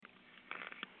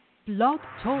Blog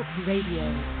Talk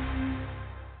Radio.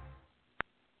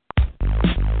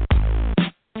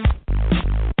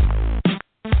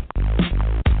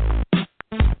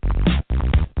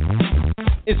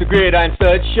 It's the Gridiron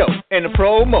Studs Show and the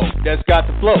promo that's got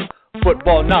the flow.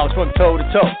 Football knowledge from toe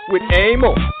to toe with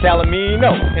Amo,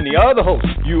 Calamino, and the other host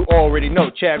you already know.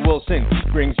 Chad Wilson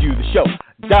brings you the show.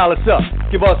 Dial us up,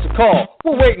 give us a call.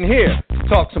 We're waiting here to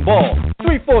talk some ball.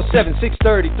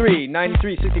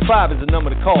 347-633-9365 is the number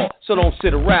to call. So don't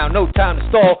sit around, no time to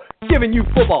stall. Giving you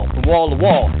football from wall to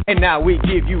wall. And now we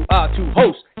give you our two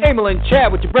hosts, Emil and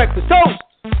Chad, with your breakfast toast.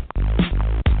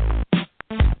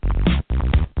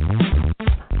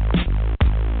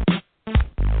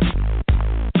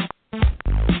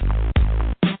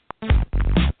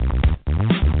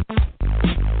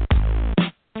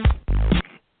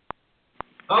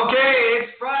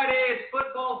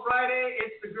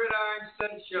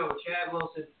 Show. Chad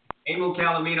Wilson, Emil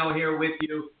Calamino here with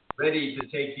you, ready to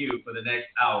take you for the next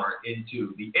hour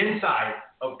into the inside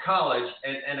of college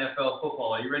and NFL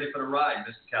football. Are you ready for the ride,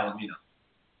 Mr. Calamino?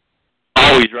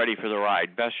 Always ready for the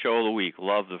ride. Best show of the week.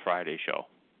 Love the Friday show.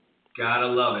 Gotta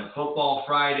love it. Football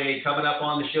Friday. Coming up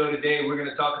on the show today, we're going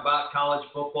to talk about college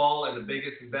football and the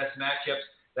biggest and best matchups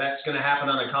that's going to happen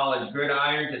on the college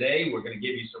gridiron today. We're going to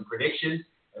give you some predictions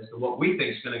as to what we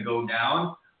think is going to go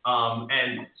down.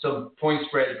 And some point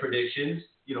spread predictions,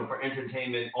 for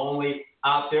entertainment only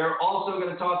out there. Also going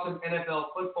to talk some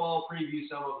NFL football, preview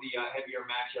some of the heavier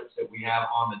matchups that we have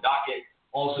on the docket.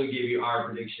 Also give you our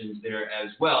predictions there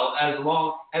as well as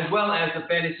the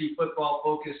fantasy football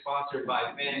focus sponsored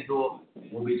by FanDuel.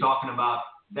 We'll be talking about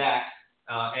that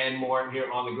and more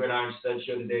here on the Gridiron Studs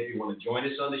Show today. If you want to join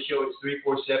us on the show, it's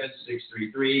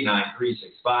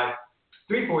 347-633-9365.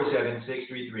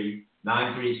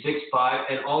 347-633-9365.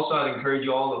 And also, I'd encourage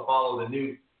you all to follow the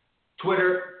new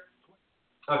Twitter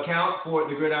account for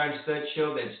the Gridiron Studs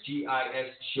Show. That's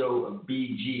GIS Show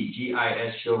BG.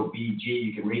 GIS Show BG.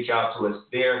 You can reach out to us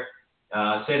there.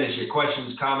 Send us your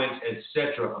questions, comments,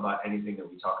 etc. about anything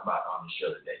that we talk about on the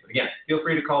show today. But again, feel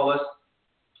free to call us.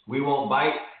 We won't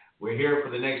bite. We're here for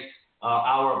the next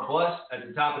hour plus. At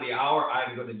the top of the hour,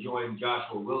 I'm going to join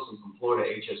Joshua Wilson from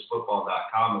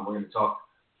FloridaHSFootball.com, and we're going to talk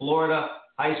Florida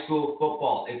high school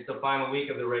football. It's the final week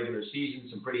of the regular season.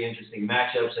 Some pretty interesting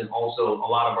matchups, and also a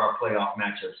lot of our playoff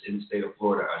matchups in the state of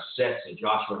Florida are set. So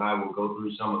Joshua and I will go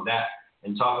through some of that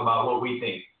and talk about what we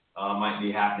think might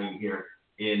be happening here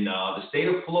in the state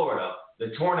of Florida.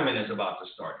 The tournament is about to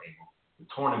start, Abel. The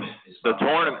tournament is about to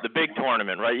start. The big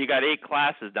tournament, right? You got 8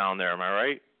 classes down there, am I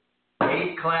right?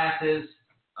 8 classes.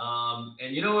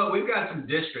 And you know what? We've got some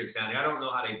districts down here. I don't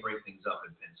know how they break things up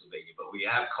in Pennsylvania, but we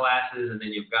have classes, and then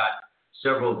you've got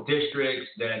several districts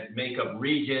that make up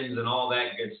regions and all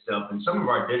that good stuff. And some of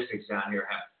our districts down here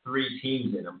have 3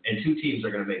 teams in them, and 2 teams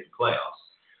are going to make the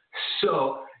playoffs.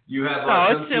 So you have.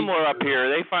 It's similar up here.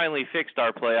 They finally fixed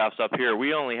our playoffs up here.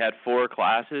 We only had 4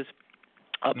 classes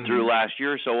up through last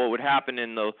year. So what would happen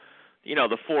in the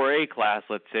 4A class,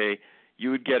 let's say, you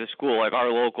would get a school like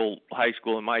our local high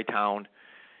school in my town.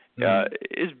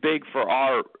 Is big for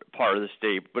our part of the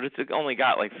state, but it's only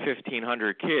got like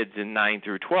 1,500 kids in 9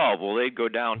 through 12. Well, they'd go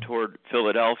down toward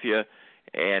Philadelphia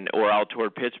or out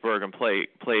toward Pittsburgh and play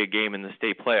a game in the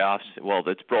state playoffs. Well,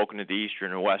 that's broken into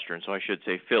Eastern and Western, so I should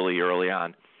say Philly early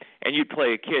on. And you'd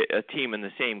play a team in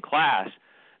the same class.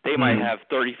 They might have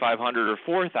 3,500 or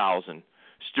 4,000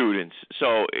 students.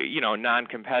 So,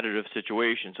 non-competitive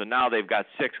situation. So now they've got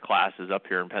 6 classes up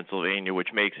here in Pennsylvania,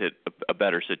 which makes it a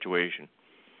better situation.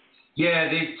 Yeah,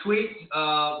 they've tweaked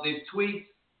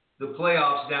the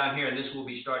playoffs down here, and this will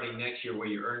be starting next year, where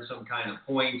you earn some kind of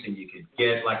points and you could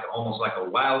get almost like a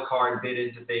wild card bid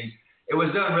into things. It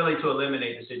was done really to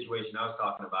eliminate the situation I was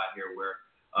talking about here, where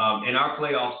in our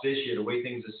playoffs this year, the way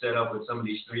things are set up with some of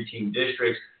these 3-team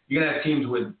districts, you're going to have teams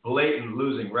with blatant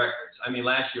losing records. I mean,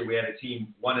 last year we had a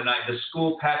team 1-9. The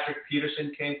school Patrick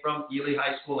Peterson came from, Ely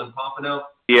High School in Pompano.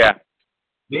 Yeah.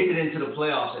 Made it into the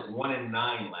playoffs at 1-9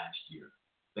 last year.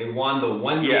 They won the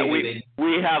one game. Yeah,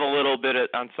 we have a little bit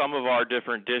on some of our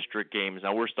different district games.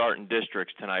 Now, we're starting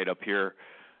districts tonight up here.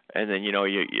 And then, you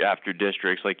after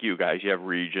districts, like you guys, you have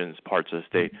regions, parts of the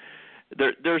state.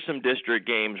 There's some district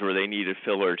games where they needed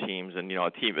filler teams. And,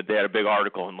 a team, they had a big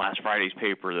article in last Friday's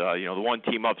paper. The one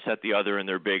team upset the other in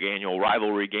their big annual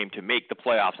rivalry game to make the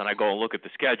playoffs. And I go and look at the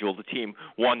schedule. The team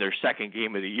won their second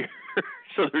game of the year.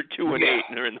 So they're 2-8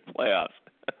 and they're in the playoffs.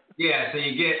 Yeah, so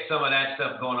you get some of that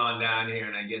stuff going on down here,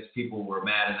 and I guess people were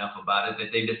mad enough about it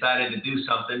that they decided to do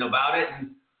something about it,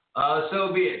 and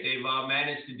so be it. They've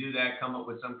managed to do that, come up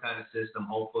with some kind of system.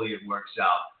 Hopefully it works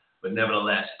out. But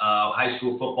nevertheless, high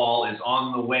school football is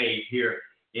on the way here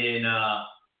in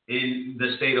in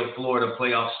the state of Florida,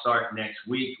 playoffs start next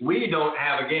week. We don't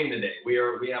have a game today. We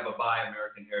have a bye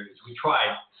American Heritage. We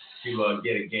tried to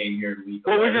get a game here in week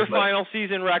 11. What was your final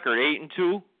season record?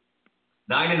 8-2?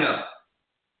 9-0.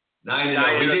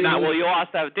 9-0. Well, you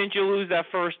lost that. Didn't you lose that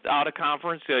first out of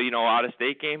conference, out of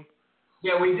state game?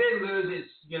 Yeah, we did lose.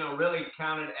 It's really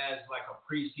counted as like a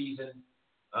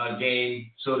preseason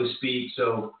game, so to speak.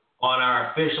 So on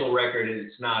our official record,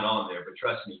 it's not on there. But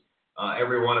trust me,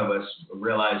 every one of us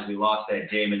realized we lost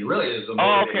that game, and really it was a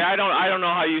Oh, okay. I don't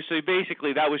know how you say.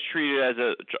 Basically, that was treated as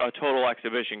a total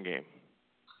exhibition game.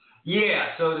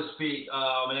 Yeah, so to speak,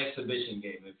 an exhibition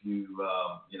game, if you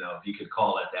if you could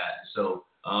call it that. So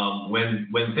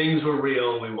when things were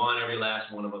real, we won every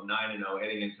last one of them, 9-0,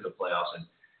 heading into the playoffs,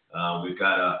 and we've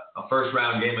got a first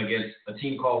round game against a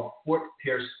team called Fort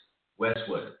Pierce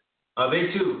Westwood.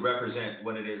 They too represent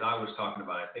what it is I was talking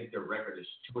about. I think their record is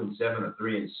 2-7 or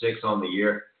 3-6 on the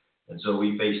year, and so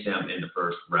we face them in the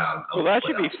first round. Well, that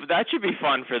should be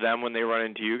fun for them when they run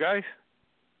into you guys.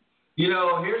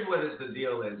 Here's what the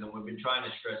deal is, and we've been trying to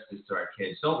stress this to our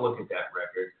kids. Don't look at that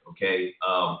record, okay?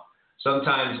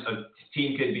 Sometimes a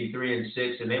team could be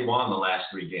 3-6 and they won the last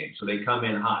 3 games, so they come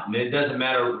in hot, and it doesn't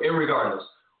matter. Regardless,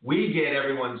 we get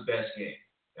everyone's best game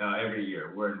every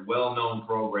year. We're a well-known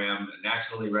program, a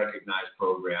nationally recognized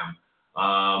program,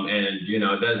 and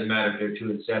it doesn't matter if they're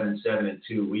 2-7,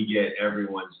 7-2. We get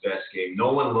everyone's best game.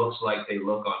 No one looks like they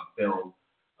look on film.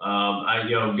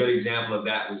 A good example of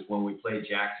that was when we played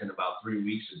Jackson about 3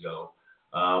 weeks ago.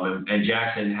 And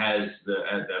Jackson has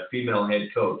the female head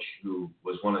coach who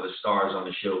was one of the stars on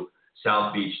the show,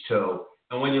 South Beach Toe.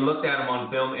 And when you looked at him on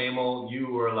film, Emil, you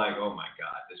were like, oh, my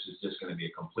God, this is just going to be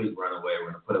a complete runaway.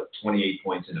 We're going to put up 28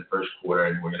 points in the first quarter,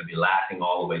 and we're going to be laughing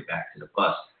all the way back to the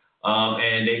bus.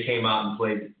 And they came out and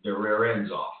played their rear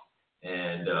ends off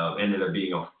and ended up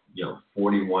being a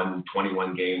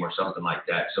 41-21 game or something like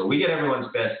that. So we get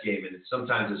everyone's best game, and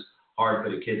sometimes it's hard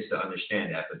for the kids to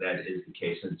understand that, but that is the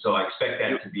case. And so I expect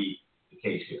that to be the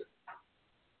case here.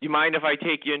 You mind if I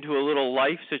take you into a little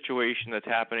life situation that's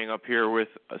happening up here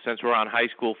since we're on high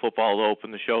school football to open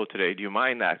the show today? Do you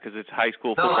mind that? Because it's high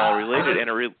school football related.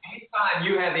 Anytime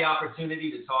you have the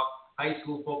opportunity to talk high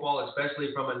school football,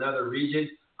 especially from another region,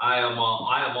 I am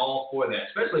all for that,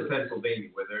 especially Pennsylvania,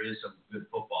 where there is some good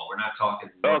football. We're not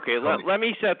talking. Okay, let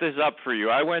me set this up for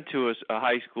you. I went to a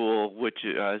high school which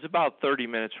is about 30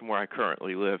 minutes from where I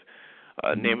currently live.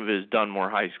 Name of it is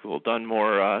Dunmore High School.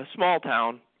 Dunmore, small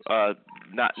town,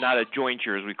 not a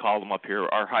jointure as we call them up here.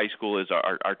 Our high school is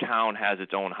our town has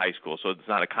its own high school, so it's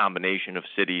not a combination of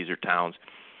cities or towns.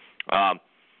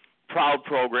 Proud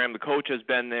program. The coach has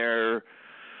been there.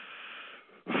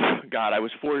 God, I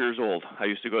was 4 years old. I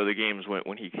used to go to the games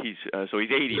when he's 80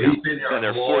 now. He's been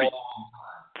there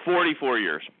 44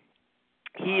 years.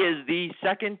 He is the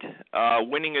second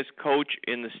winningest coach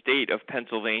in the state of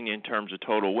Pennsylvania in terms of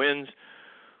total wins.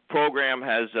 Program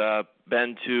has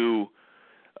been to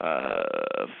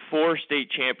 4 state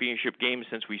championship games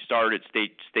since we started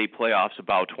state playoffs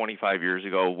about 25 years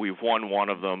ago. We've won one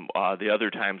of them. The other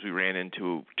times we ran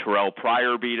into Terrell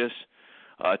Pryor beat us.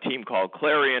 A team called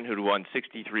Clarion, who'd won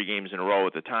 63 games in a row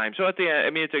at the time. So at the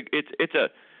end, it's a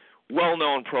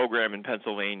well-known program in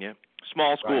Pennsylvania,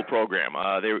 small school program.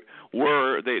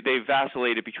 They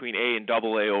vacillated between A and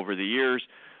AA over the years.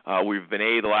 We've been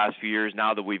A the last few years.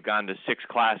 Now that we've gone to 6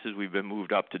 classes, we've been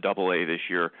moved up to AA this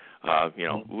year.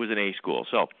 It was an A school.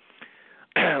 So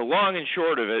long and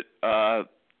short of it,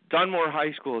 Dunmore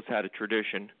High School has had a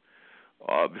tradition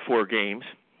before games.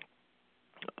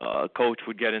 Coach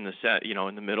would get in the set,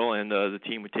 in the middle, and the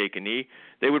team would take a knee.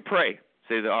 They would pray,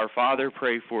 say that Our Father,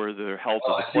 pray for the health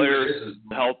of the players,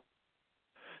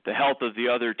 the health of the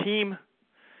other team,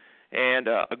 and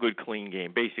a good, clean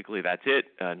game. Basically, that's it.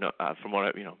 From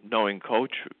what knowing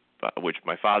Coach, which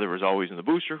my father was always in the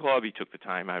booster club, he took the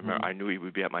time. I knew he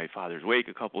would be at my father's wake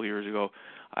a couple of years ago.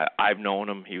 I've known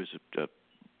him. He was a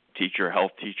teacher, a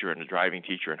health teacher, and a driving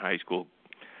teacher in high school.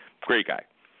 Great guy.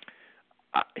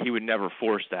 He would never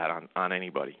force that on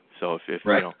anybody. So if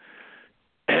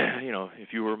if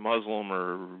you were Muslim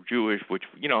or Jewish, which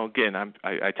again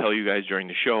I tell you guys during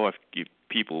the show, if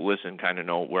people listen, kind of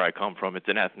know where I come from. It's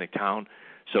an ethnic town,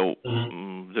 so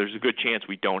there's a good chance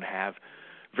we don't have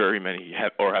very many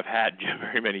or have had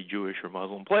very many Jewish or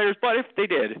Muslim players. But if they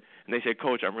did, and they said,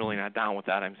 Coach, I'm really not down with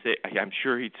that, I'm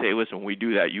sure he'd say, listen, when we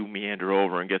do that, you meander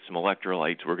over and get some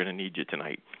electrolytes. We're going to need you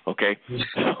tonight. Okay,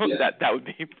 so that would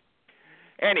be.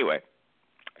 Anyway,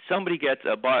 somebody gets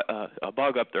a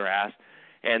bug up their ass,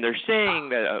 and they're saying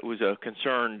that it was a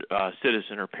concerned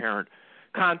citizen or parent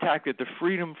contacted the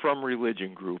Freedom from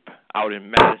Religion group out in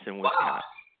Madison, Wisconsin.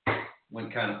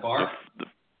 Went kind of far.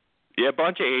 Yeah, a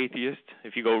bunch of atheists.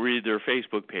 If you go read their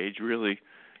Facebook page, really,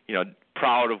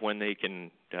 proud of when they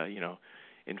can,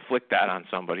 inflict that on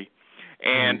somebody.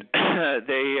 And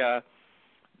they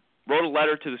wrote a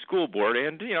letter to the school board,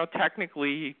 and,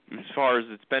 technically, as far as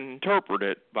it's been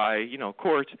interpreted by,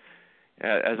 courts,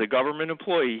 as a government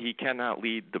employee, he cannot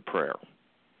lead the prayer.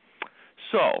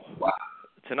 So,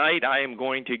 tonight I am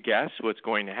going to guess what's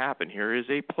going to happen here is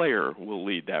a player will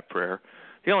lead that prayer.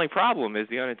 The only problem is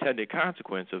the unintended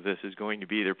consequence of this is going to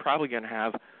be they're probably going to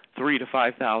have 3,000 to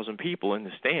 5,000 people in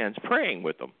the stands praying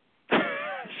with them.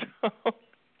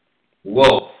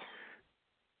 Whoa.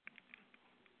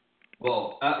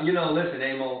 Well, listen,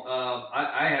 Emil,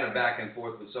 I had a back and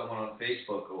forth with someone on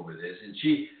Facebook over this, and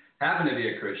she happened to be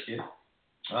a Christian.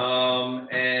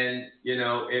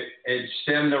 It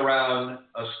stemmed around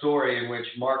a story in which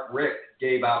Mark Richt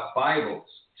gave out Bibles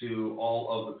to all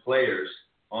of the players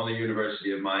on the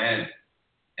University of Miami.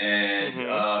 And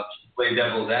she played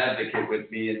devil's advocate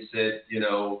with me and said,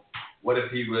 what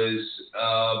if he was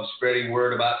spreading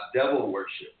word about devil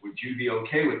worship? Would you be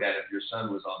okay with that if your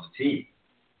son was on the team?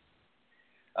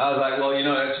 I was like, well,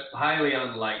 that's highly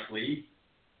unlikely.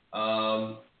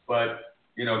 But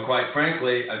quite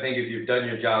frankly, I think if you've done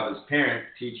your job as a parent,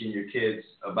 teaching your kids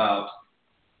about,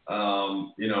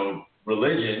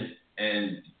 religion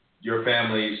and your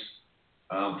family's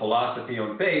philosophy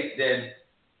on faith, then,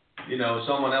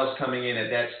 someone else coming in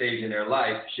at that stage in their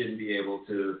life shouldn't be able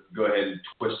to go ahead and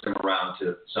twist them around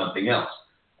to something else.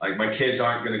 Like my kids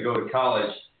aren't going to go to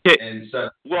college and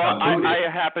such. Well, I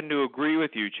happen to agree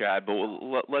with you, Chad, but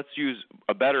let's use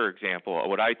a better example of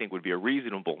what I think would be a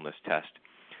reasonableness test.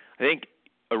 I think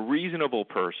a reasonable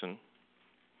person,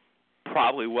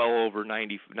 probably well over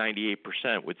 98%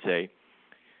 would say,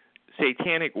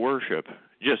 satanic worship,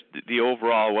 just the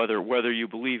overall, whether you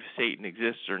believe Satan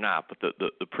exists or not, but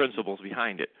the principles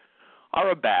behind it,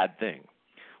 are a bad thing.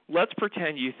 Let's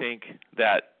pretend you think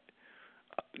that,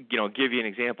 give you an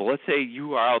example. Let's say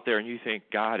you are out there and you think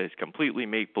God is completely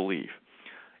make-believe.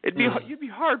 You'd be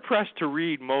hard-pressed to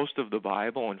read most of the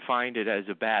Bible and find it as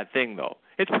a bad thing, though.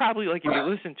 It's probably like if you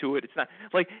listen to it, it's not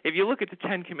like if you look at the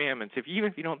Ten Commandments.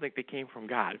 Even if you don't think they came from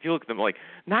God, if you look at them like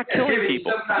not killing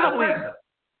people, probably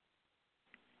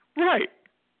right,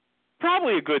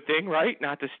 probably a good thing, right?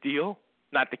 Not to steal,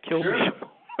 not to kill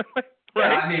people,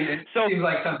 right? Yeah, it seems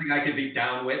like something I could be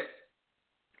down with.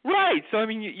 Right. So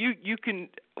you can.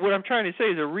 What I'm trying to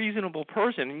say is a reasonable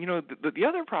person. And the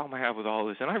other problem I have with all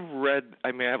this, and I've read.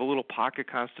 I have a little pocket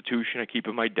constitution I keep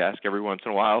in my desk every once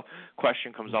in a while.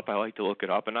 Question comes up, I like to look it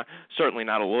up, and I'm certainly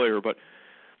not a lawyer, but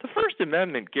the First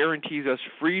Amendment guarantees us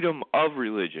freedom of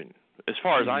religion. As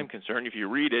far as I'm concerned, if you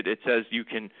read it, it says you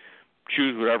can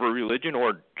choose whatever religion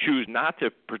or choose not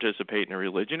to participate in a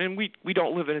religion, and we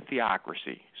don't live in a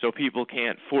theocracy, so people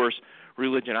can't force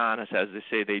religion on us as they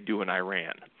say they do in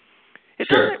Iran. It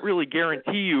doesn't really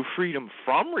guarantee you freedom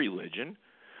from religion.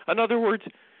 In other words,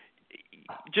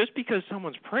 just because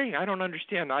someone's praying, I don't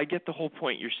understand. I get the whole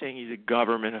point. You're saying he's a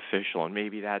government official, and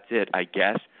maybe that's it, I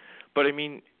guess. But,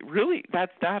 really,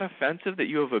 that's that offensive that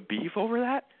you have a beef over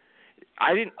that?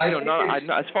 I don't know.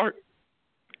 As far...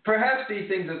 Perhaps these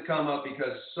things have come up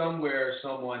because somewhere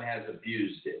someone has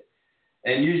abused it.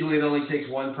 And usually it only takes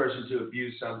one person to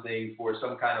abuse something for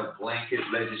some kind of blanket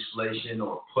legislation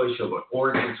or push of an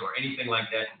ordinance or anything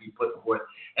like that to be put forth.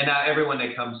 And now everyone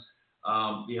that comes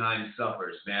behind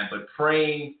suffers, man. But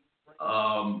praying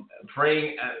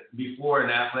before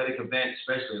an athletic event,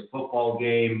 especially a football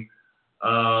game,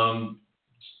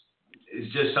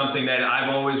 is just something that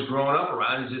I've always grown up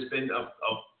around. It's just been a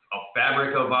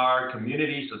fabric of our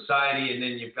community, society, and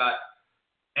then you've got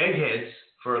eggheads,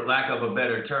 for lack of a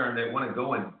better term, that want to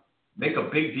go and make a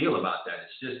big deal about that.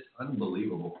 It's just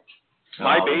unbelievable.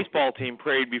 My baseball team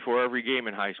prayed before every game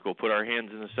in high school, put our hands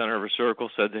in the center of a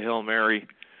circle, said the Hail Mary,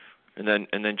 and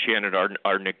then chanted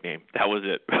our nickname. That was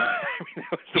it. I'd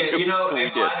have a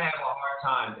hard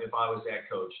time if I was that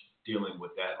coach dealing with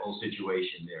that whole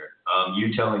situation there.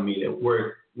 You telling me that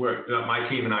my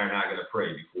team and I are not going to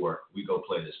pray before we go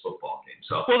play this football game.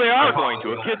 So well, they are going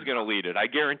to. A kid's going to lead it. I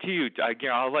guarantee you.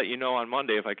 I'll let you know on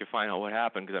Monday if I can find out what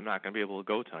happened because I'm not going to be able to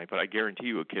go tonight. But I guarantee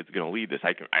you, a kid's going to lead this.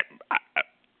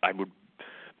 I would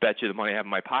bet you the money I have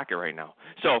in my pocket right now.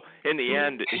 So in the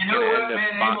end, it's you know what,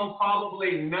 man?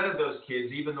 Probably none of those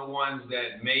kids, even the ones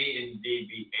that may indeed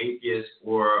be atheists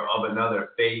or of another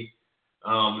faith,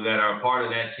 that are part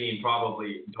of that team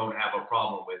probably don't have a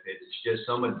problem with it. It's just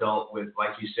some adult with,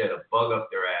 like you said, a bug up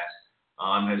their ass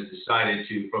has decided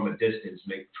to, from a distance,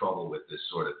 make trouble with this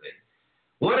sort of thing.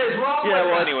 What is wrong with that?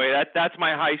 Yeah, well, anyway, that's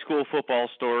my high school football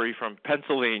story from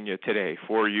Pennsylvania today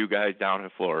for you guys down in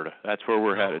Florida. That's where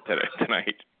we're headed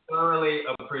tonight. thoroughly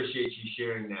appreciate you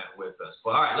sharing that with us.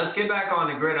 But all right, let's get back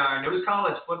on the gridiron. There was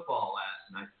college football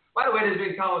last night. By the way, there's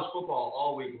been college football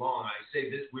all week long. I say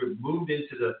this, we've moved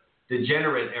into the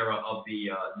degenerate era of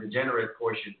the degenerate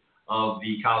portion of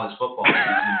the college football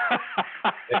season.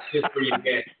 That's just where you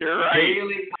get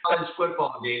daily college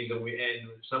football games, and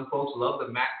some folks love the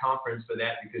MAC conference for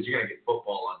that because you're going to get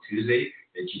football on Tuesday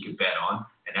that you can bet on,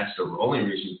 and that's the only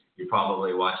reason you're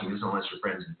probably watching this unless you're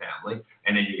friends and family.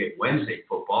 And then you get Wednesday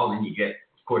football, and then you get,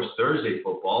 of course, Thursday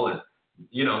football, and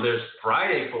there's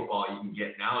Friday football you can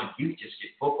get now, and you just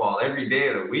get football every day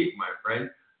of the week, my friend.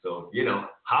 So,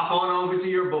 hop on over to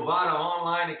your Bovada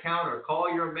online account or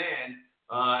call your man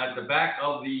at the back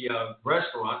of the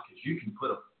restaurant because you can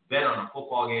put a bet on a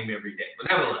football game every day.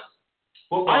 But nevertheless,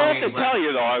 I have to tell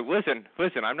you, though,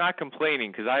 listen, I'm not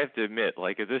complaining because I have to admit,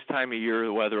 like at this time of year,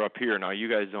 the weather up here, now you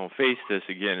guys don't face this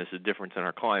again, it's a difference in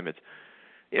our climates.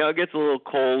 It gets a little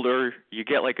colder. You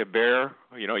get like a bear.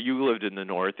 You lived in the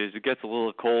north. As it gets a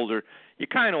little colder, you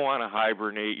kind of want to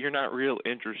hibernate. You're not real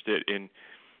interested in,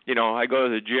 I go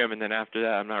to the gym, and then after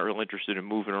that, I'm not real interested in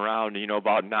moving around.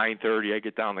 About 9:30, I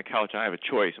get down on the couch, and I have a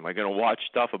choice. Am I going to watch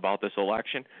stuff about this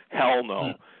election? Hell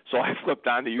no. So I flipped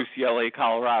on the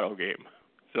UCLA-Colorado game.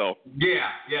 So Yeah,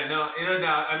 no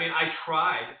doubt. I mean, I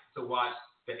tried to watch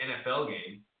the NFL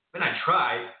game, and I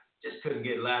tried, just couldn't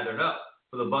get lathered up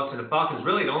for the Bucs and the Falcons.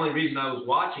 Really, the only reason I was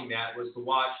watching that was to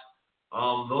watch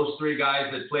those three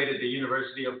guys that played at the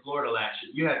University of Florida last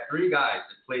year. You had three guys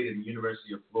that played in the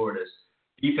University of Florida's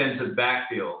defensive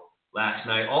backfield last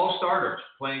night, all starters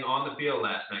playing on the field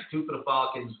last night. Two for the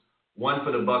Falcons, one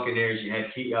for the Buccaneers. You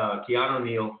had Keanu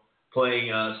Neal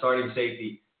playing starting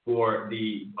safety for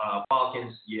the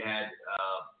Falcons. You had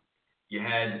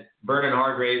Vernon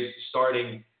Hargreaves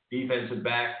starting defensive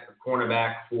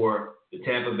cornerback for the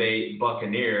Tampa Bay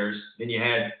Buccaneers. Then you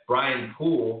had Brian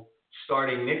Poole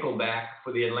starting nickelback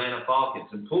for the Atlanta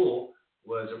Falcons. And Poole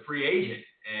was a free agent,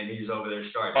 and he's over there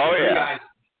starting. Oh, so yeah. Guys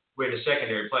were the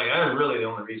secondary playing. That was really the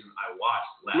only reason I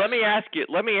watched last night.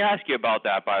 Let me ask you about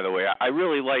that, by the way. I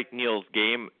really like Neal's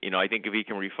game. I think if he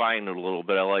can refine it a little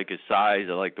bit, I like his size.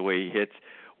 I like the way he hits.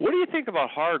 What do you think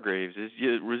about Hargreaves?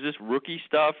 Was this rookie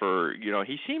stuff, or,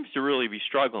 he seems to really be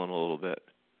struggling a little bit?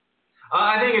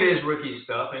 I think it is rookie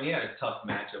stuff, and he had a tough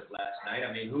matchup last night.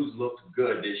 I mean, who's looked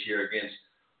good this year against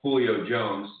Julio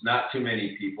Jones? Not too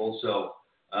many people. So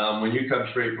when you come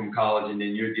straight from college and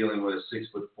then you're dealing with a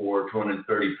 6'4",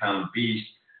 230-pound beast,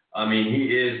 I mean,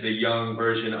 he is the young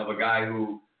version of a guy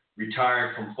who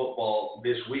retired from football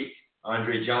this week,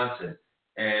 Andre Johnson.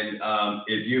 And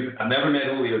I've never met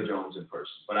Julio Jones in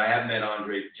person, but I have met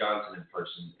Andre Johnson in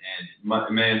person. And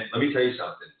man, let me tell you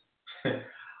something.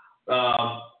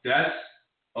 That's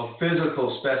a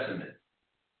physical specimen.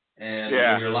 And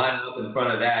when you're lining up in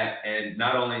front of that, and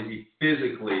not only is he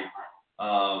physically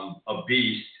a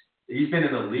beast, he's been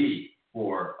in the league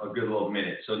for a good little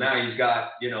minute. So now he's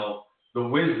got, the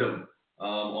wisdom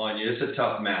on you. It's a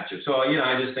tough matchup. So,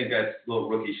 I just think that's little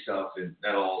rookie stuff, and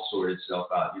that'll all sort itself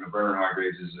out. Vernon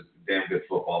Hargreaves is a damn good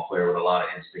football player with a lot of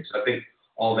instincts. So I think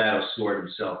all that will sort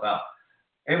himself out.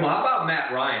 Hey, well, how about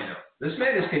Matt Ryan, though? This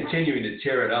man is continuing to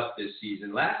tear it up this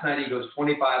season. Last night he goes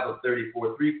 25 of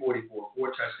 34, 344, 4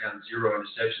 touchdowns, 0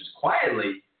 interceptions.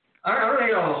 Quietly, I don't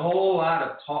hear a whole lot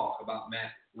of talk about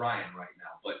Matt Ryan right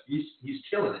now, but he's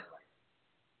killing it right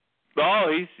now.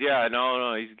 Oh, he's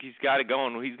got it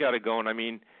going. He's got it going. I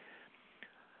mean,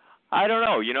 I don't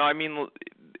know.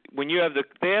 When you have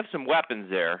they have some weapons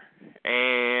there,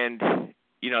 and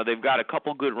they've got a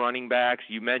couple good running backs.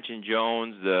 You mentioned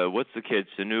Jones. What's the kid?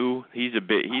 Sanu. He's a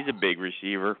big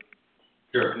receiver.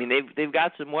 Sure. I mean, they've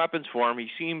got some weapons for him.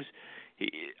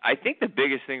 I think the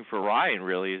biggest thing for Ryan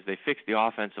really is they fixed the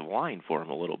offensive line for him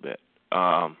a little bit.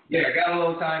 Got a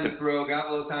little time to throw. Got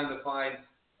a little time to find,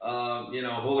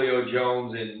 Julio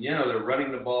Jones, and they're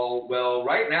running the ball well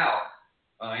right now.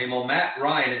 Matt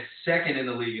Ryan is second in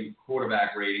the league in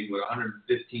quarterback rating with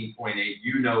 115.8.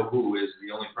 You know who is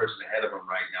the only person ahead of him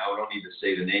right now. I don't need to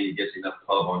say the name. He gets enough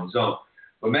pub on his own.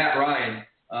 But Matt Ryan,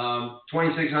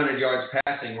 2,600 yards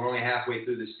passing. We're only halfway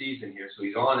through the season here, so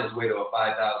he's on his way to a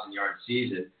 5,000-yard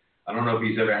season. I don't know if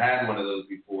he's ever had one of those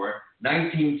before.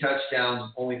 19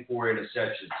 touchdowns, only 4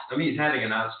 interceptions. I mean, he's having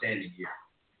an outstanding year.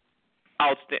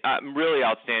 Really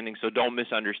outstanding, so don't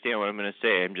misunderstand what I'm going to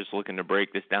say. I'm just looking to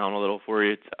break this down a little for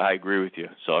you. I agree with you.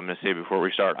 So I'm going to say before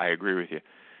we start, I agree with you.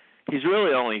 He's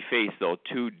really only faced, though,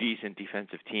 2 decent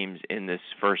defensive teams in this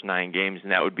first 9 games,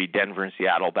 and that would be Denver and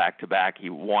Seattle back-to-back.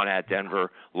 He won at Denver,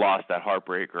 lost that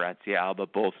heartbreaker at Seattle,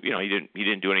 but both, he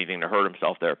didn't do anything to hurt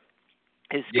himself there.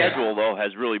 His schedule, though,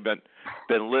 has really been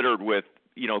littered with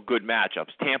good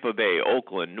matchups. Tampa Bay,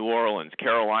 Oakland, New Orleans,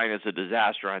 Carolina's a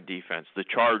disaster on defense. The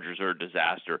Chargers are a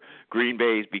disaster. Green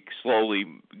Bay is slowly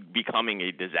becoming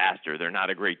a disaster. They're not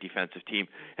a great defensive team.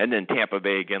 And then Tampa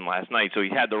Bay again last night. So he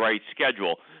had the right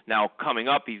schedule. Now coming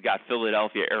up, he's got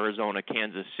Philadelphia, Arizona,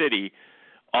 Kansas City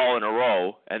all in a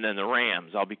row, and then the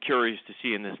Rams. I'll be curious to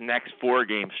see in this next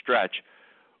 4-game stretch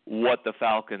what the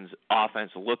Falcons'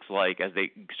 offense looks like as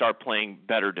they start playing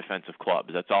better defensive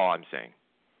clubs. That's all I'm saying.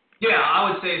 Yeah, I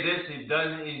would say this. He's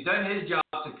done his job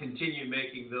to continue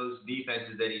making those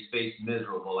defenses that he's faced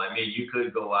miserable. I mean, you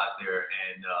could go out there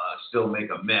and still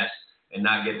make a mess and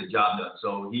not get the job done.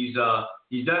 So he's done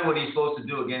what he's supposed to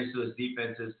do against those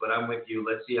defenses, but I'm with you.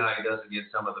 Let's see how he does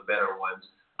against some of the better ones.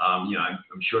 I'm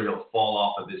sure he'll fall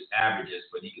off of his averages,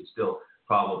 but he could still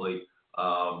probably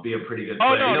be a pretty good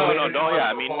player. No. Yeah,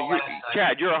 I mean,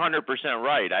 Chad, you're 100%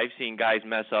 right. I've seen guys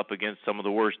mess up against some of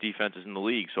the worst defenses in the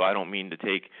league, so I don't mean to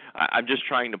take – I'm just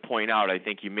trying to point out I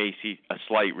think you may see a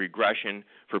slight regression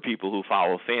for people who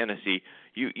follow fantasy.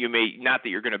 You may – not that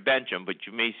you're going to bench him, but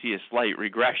you may see a slight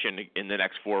regression in the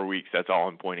next 4 weeks. That's all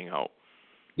I'm pointing out.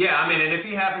 Yeah, I mean, and if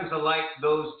he happens to light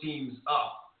those teams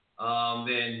up,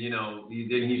 then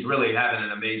he's really having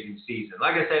an amazing season.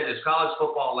 Like I said, there's college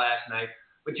football last night,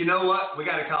 but you know what? We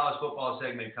got a college football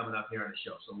segment coming up here on the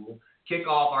show, so we'll kick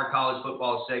off our college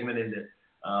football segment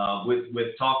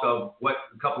with talk of what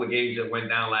a couple of games that went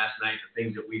down last night, the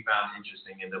things that we found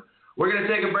interesting in them. We're going to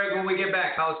take a break. When we get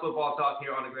back, college football talk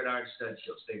here on the Gridiron Studs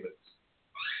Show. Stay with us.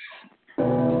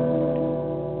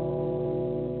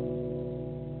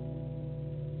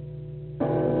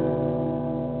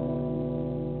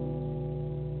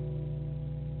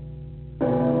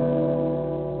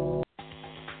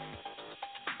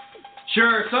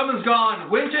 Sure, summer's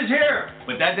gone, winter's here,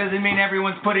 but that doesn't mean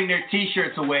everyone's putting their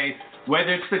t-shirts away.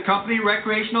 Whether it's the company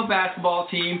recreational basketball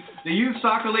team, the youth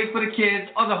soccer league for the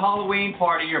kids, or the Halloween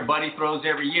party your buddy throws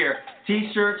every year,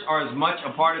 t-shirts are as much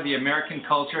a part of the American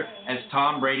culture as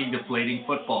Tom Brady deflating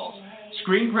footballs.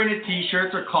 Screen-printed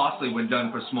t-shirts are costly when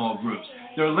done for small groups.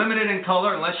 They're limited in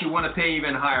color unless you want to pay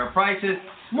even higher prices.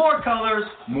 More colors,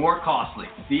 more costly.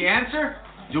 The answer?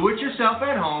 Do it yourself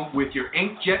at home with your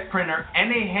inkjet printer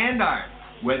and a hand iron.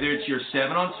 Whether it's your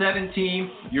 7-on-7 team,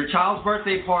 your child's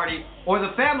birthday party, or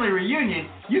the family reunion,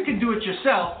 you can do it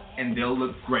yourself and they'll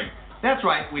look great. That's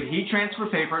right, with heat transfer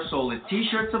paper sold at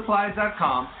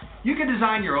tshirtsupplies.com, you can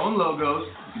design your own logos,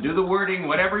 you can do the wording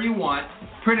whatever you want,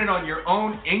 print it on your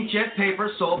own inkjet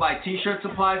paper sold by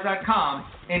tshirtsupplies.com,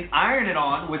 and iron it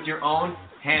on with your own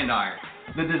hand iron.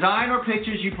 The design or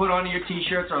pictures you put onto your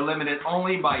t-shirts are limited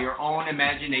only by your own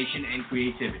imagination and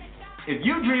creativity. If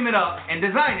you dream it up and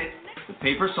design it, the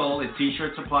paper sold at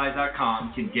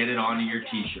tshirtsupplies.com can get it onto your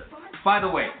t-shirt. By the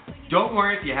way, don't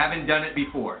worry if you haven't done it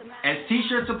before. As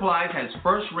T-Shirt Supplies has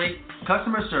first-rate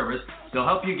customer service, they'll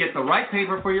help you get the right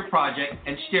paper for your project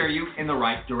and steer you in the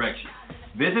right direction.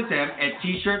 Visit them at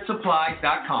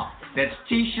tshirtsupplies.com. That's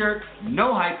t-shirt,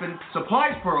 no hyphen,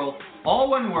 supplies plural,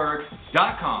 all one word,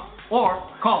 .com. Or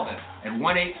call them at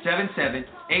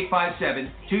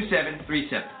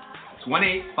 1-877-857-2737. It's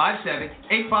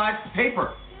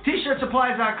 1-857-85-PAPER.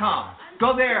 tshirtsupplies.com.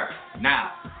 Go there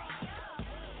now.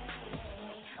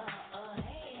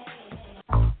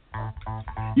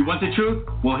 You want the truth?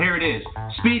 Well, here it is.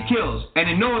 Speed kills, and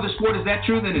in no other sport is that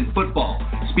true than in football.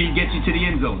 Speed gets you to the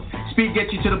end zone. Speed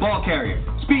gets you to the ball carrier.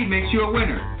 Speed makes you a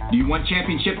winner. Do you want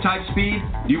championship-type speed?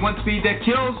 Do you want speed that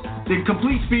kills? Then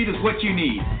Complete Speed is what you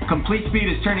need. Complete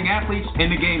Speed is turning athletes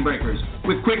into game breakers.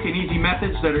 With quick and easy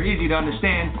methods that are easy to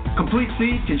understand, Complete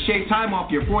Speed can shave time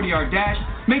off your 40-yard dash,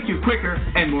 make you quicker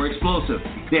and more explosive.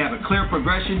 They have a clear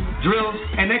progression, drills,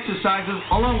 and exercises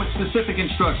along with specific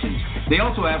instructions. They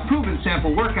also have proven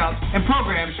sample workouts and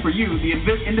programs for you, the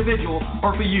individual,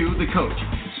 or for you, the coach.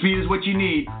 Speed is what you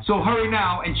need, so hurry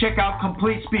now and check out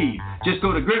Complete Speed. Just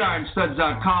go to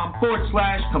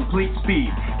GridironStuds.com/Complete Speed.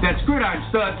 That's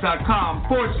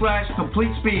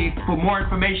GridironStuds.com/Complete Speed for more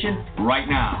information right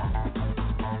now.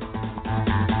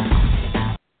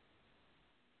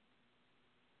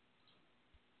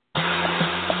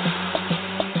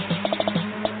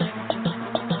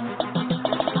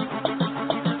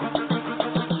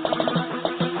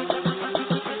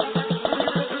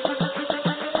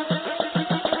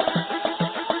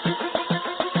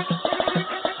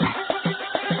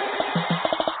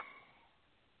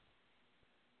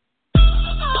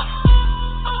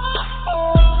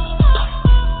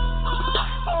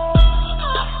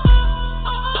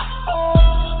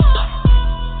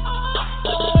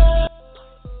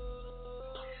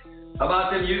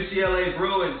 UCLA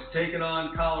Bruins taking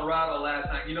on Colorado last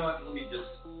night. You know what?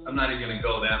 I'm not even going to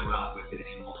go that route with it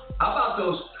anymore. How about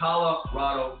those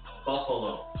Colorado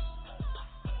Buffaloes?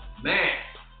 Man.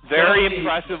 Very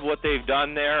impressive what they've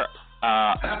done there.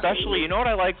 Especially, you know what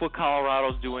I like what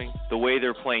Colorado's doing? The way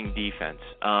they're playing defense.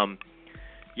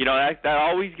 That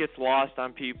always gets lost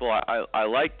on people. I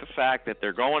like the fact that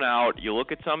they're going out. You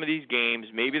look at some of these games,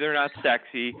 maybe they're not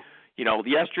sexy.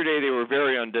 Yesterday they were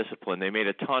very undisciplined. They made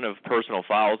a ton of personal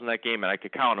fouls in that game, and I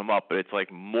could count them up, but it's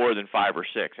like more than 5 or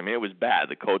 6. I mean, it was bad.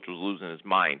 The coach was losing his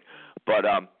mind. But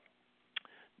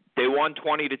they won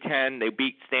 20-10. They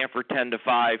beat Stanford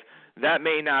 10-5. That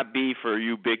may not be for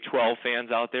you Big 12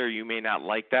 fans out there. You may not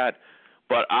like that.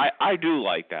 But I do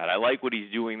like that. I like what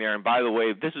he's doing there. And by the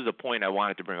way, this is a point I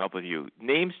wanted to bring up with you.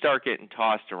 Names start getting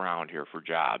tossed around here for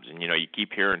jobs. And, you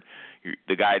keep hearing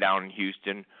the guy down in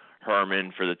Houston,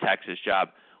 Herman, for the Texas job.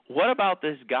 What about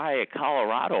this guy at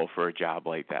Colorado for a job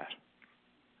like that?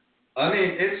 I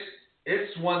mean,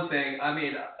 it's one thing. I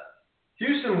mean,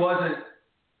 Houston wasn't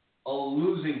a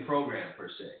losing program per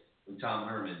se when Tom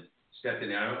Herman stepped in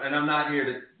there. And I'm not here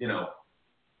to,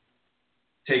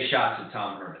 take shots at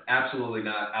Tom Herman. Absolutely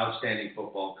not. Outstanding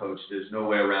football coach. There's no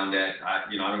way around that. I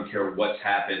don't care what's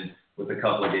happened with a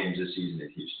couple of games this season at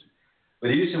Houston.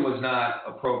 But Houston was not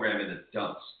a program in the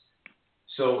dumps.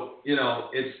 So,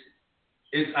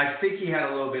 I think he had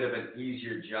a little bit of an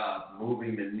easier job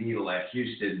moving the needle at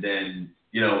Houston than,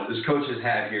 this coach has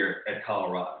had here at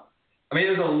Colorado. I mean,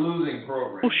 it was a losing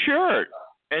program. Well, sure.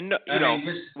 And,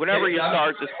 whenever you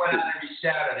start this. Every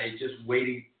Saturday just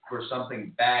waiting for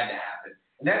something bad to happen.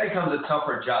 And that becomes a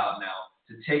tougher job now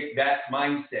to take that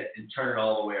mindset and turn it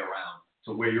all the way around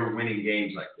to where you're winning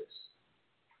games like this.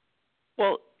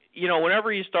 Well,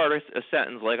 whenever you start a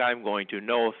sentence like I'm going to,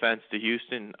 no offense to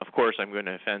Houston, of course I'm going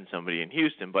to offend somebody in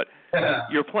Houston, but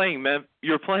you're playing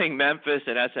Memphis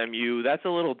and SMU. That's a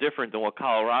little different than what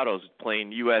Colorado's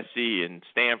playing USC and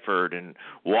Stanford and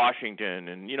Washington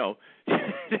and,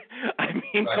 I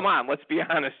mean, right. Come on, let's be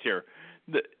honest here.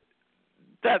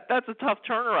 That's a tough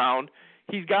turnaround.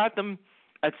 He's got them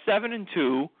at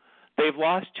 7-2. They've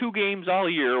lost 2 games all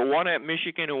year, one at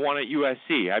Michigan and one at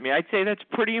USC. I mean, I'd say that's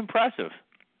pretty impressive.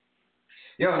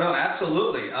 Yeah, no,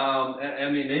 absolutely. I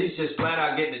mean, he's just flat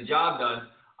out getting the job done.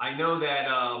 I know that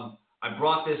I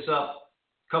brought this up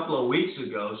a couple of weeks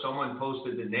ago. Someone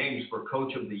posted the names for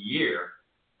Coach of the Year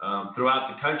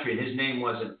throughout the country, and his name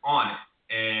wasn't on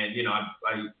it. And,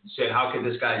 I said, how could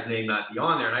this guy's name not be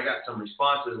on there? And I got some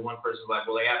responses. One person was like,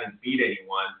 well, they haven't beat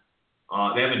anyone.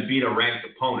 They haven't beat a ranked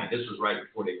opponent. This was right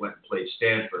before they went and played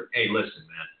Stanford. Hey, listen,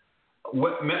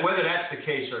 man, whether that's the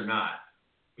case or not,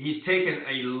 he's taken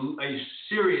a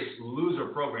serious loser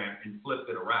program and flipped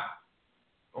it around.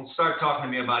 Don't start talking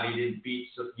to me about he didn't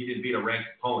beat a ranked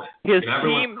opponent.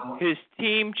 His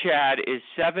team, Chad, is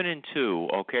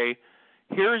 7-2. Okay,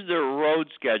 here's their road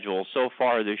schedule so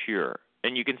far this year,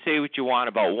 and you can say what you want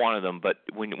about one of them, but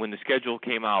when the schedule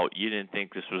came out, you didn't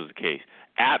think this was the case.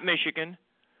 At Michigan,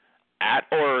 at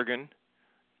Oregon,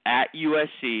 at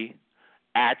USC,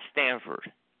 at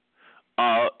Stanford.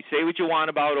 Say what you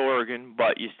want about Oregon,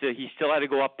 but he still had to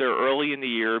go up there early in the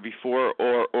year before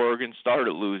Oregon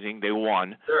started losing. They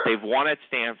won. Sure. They've won at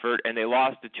Stanford, and they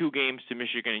lost the 2 games to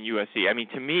Michigan and USC. I mean,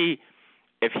 to me,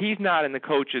 if he's not in the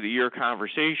Coach of the Year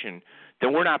conversation,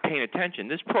 then we're not paying attention.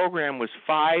 This program was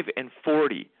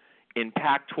 5-40 in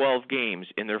Pac-12 games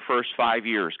in their first 5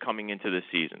 years coming into this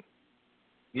season.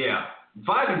 Yeah,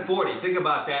 5-40. Think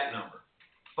about that number.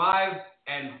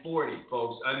 5-40,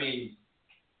 folks. I mean,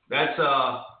 that's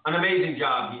an amazing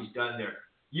job he's done there.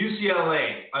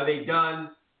 UCLA, are they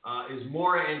done? Is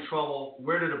Mora in trouble?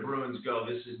 Where do the Bruins go?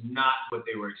 This is not what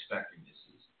they were expecting this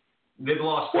season. They've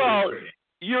lost. Well,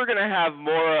 you're going to have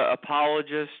Mora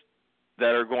apologists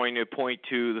that are going to point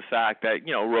to the fact that,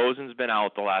 Rosen's been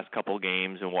out the last couple of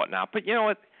games and whatnot. But you know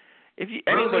what?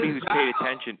 Anybody who's paid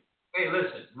attention. Hey,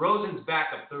 listen, Rosen's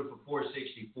backup threw for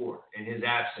 464 in his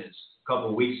absence a couple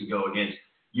of weeks ago against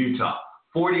Utah.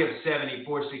 40 of 70,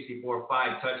 464,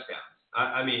 5 touchdowns.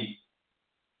 I mean,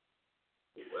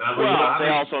 they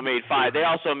also made 5. They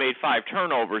also made 5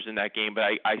 turnovers in that game. But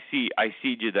I see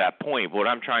you that point. But what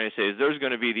I'm trying to say is there's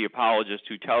going to be the apologists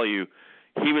who tell you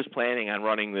he was planning on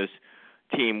running this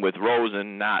team with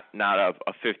Rosen, not a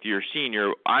fifth-year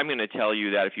senior. I'm going to tell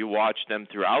you that if you watch them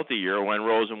throughout the year when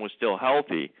Rosen was still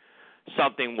healthy,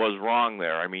 something was wrong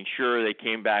there. I mean, sure, they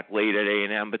came back late at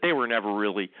A&M, but they were never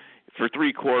really – for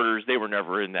 3 quarters, they were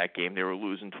never in that game. They were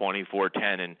losing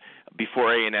 24-10, and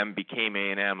before A&M became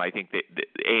A&M, I think that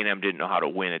A&M didn't know how to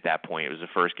win at that point. It was the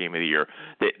first game of the year.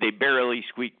 They barely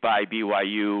squeaked by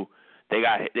BYU. They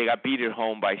got beat at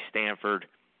home by Stanford.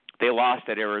 They lost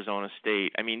at Arizona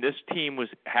State. I mean, this team was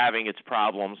having its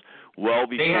problems well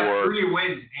before. They have 3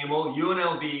 wins, Emil: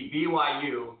 UNLV,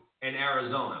 BYU, and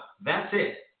Arizona. That's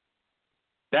it.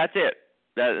 That's it.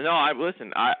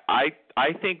 Listen.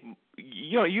 I think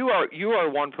you are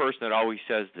one person that always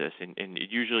says this, and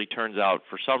it usually turns out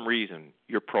for some reason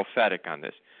you're prophetic on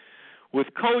this. With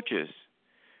coaches,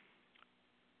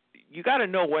 you got to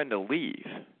know when to leave.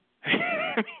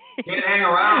 Can't hang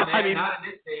around, man. Not in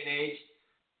this day and age.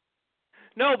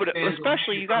 No, but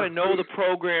especially you got to know the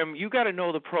program. You got to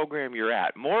know the program you're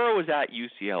at. Mora was at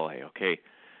UCLA, okay?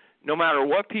 No matter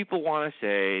what people want to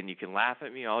say, and you can laugh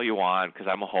at me all you want because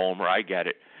I'm a homer, I get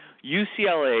it.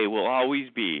 UCLA will always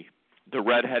be the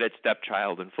redheaded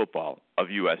stepchild in football of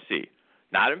USC.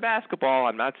 Not in basketball,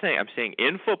 I'm saying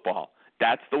in football.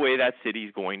 That's the way that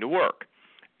city's going to work.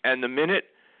 And the minute,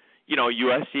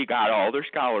 USC got all their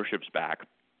scholarships back,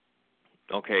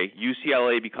 okay,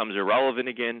 UCLA becomes irrelevant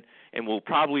again and will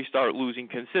probably start losing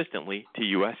consistently to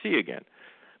USC again.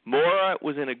 Mora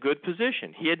was in a good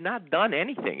position. He had not done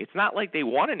anything. It's not like they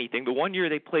won anything. The one year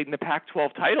they played in the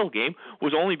Pac-12 title game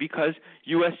was only because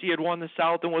USC had won the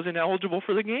South and wasn't eligible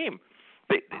for the game.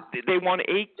 They won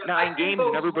 8-9 games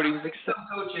and everybody was excited. Some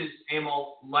coaches,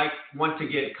 Emil, want to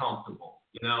get comfortable.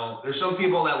 There's some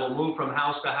people that will move from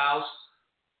house to house,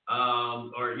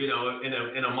 or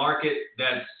in a market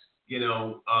that's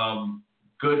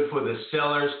good for the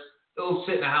sellers. They'll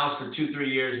sit in a house for 2-3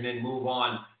 years and then move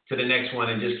on to the next one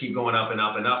and just keep going up and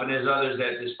up and up. And there's others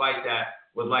that, despite that,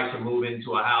 would like to move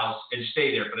into a house and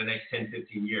stay there for the next 10,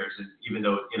 15 years, and even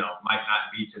though it might not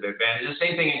be to their advantage. The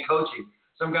same thing in coaching.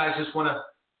 Some guys just want to,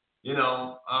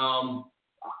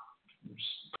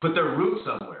 put their roots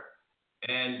somewhere.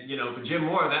 And, for Jim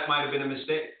Mora, that might have been a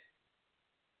mistake.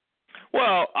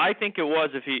 Well, I think it was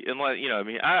I'm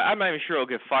not even sure he'll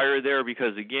get fired there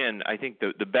because, again, I think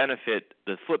the benefit,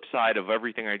 the flip side of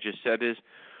everything I just said is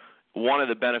one of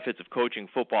the benefits of coaching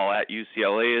football at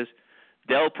UCLA is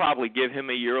they'll probably give him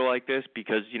a year like this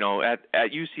because,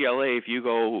 at UCLA, if you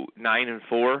go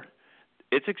 9-4,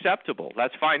 it's acceptable.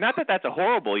 That's fine. Not that that's a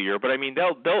horrible year, but I mean,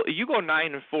 you go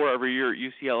 9-4 every year at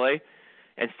UCLA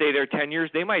and stay there 10 years,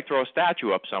 they might throw a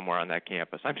statue up somewhere on that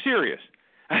campus. I'm serious.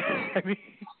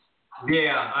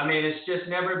 Yeah, it's just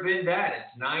never been that.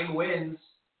 It's 9 wins.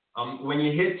 When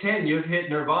you hit 10, you've hit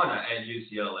nirvana at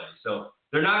UCLA. So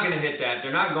they're not going to hit that.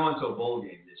 They're not going to a bowl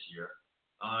game this year.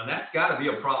 That's got to be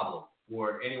a problem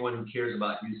for anyone who cares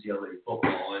about UCLA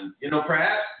football. And,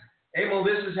 perhaps, Emil,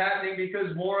 this is happening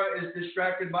because Mora is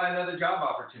distracted by another job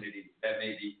opportunity that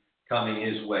may be coming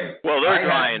his way. Well, they're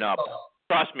drying up.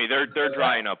 Trust me, they're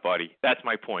drying up, buddy. That's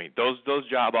my point. Those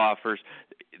job offers,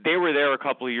 they were there a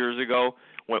couple of years ago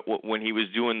when he was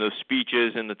doing those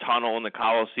speeches in the tunnel in the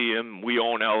Coliseum. We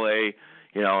own LA.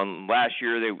 And last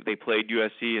year they played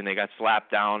USC and they got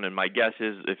slapped down. And my guess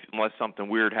is, unless something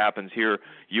weird happens here,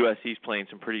 USC's playing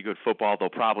some pretty good football. They'll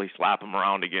probably slap them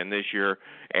around again this year,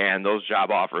 and those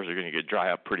job offers are going to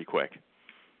dry up pretty quick.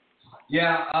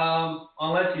 Yeah,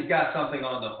 unless you've got something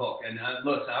on the hook. And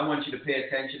look, I want you to pay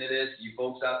attention to this, you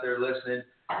folks out there listening.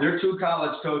 There are 2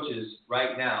 college coaches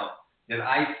right now that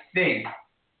I think,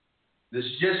 this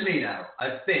is just me now,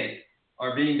 I think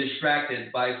are being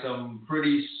distracted by some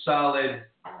pretty solid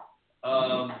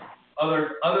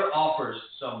other offers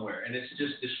somewhere, and it's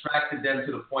just distracted them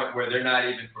to the point where they're not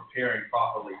even preparing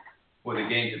properly for the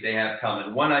games that they have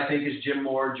coming. One, I think, is Jim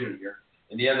Mora Jr.,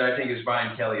 and the other, I think, is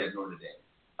Brian Kelly at Notre Dame.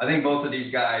 I think both of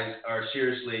these guys are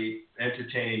seriously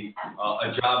entertaining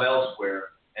a job elsewhere,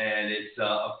 and it's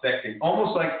affecting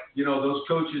almost like those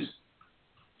coaches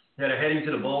that are heading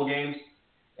to the bowl games.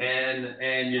 And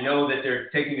that they're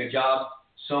taking a job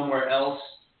somewhere else.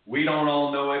 We don't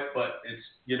all know it, but it's,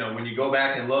 when you go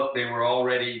back and look, they were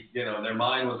already, their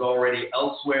mind was already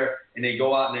elsewhere, and they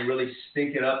go out and they really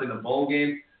stink it up in the bowl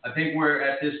game. I think we're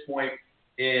at this point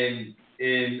in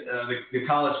the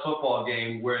college football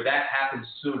game where that happens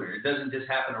sooner. It doesn't just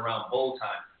happen around bowl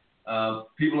time.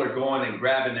 People are going and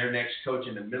grabbing their next coach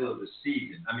in the middle of the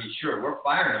season. Sure, we're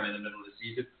firing them in the middle of the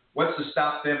season. What's to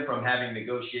stop them from having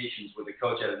negotiations with a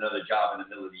coach at another job in the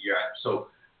middle of the year? So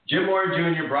Jim Mora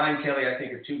Jr., Brian Kelly, I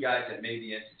think, are 2 guys that may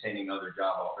be entertaining other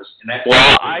job offers. And that's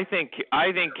I think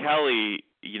Kelly,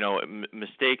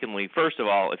 mistakenly. First of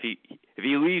all, if he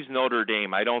leaves Notre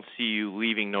Dame, I don't see you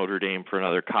leaving Notre Dame for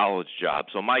another college job.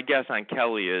 So my guess on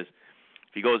Kelly is,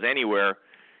 if he goes anywhere,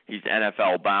 he's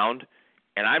NFL bound,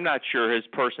 and I'm not sure his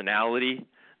personality.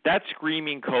 That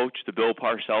screaming coach, the Bill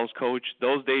Parcells coach,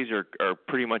 those days are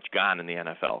pretty much gone in the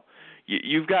NFL.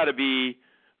 You've got to be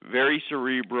very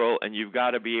cerebral, and you've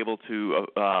got to be able to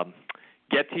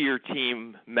get to your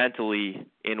team mentally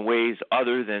in ways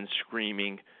other than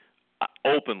screaming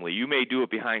openly. You may do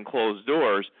it behind closed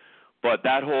doors, but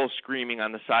that whole screaming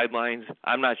on the sidelines,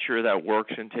 I'm not sure that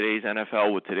works in today's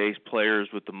NFL with today's players,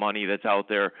 with the money that's out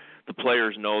there. The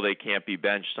players know they can't be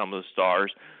benched, some of the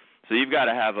stars. So you've got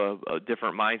to have a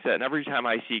different mindset. And every time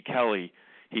I see Kelly,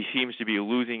 he seems to be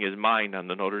losing his mind on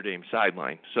the Notre Dame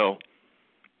sideline. So,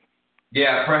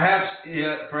 yeah, perhaps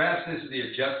this is the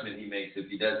adjustment he makes if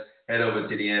he does head over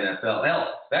to the NFL.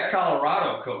 Hell, that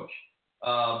Colorado coach,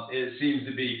 it seems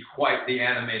to be quite the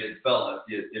animated fella.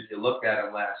 If you looked at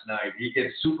him last night, he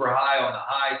gets super high on the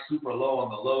highs, super low on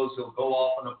the lows. He'll go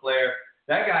off on a player.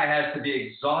 That guy has to be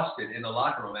exhausted in the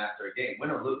locker room after a game,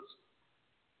 win or lose.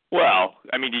 Well,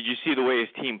 I mean, did you see the way his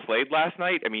team played last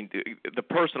night? I mean, the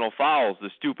personal fouls, the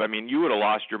stoop. I mean, you would have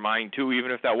lost your mind too, even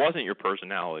if that wasn't your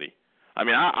personality. I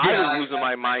mean, I was losing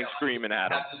my mind screaming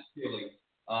at him.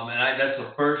 That's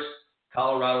the first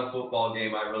Colorado football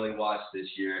game I really watched this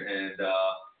year, and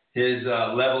his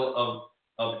level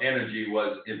of energy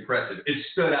was impressive. It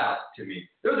stood out to me.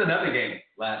 There was another game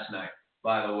last night,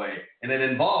 by the way, and it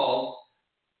involved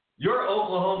your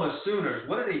Oklahoma Sooners.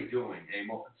 What are they doing,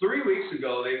 Amo? 3 weeks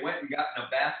ago, they went and got in a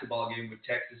basketball game with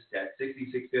Texas Tech,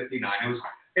 66-59.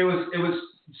 It was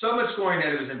so much scoring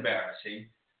that it was embarrassing.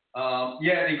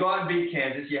 They go out and beat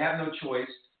Kansas. You have no choice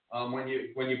when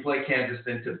you play Kansas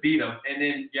than to beat them. And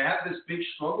then you have this big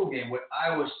struggle game with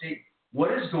Iowa State.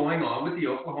 What is going on with the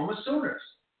Oklahoma Sooners?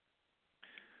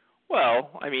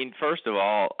 Well, I mean, first of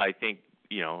all, I think,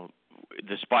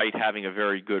 despite having a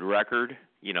very good record,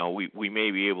 we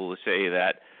may be able to say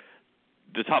that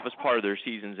the toughest part of their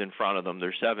season's in front of them.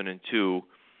 They're 7-2.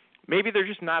 Maybe they're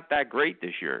just not that great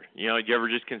this year. Do you ever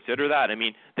just consider that? I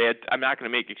mean, I'm not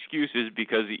going to make excuses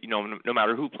because, no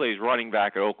matter who plays running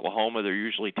back at Oklahoma, they're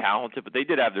usually talented, but they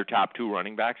did have their top 2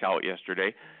 running backs out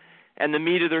yesterday. And the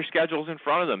meat of their schedule's in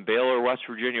front of them, Baylor, West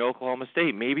Virginia, Oklahoma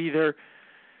State. Maybe they're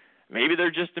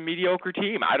just a mediocre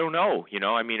team. I don't know.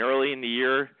 Early in the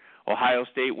year, Ohio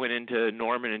State went into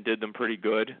Norman and did them pretty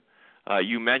good.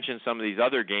 You mentioned some of these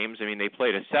other games. I mean, they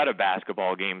played a set of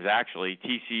basketball games, actually.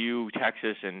 TCU,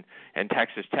 Texas, and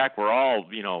Texas Tech were all,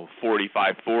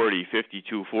 45-40,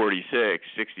 52-46,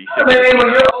 66. Oh, man, when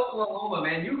you're Oklahoma,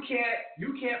 man, you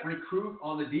can't recruit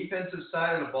on the defensive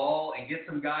side of the ball and get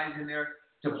some guys in there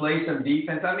to play some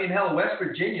defense. I mean, hell, West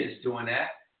Virginia's doing that.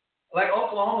 Like,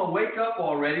 Oklahoma, wake up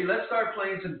already. Let's start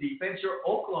playing some defense. You're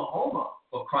Oklahoma,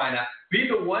 for crying out. Be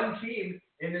the one team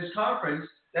in this conference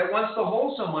that wants to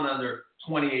hold someone under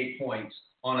 28 points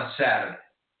on a Saturday.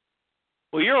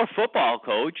 Well, you're a football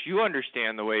coach. You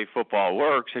understand the way football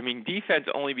works. I mean, defense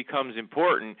only becomes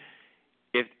important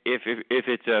if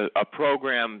it's a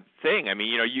program thing. I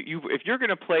mean, if you're going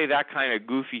to play that kind of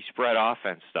goofy spread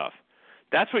offense stuff,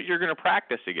 that's what you're going to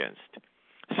practice against.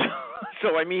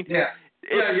 So I mean,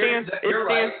 you're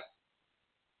right.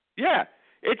 Yeah,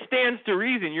 it stands to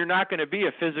reason you're not going to be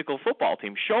a physical football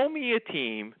team. Show me a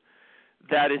team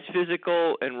that is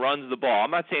physical and runs the ball. I'm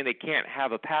not saying they can't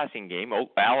have a passing game.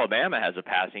 Alabama has a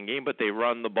passing game, but they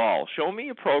run the ball. Show me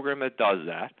a program that does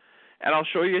that, and I'll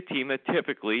show you a team that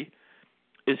typically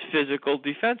is physical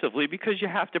defensively, because you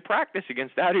have to practice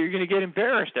against that or you're going to get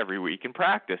embarrassed every week in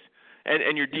practice,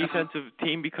 and your defensive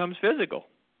team becomes physical.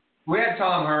 We had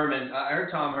Tom Herman. I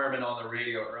heard Tom Herman on the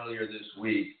radio earlier this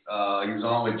week. He was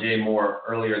on with Jay Moore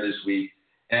earlier this week,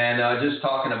 and just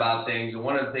talking about things. And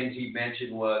one of the things he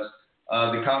mentioned was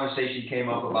the conversation came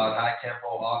up about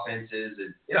high-tempo offenses.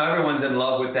 And, everyone's in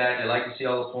love with that. They like to see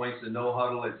all the points, the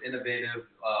no-huddle. It's innovative.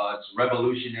 It's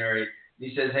revolutionary.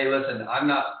 He says, hey, listen,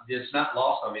 it's not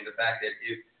lost on me the fact that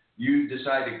if you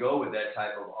decide to go with that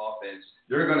type of offense,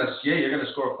 you're going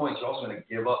to score points. You're also going to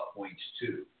give up points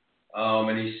too.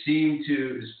 And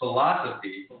his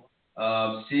philosophy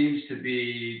seems to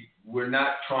be, we're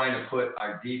not trying to put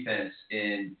our defense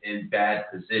in bad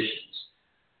positions.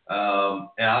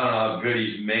 And I don't know how good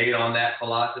he's made on that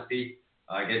philosophy.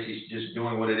 I guess he's just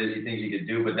doing what it is he thinks he can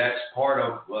do, but that's part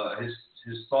of his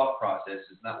thought process.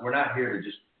 We're not here to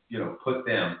just, put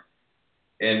them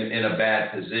in a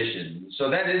bad position. So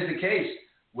that is the case.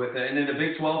 And then the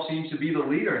Big 12 seems to be the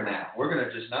leader in that. We're going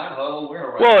to just not huddle.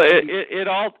 Well, it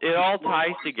all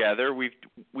ties together.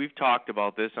 We've talked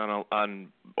about this on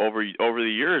over the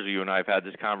years. You and I have had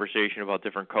this conversation about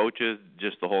different coaches,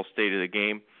 just the whole state of the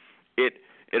game.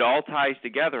 It all ties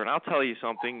together, and I'll tell you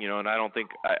something. And I don't think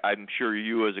I'm sure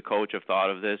you as a coach have thought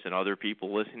of this, and other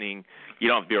people listening. You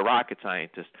don't have to be a rocket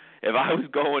scientist. If I was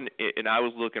going and I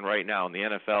was looking right now in the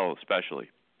NFL, especially,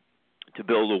 to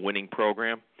build a winning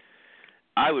program,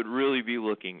 I would really be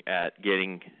looking at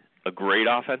getting a great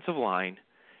offensive line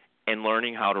and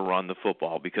learning how to run the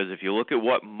football. Because if you look at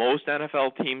what most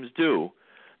NFL teams do,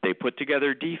 they put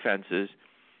together defenses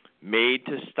made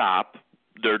to stop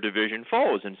their division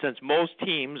foes. And since most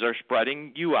teams are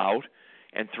spreading you out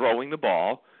and throwing the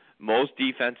ball, most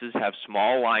defenses have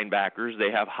small linebackers.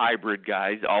 They have hybrid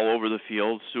guys all over the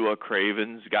field, Sua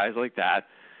Cravens, guys like that.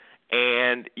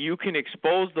 And you can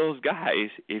expose those guys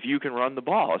if you can run the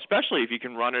ball, especially if you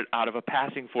can run it out of a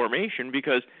passing formation,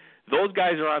 because those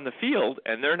guys are on the field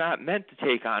and they're not meant to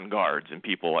take on guards and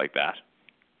people like that.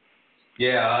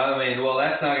 Yeah, I mean, well,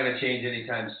 that's not going to change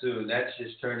anytime soon. That's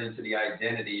just turned into the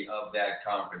identity of that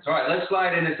conference. All right, let's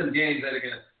slide into some games that are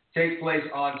going to take place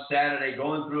on Saturday,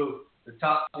 going through the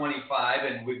top 25,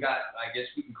 and we've got, I guess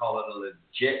we can call it a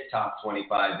legit top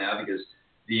 25 now, because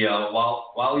the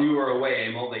while you were away,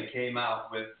 Emil, they came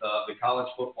out with the college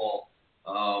football,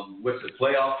 with the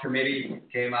playoff committee,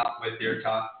 came out with their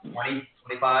top 20,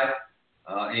 25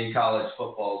 in college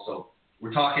football. So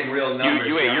we're talking real numbers.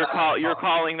 You're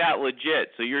calling that legit.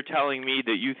 So you're telling me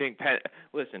that you think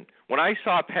listen, when I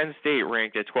saw Penn State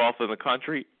ranked at 12th in the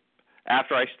country,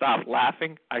 after I stopped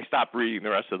laughing, I stopped reading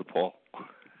the rest of the poll.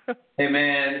 Hey,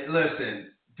 man, listen,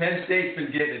 Penn State's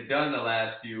been getting it done the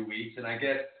last few weeks, and I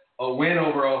guess a win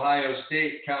over Ohio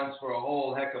State counts for a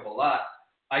whole heck of a lot.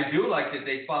 I do like that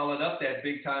they followed up that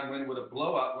big-time win with a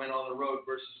blowout win on the road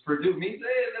versus Purdue. Means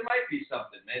there might be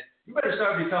something, man. You better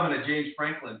start becoming a James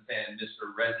Franklin fan,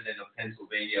 Mr. Resident of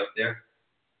Pennsylvania up there.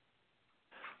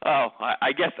 Oh,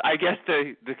 I guess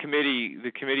the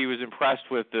committee was impressed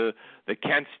with the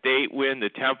Kent State win, the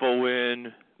Temple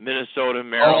win, Minnesota,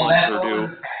 Maryland,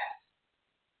 Purdue.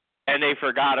 And they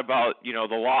forgot about,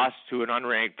 the loss to an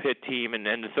unranked Pitt team and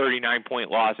then the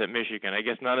 39-point loss at Michigan. I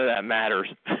guess none of that matters.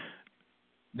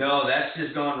 No, that's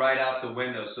just gone right out the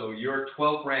window. So your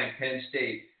 12th ranked Penn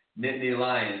State Nittany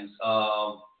Lions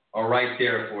are right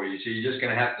there for you. So you're just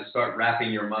going to have to start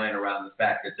wrapping your mind around the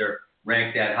fact that they're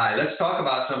ranked that high. Let's talk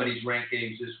about some of these ranked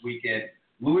games this weekend.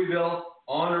 Louisville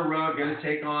on the road, going to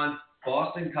take on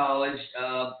Boston College.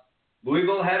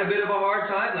 Louisville had a bit of a hard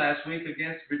time last week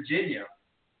against Virginia.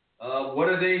 What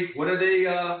are they going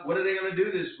to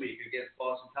do this week against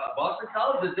Boston College? Boston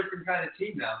College is a different kind of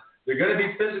team now. They're going to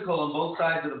be physical on both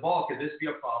sides of the ball. Could this be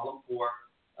a problem for,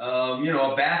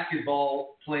 a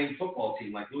basketball playing football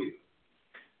team like Louisville?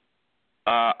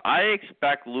 I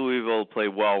expect Louisville to play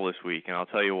well this week, and I'll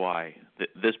tell you why.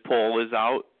 This poll is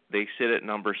out. They sit at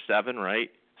number 7,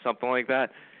 right? Something like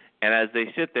that. And as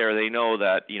they sit there, they know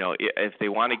that, if they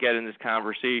want to get in this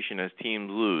conversation as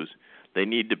teams lose, they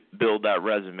need to build that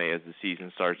resume as the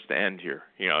season starts to end here.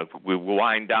 If we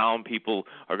wind down, people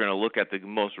are going to look at the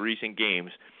most recent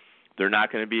games. They're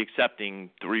not going to be accepting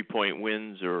 3-point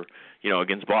wins or,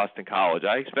 against Boston College.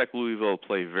 I expect Louisville to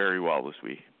play very well this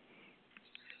week.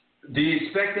 Do you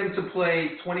expect them to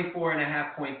play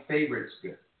 24.5-point favorites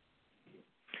good?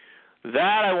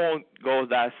 That I won't go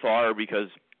that far, because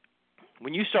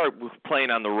when you start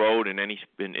playing on the road in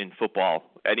football,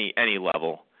 any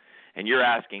level, and you're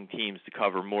asking teams to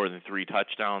cover more than 3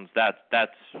 touchdowns, that's a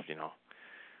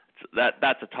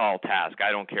tall task.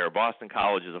 I don't care. Boston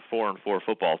College is a 4-4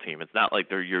 football team. It's not like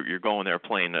you're going there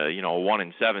playing a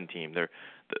 1-7 team.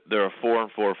 They're a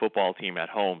 4-4 football team at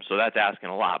home, so that's asking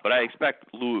a lot. But I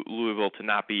expect Louisville to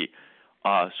not be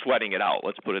sweating it out.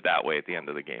 Let's put it that way at the end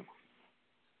of the game.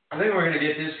 I think we're going to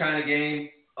get this kind of game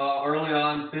early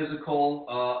on, physical,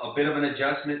 a bit of an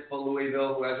adjustment for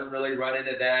Louisville, who hasn't really run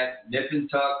into that, nip and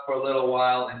tuck for a little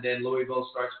while, and then Louisville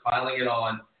starts piling it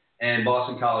on, and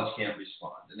Boston College can't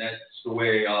respond. And that's the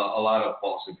way a lot of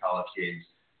Boston College games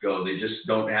go. They just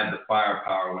don't have the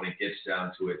firepower when it gets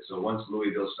down to it. So once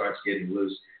Louisville starts getting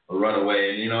loose, they'll run away.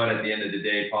 And you know what? At the end of the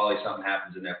day, probably something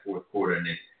happens in that fourth quarter, and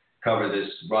they cover this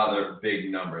rather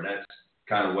big number. That's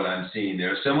kind of what I'm seeing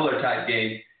there. A similar type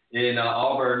game in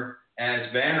Auburn, as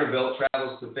Vanderbilt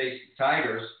travels to face the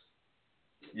Tigers.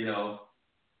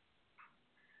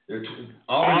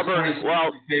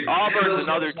 Auburn's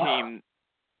another team.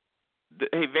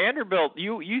 Hey, Vanderbilt,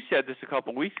 you said this a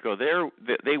couple weeks ago.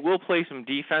 They will play some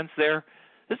defense there.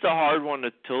 This is a hard one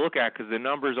to look at because the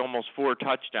number is almost 4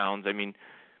 touchdowns. I mean,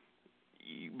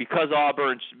 because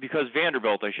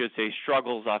Vanderbilt, I should say,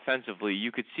 struggles offensively,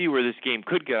 you could see where this game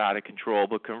could get out of control.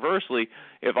 But conversely,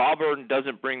 if Auburn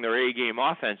doesn't bring their A game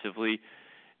offensively,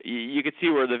 you could see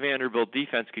where the Vanderbilt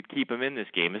defense could keep them in this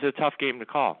game. It's a tough game to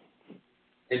call.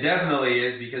 It definitely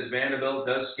is, because Vanderbilt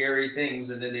does scary things,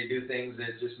 and then they do things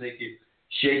that just make you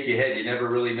shake your head. You never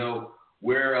really know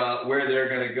where they're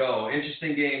going to go.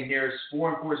 Interesting game here.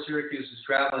 4-4 Syracuse is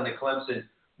traveling to Clemson.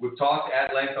 We've talked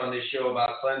at length on this show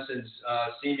about Clemson's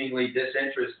seemingly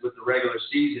disinterest with the regular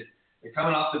season. They're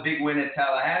coming off the big win at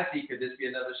Tallahassee. Could this be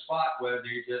another spot where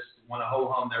they just want to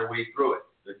ho-hum their way through it?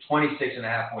 They're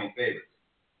 26.5-point favorites.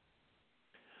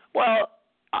 Well,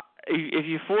 if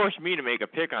you force me to make a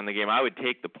pick on the game, I would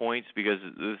take the points because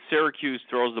the Syracuse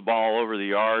throws the ball all over the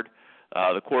yard.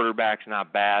 The quarterback's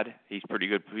not bad. He's pretty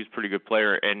good. He's a pretty good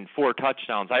player. And 4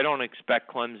 touchdowns. I don't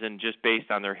expect Clemson, just based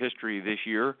on their history this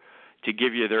year, to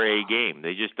give you their A game.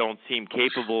 They just don't seem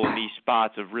capable in these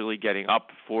spots of really getting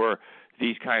up for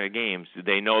these kind of games.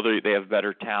 They know they have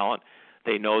better talent.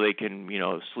 They know they can,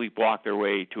 sleepwalk their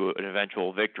way to an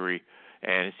eventual victory.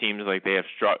 And it seems like they have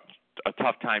a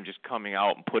tough time just coming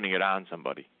out and putting it on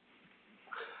somebody.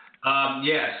 So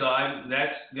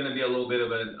that's going to be a little bit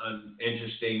of an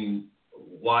interesting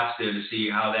watch there to see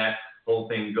how that whole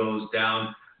thing goes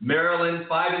down. Maryland,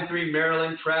 5-3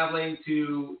 Maryland, traveling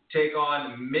to take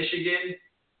on Michigan.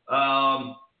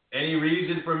 Any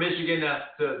reason for Michigan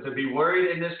to be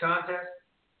worried in this contest?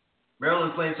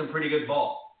 Maryland playing some pretty good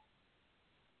ball.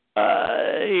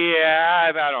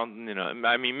 I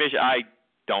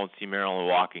don't see Maryland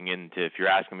walking into, if you're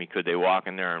asking me, could they walk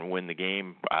in there and win the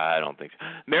game? I don't think so.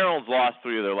 Maryland's lost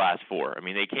 3 of their last 4. I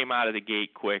mean, they came out of the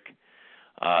gate quick,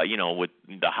 with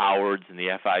the Howards and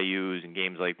the FIUs and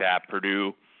games like that,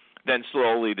 Purdue. Then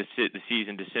slowly the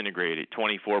season disintegrated.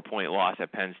 24-point loss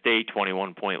at Penn State,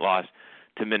 21-point loss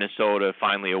to Minnesota,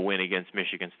 finally a win against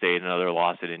Michigan State, another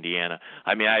loss at Indiana.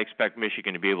 I mean, I expect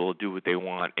Michigan to be able to do what they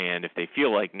want, and if they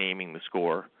feel like naming the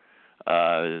score,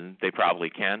 they probably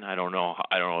can. I don't know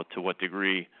to what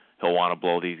degree he'll want to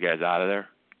blow these guys out of there.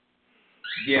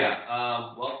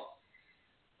 Yeah,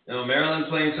 Maryland's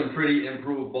playing some pretty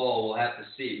improved ball. We'll have to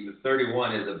see. The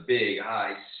 31 is a big,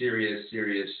 high, serious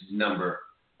number.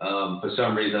 For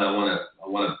some reason, I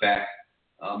want to back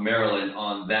Maryland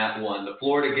on that one. The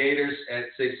Florida Gators at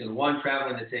 6-1,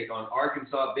 traveling to take on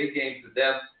Arkansas. Big game for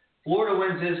them. Florida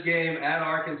wins this game at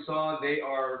Arkansas. They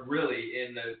are really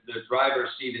in the driver's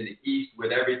seat in the East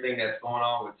with everything that's going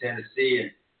on with Tennessee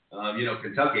and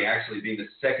Kentucky actually being the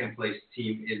second-place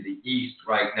team in the East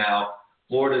right now.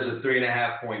 Florida's a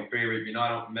 3.5-point favorite. I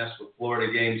don't mess with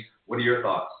Florida games. What are your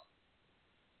thoughts?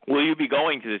 Will you be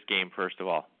going to this game, first of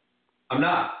all? I'm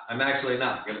not. I'm actually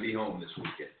not going to be home this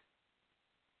weekend.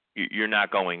 You're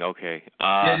not going, okay. This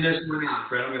one out,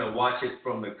 Fred. I'm going to watch it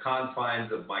from the confines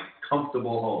of my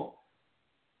comfortable home.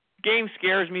 Game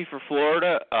scares me for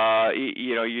Florida.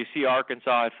 You see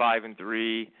Arkansas at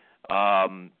 5-3.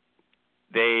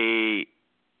 They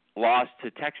lost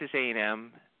to Texas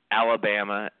A&M,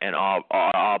 Alabama, and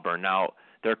Auburn. Now,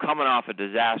 they're coming off a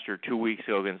disaster 2 weeks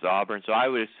ago against Auburn, so I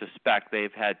would suspect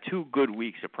they've had 2 good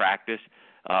weeks of practice.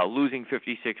 Losing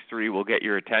 56-3 will get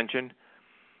your attention.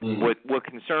 Mm-hmm. What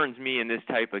concerns me in this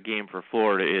type of game for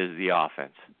Florida is the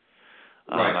offense.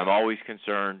 Right. I'm always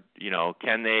concerned,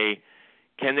 can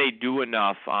they do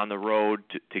enough on the road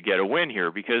to get a win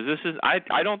here? Because this is,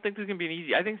 I don't think this is going to be an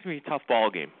easy. I think it's going to be a tough ball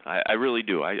game. I really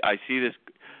do. I see this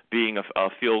being a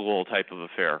field goal type of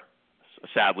affair.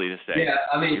 Sadly to say. Yeah,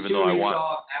 I mean, 2 weeks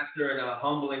off after a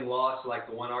humbling loss like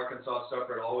the one Arkansas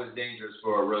suffered, always dangerous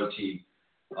for a road team.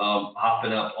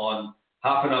 Hopping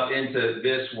up into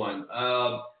this one.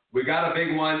 We got a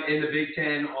big one in the Big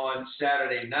Ten on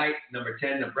Saturday night. Number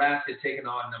 10, Nebraska taking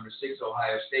on number 6,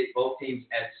 Ohio State. Both teams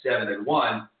at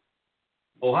 7-1.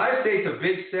 Ohio State's a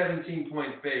big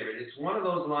 17-point favorite. It's one of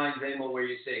those lines, Emil, where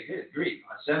you say, good grief,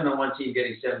 a 7-1 team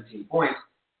getting 17 points,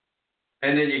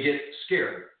 and then you get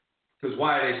scared. Because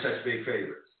why are they such big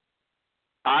favorites?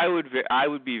 I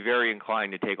would be very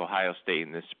inclined to take Ohio State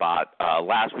in this spot.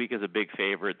 Last week as a big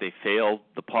favorite, they failed.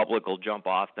 The public will jump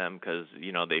off them because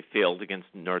they failed against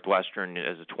Northwestern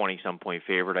as a 20-some point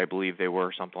favorite. I believe they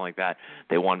were, something like that.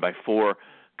 They won by 4.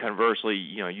 Conversely,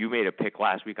 you made a pick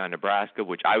last week on Nebraska,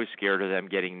 which I was scared of them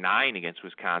getting 9 against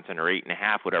Wisconsin or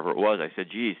 8.5, whatever it was. I said,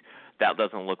 geez, that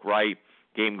doesn't look right.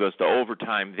 Game goes to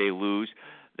overtime, they lose.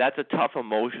 That's a tough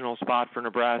emotional spot for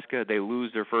Nebraska. They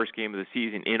lose their first game of the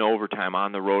season in overtime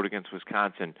on the road against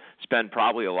Wisconsin. Spend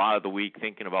probably a lot of the week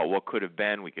thinking about what could have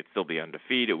been. We could still be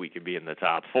undefeated. We could be in the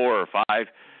top 4 or 5.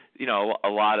 A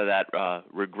lot of that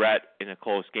regret in a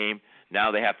close game.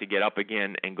 Now they have to get up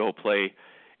again and go play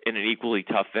in an equally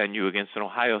tough venue against an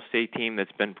Ohio State team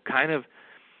that's been kind of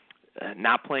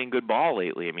not playing good ball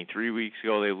lately. I mean, 3 weeks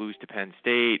ago they lose to Penn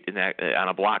State on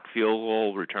a blocked field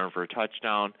goal, return for a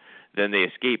touchdown. Then they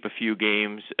escape a few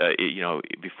games,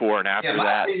 before and after that.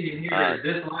 My opinion here is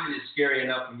this line is scary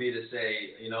enough for me to say,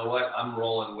 you know what, I'm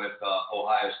rolling with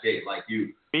Ohio State like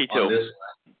you. Me too. On this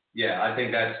one. Yeah, I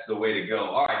think that's the way to go.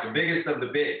 All right, the biggest of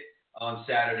the big on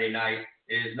Saturday night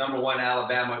is number 1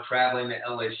 Alabama traveling to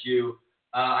LSU.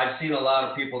 I've seen a lot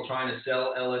of people trying to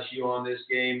sell LSU on this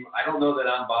game. I don't know that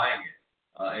I'm buying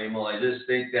it, Emil. I just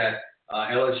think that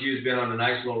LSU's been on a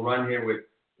nice little run here with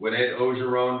Ed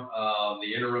Ogeron,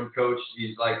 the interim coach.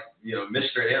 He's like,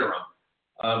 Mr. Interim.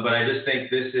 But I just think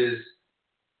this is,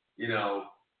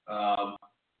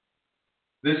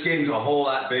 this game's a whole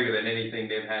lot bigger than anything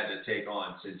they've had to take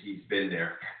on since he's been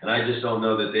there. And I just don't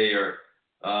know that they are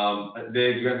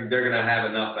they're going to have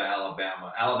enough for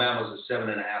Alabama. Alabama's a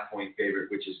 7.5-point favorite,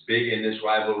 which is big in this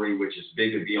rivalry, which is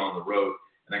big to be on the road.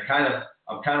 And I kind of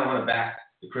want to back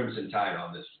the Crimson Tide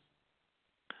on this.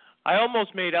 I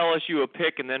almost made LSU a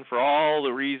pick, and then for all the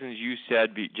reasons you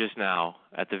said just now,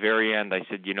 at the very end, I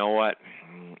said, you know what,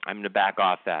 I'm going to back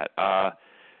off that.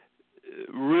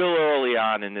 Real early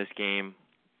on in this game,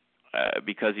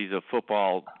 because he's a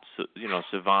football,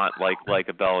 savant like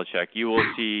a Belichick, you will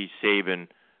see Saban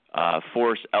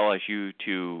force LSU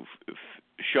to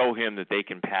show him that they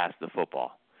can pass the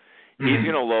football. He's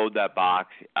going to load that box.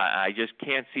 I just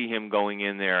can't see him going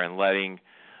in there and letting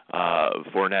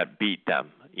Fournette beat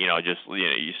them. So.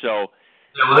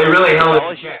 Yeah, well, they really held it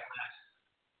in check.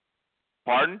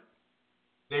 Pardon?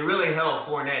 They really held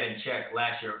Fournette in check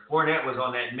last year. Fournette was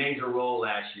on that major roll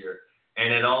last year,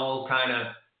 and it all kind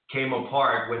of came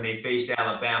apart when they faced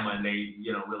Alabama, and they,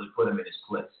 really put him in his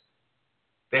place.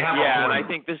 They have and I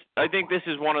think this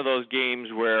is one of those games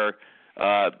where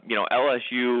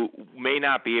LSU may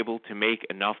not be able to make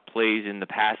enough plays in the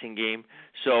passing game.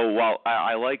 So while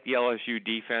I like the LSU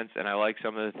defense and I like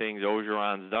some of the things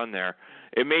Orgeron's done there,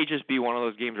 it may just be one of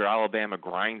those games where Alabama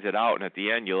grinds it out, and at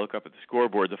the end you look up at the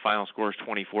scoreboard, the final score is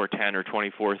 24-10 or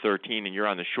 24-13, and you're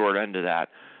on the short end of that.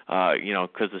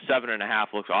 Because the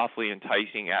 7.5 looks awfully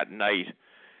enticing at night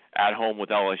at home with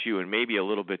LSU, and maybe a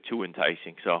little bit too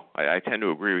enticing. So I tend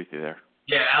to agree with you there.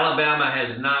 Yeah, Alabama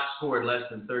has not scored less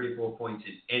than 34 points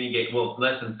in any game. Well,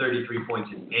 less than 33 points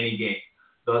in any game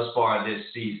thus far this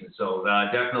season. So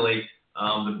definitely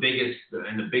the biggest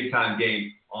and the big-time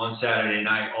game on Saturday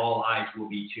night. All eyes will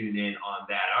be tuned in on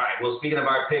that. All right, well, speaking of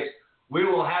our picks, we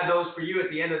will have those for you at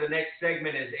the end of the next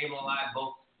segment as Emil and I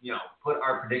both put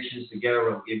our predictions together.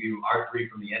 We'll give you our 3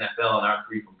 from the NFL and our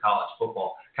 3 from college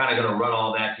football. Kind of going to run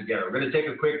all that together. We're going to take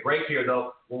a quick break here,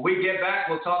 though. When we get back,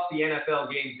 we'll talk the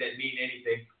NFL games that mean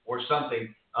anything or something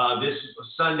this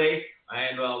Sunday,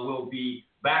 and we'll be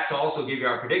back to also give you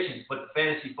our predictions. But the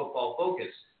fantasy football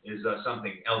focus is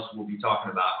something else we'll be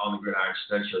talking about on the Gridiron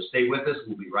Studs Show. Stay with us.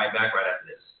 We'll be right back right after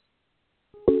this.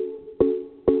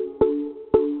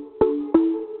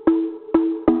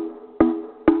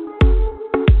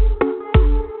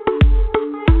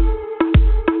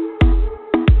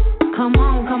 Come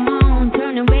on,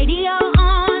 turn the radio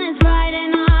on. It's Friday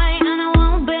night, and I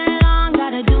won't be long.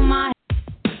 Gotta do my.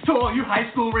 To all you high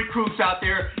school recruits out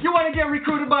there, you want to get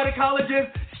recruited by the colleges?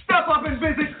 Step up and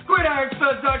visit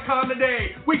GridironStuds.com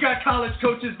today. We got college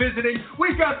coaches visiting.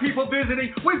 We've got people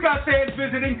visiting. We've got fans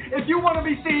visiting. If you want to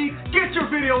be seen, get your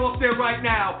video up there right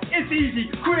now. It's easy.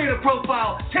 Create a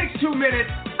profile. Takes 2 minutes.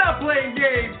 Stop playing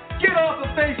games. Get off of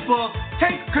Facebook.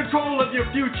 Take control of your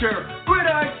future.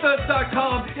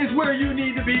 GridironStuds.com is where you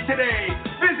need to be today.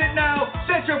 Visit now,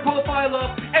 set your profile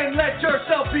up, and let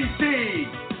yourself be seen.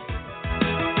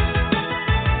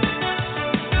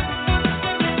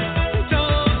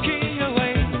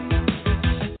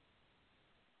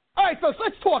 All right, folks,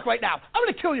 let's talk right now. I'm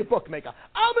going to kill your bookmaker.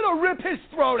 I'm going to rip his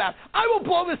throat out. I will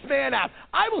blow this man out.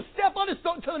 I will step on his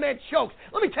throat until the man chokes.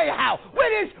 Let me tell you how.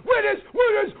 Winners, winners,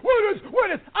 winners, winners,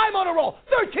 winners. I'm on a roll.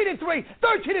 13-3.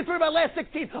 13-3 my last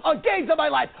 16 on games of my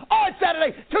life. On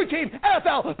Saturday, 2-team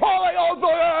NFL parlay over.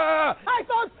 I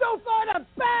thought so far to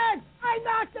bang. I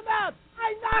knocked him out.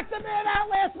 I knocked the man out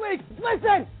last week.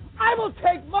 Listen, I will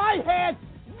take my hand,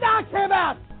 knock him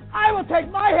out. I will take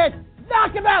my hand,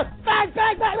 knock him out. Bang,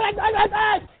 bang, bang, bang, bang, bang,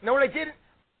 bang. You know what I did?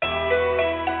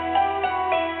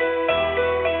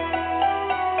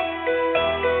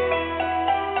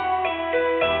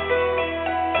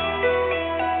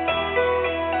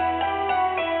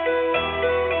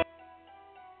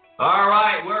 All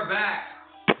right, we're back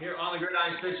here on the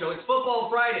Gridiron Studs Show. It's Football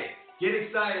Friday. Get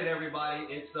excited, everybody.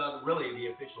 It's really the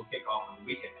official kickoff of the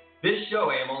weekend. This show,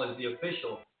 Emil, is the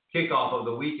official kickoff of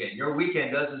the weekend. Your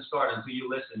weekend doesn't start until you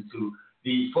listen to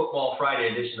the Football Friday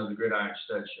edition of the Gridiron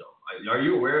Studs Show. Are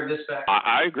you aware of this fact?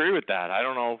 I agree with that. I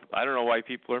don't know why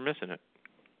people are missing it.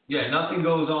 Yeah, nothing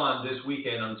goes on this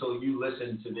weekend until you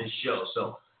listen to this show.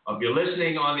 So if you're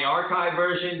listening on the archive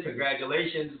version,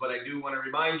 congratulations. But I do want to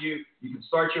remind you, you can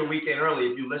start your weekend early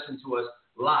if you listen to us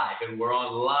live. And we're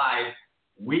on live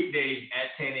weekdays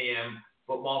at 10 a.m.,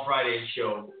 Football Friday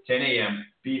show, 10 a.m.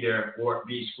 Be there or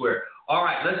be square. All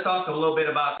right, let's talk a little bit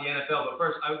about the NFL. But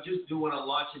first, I just do want to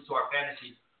launch into our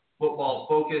fantasy Football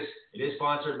Focus. It is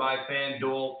sponsored by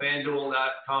FanDuel,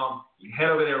 FanDuel.com. You head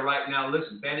over there right now.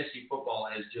 Listen, fantasy football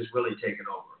has just really taken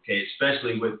over, okay,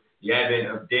 especially with the advent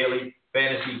of daily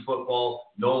fantasy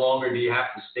football. No longer do you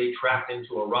have to stay trapped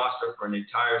into a roster for an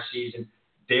entire season.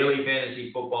 Daily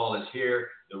fantasy football is here.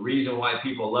 The reason why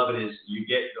people love it is you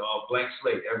get a blank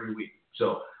slate every week.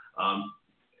 So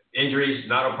injuries,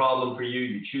 not a problem for you.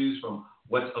 You choose from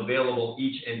what's available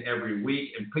each and every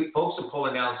week. And folks are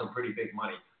pulling down some pretty big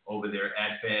money over there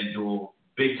at FanDuel.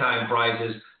 Big-time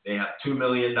prizes. They have $2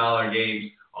 million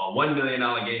games, $1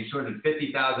 million games,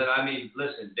 $250,000. I mean,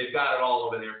 listen, they've got it all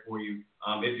over there for you.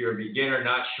 If you're a beginner,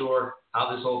 not sure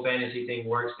how this whole fantasy thing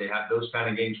works, they have those kind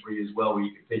of games for you as well, where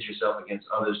you can pitch yourself against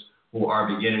others who are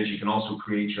beginners. You can also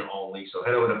create your own league. So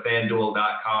head over to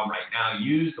FanDuel.com right now.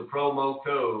 Use the promo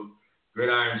code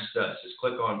GridironStuds. Just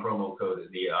click on promo code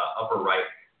in the upper right.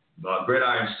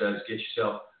 GridironStuds. Get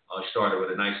yourself started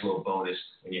with a nice little bonus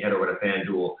when you head over to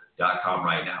FanDuel.com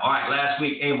right now. All right, last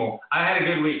week, Emil, I had a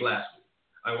good week last week.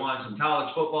 I won some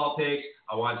college football picks.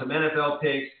 I won some NFL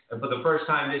picks. And for the first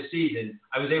time this season,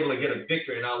 I was able to get a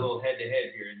victory in our little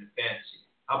head-to-head here in the fantasy.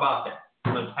 How about that?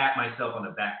 I'm going to pat myself on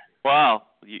the back here. Wow,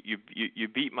 you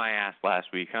beat my ass last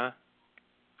week, huh?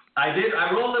 I did.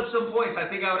 I rolled up some points. I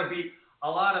think I would have beat a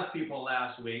lot of people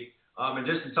last week. And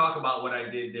just to talk about what I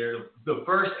did there, the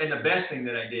first and the best thing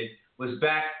that I did was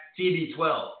back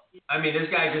TB12. I mean, this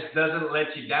guy just doesn't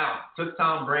let you down. Took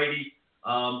Tom Brady,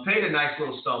 paid a nice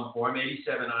little sum for him,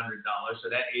 $8,700. So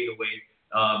that ate away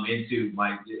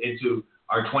into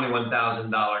our $21,000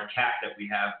 cap that we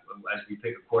have as we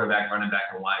pick a quarterback, running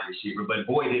back, and wide receiver. But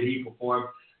boy, did he perform.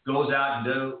 Goes out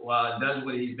and does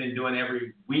what he's been doing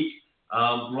every week.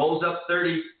 Rolls up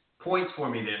 30 points for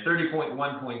me there,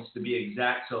 30.1 points to be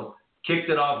exact. So kicked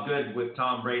it off good with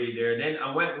Tom Brady there. And then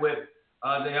I went with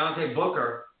Deontay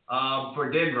Booker for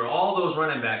Denver. All those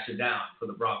running backs are down for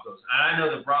the Broncos. And I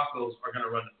know the Broncos are going to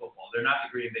run the football. They're not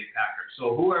the Green Bay Packers.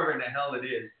 So whoever in the hell it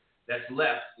is that's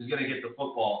left is going to get the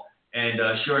football. And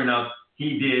sure enough,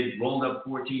 he did. Rolled up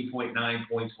 14.9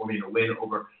 points for me to win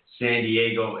over San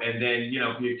Diego. And then,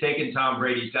 if you're taking Tom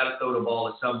Brady, he's got to throw the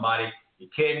ball to somebody. I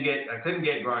couldn't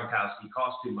get Gronkowski. He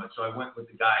cost too much. So I went with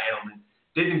the guy Edelman.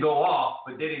 Didn't go off,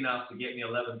 but did enough to get me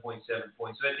 11.7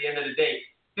 points. So at the end of the day,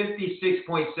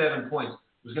 56.7 points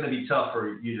was going to be tough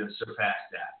for you to surpass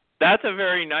that. That's a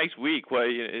very nice week. Well,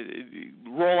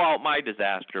 roll out my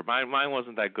disaster. Mine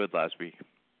wasn't that good last week.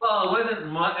 Well, it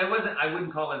wasn't. I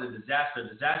wouldn't call it a disaster.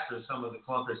 Disaster is some of the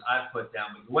clunkers I've put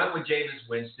down. But you went with Jameis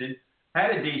Winston,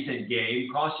 had a decent game,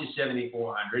 cost you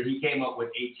 $7,400. He came up with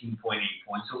 18.8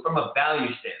 points. So from a value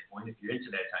standpoint, if you're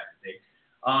into that type of thing,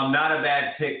 not a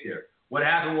bad pick there. What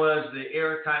happened was the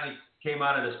air kind of came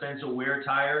out of the Spencer Ware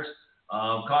tires.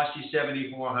 Cost you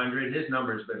 $7,400. His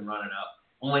number's been running up.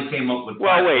 Only came up with.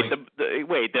 Well,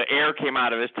 the air came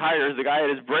out of his tires. The guy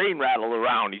had his brain rattled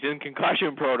around. He's in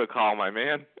concussion protocol, my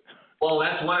man. Well,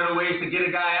 that's one of the ways to get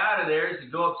a guy out of there is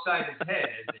to go upside his head,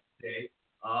 as they say.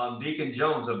 Deacon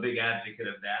Jones, a big advocate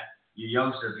of that. You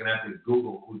youngsters are going to have to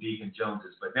Google who Deacon Jones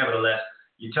is. But nevertheless,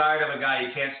 you're tired of a guy, you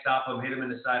can't stop him, hit him in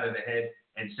the side of the head,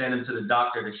 and send him to the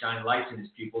doctor to shine lights in his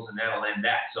pupils, and that'll end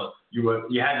that. So you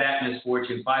had that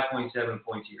misfortune, 5.7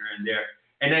 points you earned there.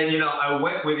 And then, I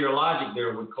went with your logic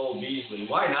there with Cole Beasley.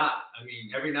 Why not? I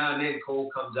mean, every now and then Cole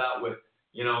comes out with,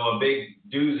 a big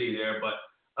doozy there. But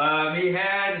he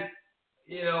had,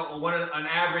 an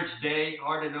average day.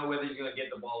 Hard to know whether he's going to get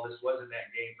the ball. This wasn't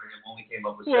that game for him. Only came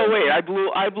up with. Well, wait, I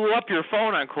blew up your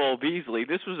phone on Cole Beasley.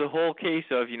 This was a whole case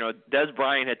of, Des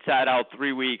Bryant had sat out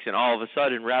 3 weeks, and all of a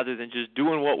sudden, rather than just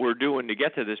doing what we're doing to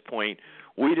get to this point,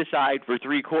 we decide for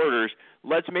 3 quarters,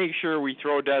 let's make sure we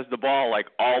throw Des the ball like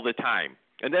all the time.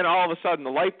 And then all of a sudden the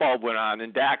light bulb went on,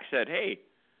 and Dak said, hey,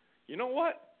 you know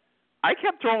what? I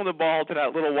kept throwing the ball to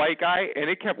that little white guy, and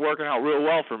it kept working out real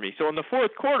well for me. So in the fourth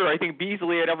quarter, I think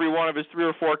Beasley had every one of his 3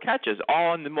 or 4 catches,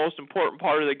 all in the most important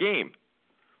part of the game.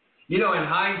 In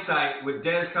hindsight, with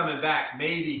Dez coming back,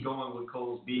 maybe going with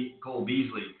Cole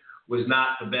Beasley was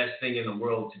not the best thing in the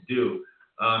world to do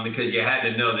because you had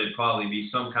to know there'd probably be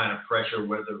some kind of pressure,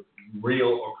 whether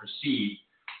real or perceived,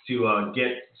 to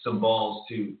get some balls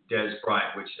to Des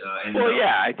Bryant, which ended up. Well,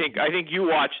 yeah, I think you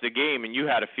watched the game and you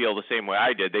had to feel the same way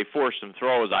I did. They forced some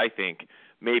throws. I think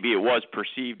maybe it was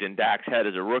perceived in Dak's head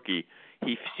as a rookie.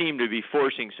 He seemed to be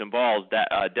forcing some balls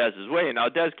Dez's way. And now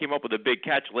Dez came up with a big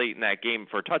catch late in that game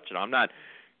for a touchdown. I'm not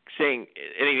saying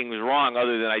anything was wrong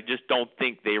other than I just don't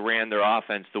think they ran their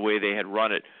offense the way they had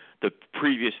run it the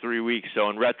previous 3 weeks. So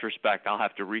in retrospect, I'll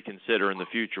have to reconsider in the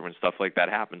future when stuff like that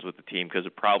happens with the team because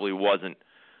it probably wasn't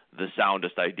the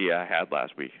soundest idea I had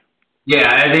last week. Yeah,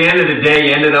 at the end of the day,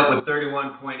 you ended up with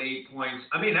 31.8 points.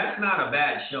 I mean, that's not a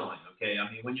bad showing, okay?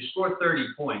 I mean, when you score 30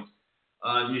 points,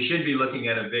 you should be looking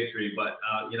at a victory. But,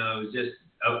 it was just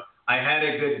I had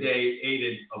a good day,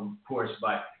 aided, of course,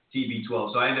 by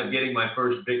TB12. So I ended up getting my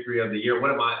first victory of the year.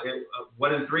 What am I,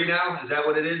 1-3 now? Is that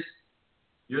what it is?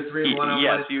 You're 3-1.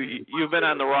 Yes, you've been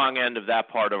on the wrong end of that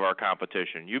part of our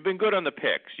competition. You've been good on the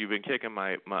picks. You've been kicking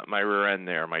my rear end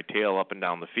there, my tail up and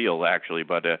down the field, actually,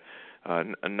 but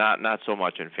not so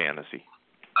much in fantasy.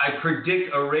 I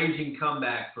predict a raging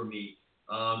comeback for me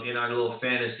in our little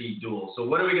fantasy duel. So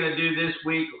what are we going to do this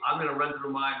week? I'm going to run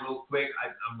through mine real quick.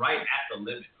 I'm right at the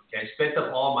limit. Okay, I spent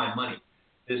up all my money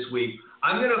this week.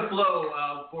 I'm going to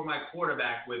flow for my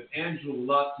quarterback with Andrew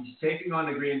Luck. He's taking on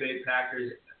the Green Bay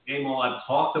Packers. Amo, I've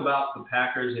talked about the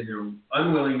Packers and their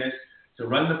unwillingness to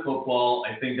run the football.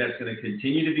 I think that's going to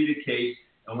continue to be the case.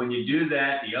 And when you do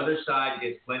that, the other side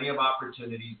gets plenty of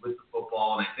opportunities with the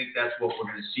football. And I think that's what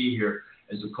we're going to see here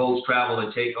as the Colts travel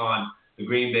to take on the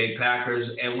Green Bay Packers.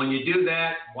 And when you do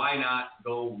that, why not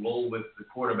go roll with the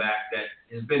quarterback that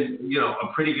has been,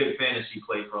 a pretty good fantasy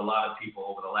play for a lot of people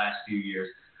over the last few years.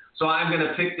 So I'm going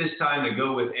to pick this time to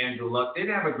go with Andrew Luck.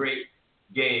 Didn't have a great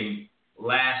game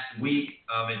last week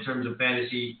in terms of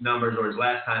fantasy numbers or his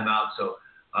last time out. So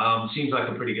seems like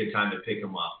a pretty good time to pick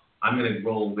him up. I'm going to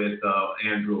roll with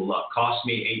Andrew Luck. Cost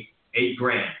me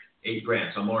 $8,000.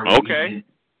 $8,000. So I'm already okay.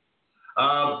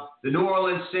 The New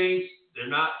Orleans Saints, they're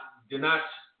not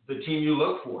the team you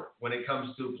look for when it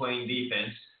comes to playing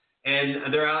defense.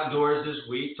 And they're outdoors this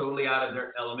week, totally out of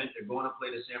their element. They're going to play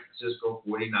the San Francisco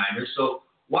 49ers. So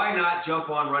why not jump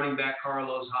on running back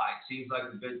Carlos Hyde? Seems like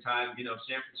a good time.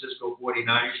 San Francisco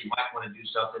 49ers, you might want to do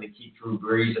something to keep Drew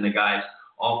Brees and the guys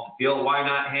off the field. Why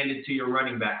not hand it to your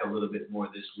running back a little bit more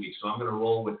this week? So I'm going to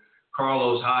roll with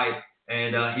Carlos Hyde,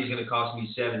 and he's going to cost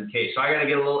me $7,000. So I got to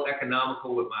get a little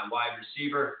economical with my wide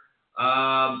receiver.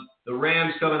 The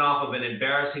Rams coming off of an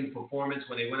embarrassing performance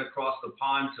when they went across the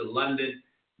pond to London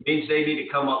means they need to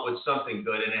come up with something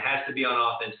good, and it has to be on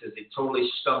offense because they totally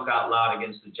stunk out loud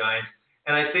against the Giants.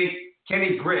 And I think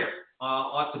Kenny Britt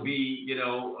ought to be,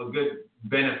 a good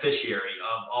beneficiary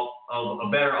of a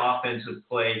better offensive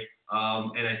play.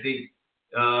 And I think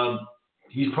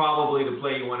he's probably the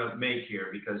play you want to make here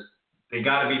because they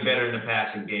got to be better in the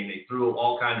passing game. They threw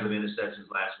all kinds of interceptions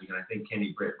last week, and I think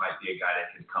Kenny Britt might be a guy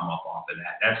that can come up off of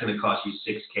that. That's going to cost you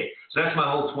 $6,000. So that's my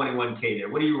whole $21,000 there.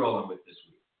 What are you rolling with this week?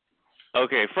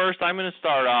 Okay, first I'm going to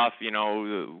start off,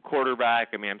 quarterback.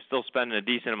 I mean, I'm still spending a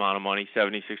decent amount of money,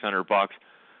 $7,600.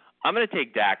 I'm going to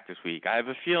take Dak this week. I have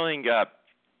a feeling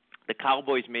the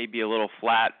Cowboys may be a little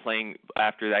flat playing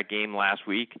after that game last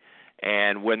week.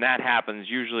 And when that happens,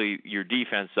 usually your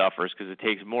defense suffers because it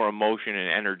takes more emotion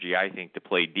and energy, I think, to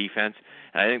play defense.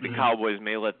 And I think the Cowboys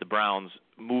may let the Browns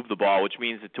move the ball, which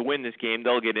means that to win this game,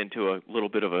 they'll get into a little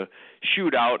bit of a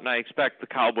shootout. And I expect the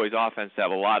Cowboys' offense to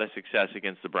have a lot of success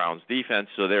against the Browns' defense.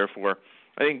 So, therefore,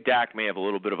 I think Dak may have a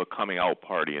little bit of a coming-out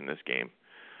party in this game.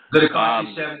 Going to cost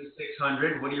you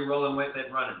 $7,600. What are you rolling with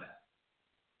at running back?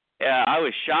 Yeah, I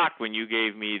was shocked when you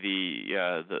gave me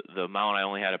the amount I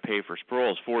only had to pay for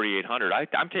Sproles, $4,800.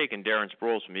 I'm taking Darren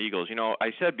Sproles from the Eagles.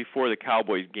 I said before the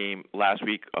Cowboys game last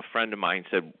week, a friend of mine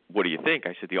said, "What do you think?"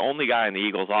 I said, "The only guy in the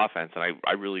Eagles offense, and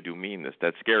I really do mean this,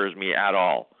 that scares me at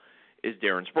all, is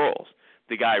Darren Sproles.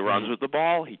 The guy runs with the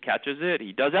ball, he catches it,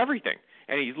 he does everything,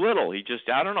 and he's little. He just,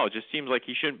 I don't know, it just seems like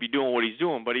he shouldn't be doing what he's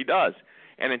doing, but he does.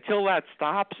 And until that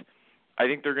stops, I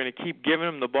think they're going to keep giving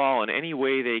him the ball in any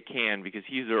way they can because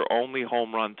he's their only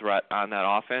home run threat on that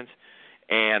offense.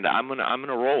 And I'm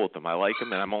gonna roll with him. I like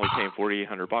him, and I'm only paying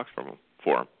 $4,800 for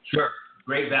him. Sure,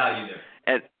 great value there.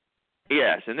 And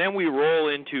yes, and then we roll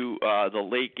into the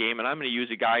late game, and I'm going to use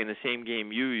a guy in the same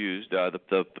game you used,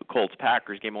 the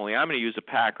Colts-Packers game. Only I'm going to use a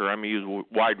Packer. I'm going to use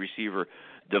wide receiver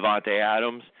Davante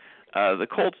Adams. The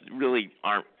Colts really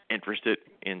aren't interested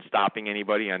in stopping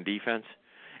anybody on defense.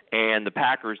 And the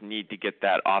Packers need to get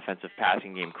that offensive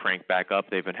passing game cranked back up.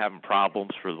 They've been having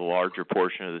problems for the larger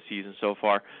portion of the season so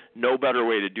far. No better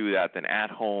way to do that than at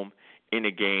home in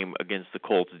a game against the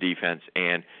Colts defense.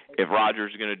 And if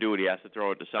Rodgers is going to do it, he has to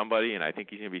throw it to somebody, and I think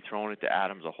he's going to be throwing it to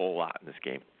Adams a whole lot in this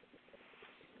game.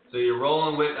 So you're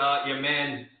rolling with your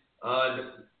man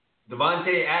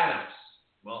Davante Adams.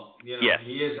 Well, yes.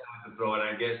 He is going to throw it.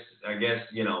 I guess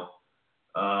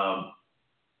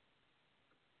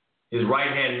his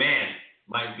right-hand man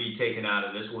might be taken out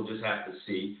of this. We'll just have to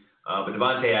see. But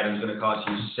Davante Adams is going to cost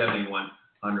you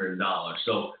 $7,100.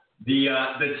 So the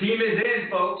team is in,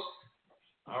 folks.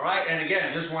 All right. And again,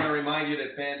 I just want to remind you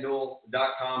that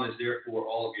FanDuel.com is there for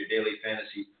all of your daily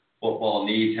fantasy football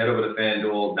needs. Head over to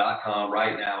FanDuel.com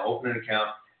right now. Open an account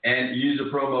and use the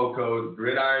promo code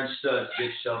GridironStuds.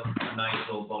 Get yourself a nice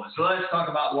little bonus. So let's talk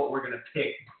about what we're going to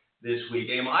pick this week.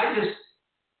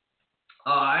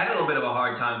 I had a little bit of a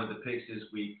hard time with the picks this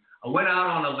week. I went out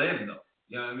on a limb, though.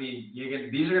 You know what I mean?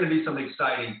 These are going to be some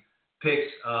exciting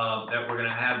picks that we're going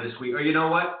to have this week. Or you know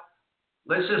what?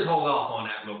 Let's just hold off on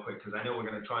that real quick because I know we're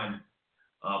going to try and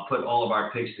put all of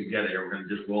our picks together. We're going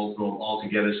to just roll through them all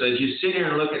together. So as you sit here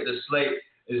and look at the slate,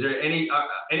 is there any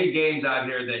games out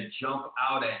here that jump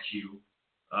out at you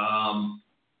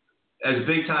as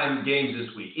big-time games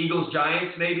this week?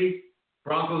 Eagles-Giants, maybe?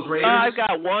 Broncos-Raiders? I've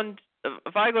got one.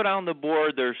 If I go down the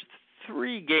board, there's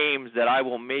 3 games that I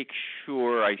will make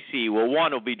sure I see. Well,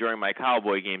 one will be during my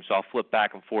Cowboy game, so I'll flip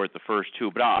back and forth the first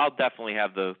 2, but I'll definitely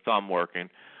have the thumb working.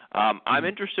 I'm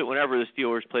interested whenever the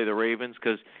Steelers play the Ravens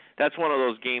because that's one of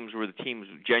those games where the teams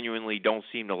genuinely don't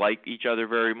seem to like each other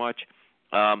very much.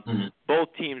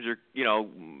 Both teams are,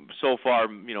 so far,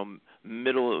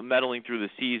 meddling through the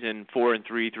season,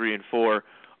 4-3,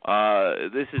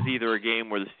 3-4. This is either a game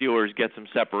where the Steelers get some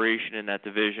separation in that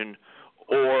division,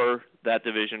 or that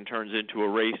division turns into a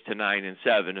race to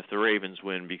 9-7 if the Ravens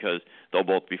win because they'll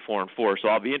both be 4-4. So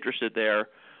I'll be interested there.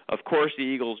 Of course, the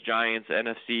Eagles, Giants,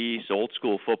 NFC, so old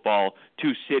school football,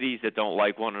 2 cities that don't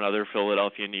like one another,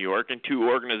 Philadelphia and New York, and 2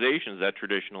 organizations that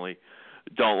traditionally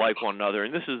don't like one another.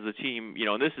 And this is the team,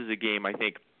 this is a game I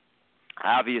think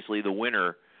obviously the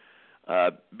winner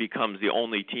becomes the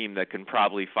only team that can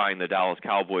probably find the Dallas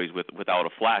Cowboys without a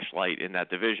flashlight in that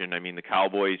division. I mean, the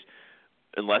Cowboys,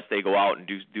 unless they go out and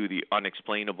do the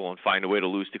unexplainable and find a way to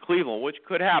lose to Cleveland, which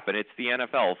could happen. It's the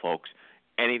NFL, folks.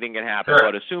 Anything can happen.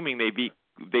 Sure. But assuming they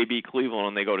beat Cleveland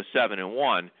and they go to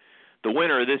 7-1, the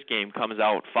winner of this game comes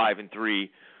out 5-3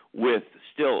 with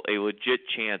still a legit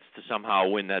chance to somehow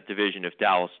win that division if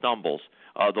Dallas stumbles.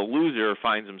 The loser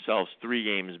finds themselves 3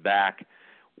 games back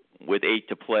with 8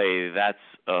 to play. That's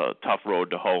a tough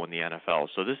road to hoe in the NFL.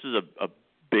 So this is a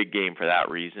big game for that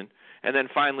reason. And then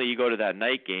finally you go to that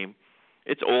night game.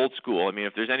 It's old school. I mean,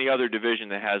 if there's any other division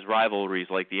that has rivalries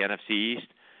like the NFC East,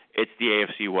 it's the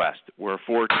AFC West, where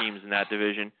 4 teams in that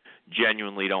division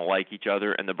genuinely don't like each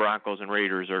other, and the Broncos and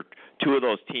Raiders are 2 of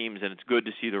those teams, and it's good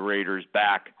to see the Raiders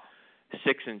back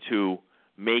 6-2,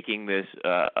 making this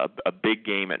a big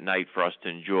game at night for us to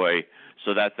enjoy.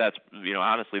 So that's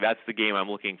honestly, that's the game I'm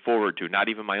looking forward to. Not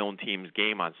even my own team's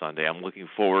game on Sunday. I'm looking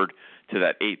forward to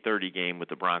that 8:30 game with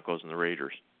the Broncos and the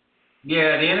Raiders.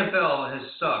 Yeah, the NFL has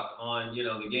sucked on,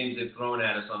 the games they've thrown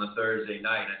at us on a Thursday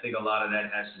night. I think a lot of that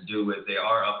has to do with they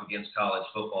are up against college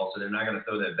football, so they're not going to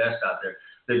throw their best out there.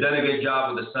 They've done a good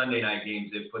job with the Sunday night games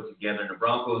they've put together. And the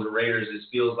Broncos and Raiders, this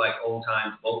feels like old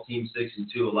times. Both teams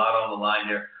 6-2, a lot on the line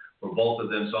there for both of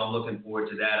them. So I'm looking forward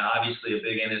to that. Obviously, a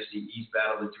big NFC East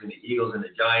battle between the Eagles and the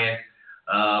Giants.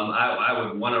 I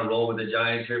would want to roll with the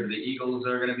Giants here, but the Eagles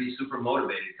are going to be super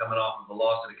motivated coming off of the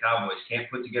loss to the Cowboys. Can't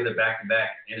put together back-to-back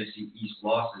NFC East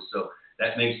losses, so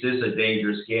that makes this a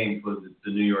dangerous game for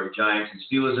the New York Giants. And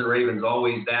Steelers and Ravens,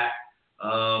 always that,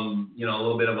 a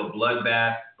little bit of a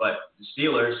bloodbath. But the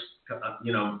Steelers,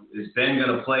 is Ben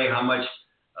going to play?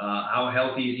 How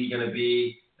healthy is he going to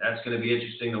be? That's going to be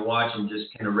interesting to watch. And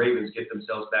just can the Ravens get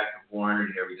themselves back to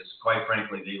 400 here? Because quite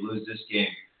frankly, they lose this game,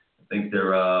 I think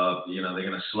they're going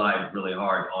to slide really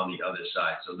hard on the other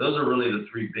side. So those are really the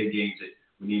 3 big games that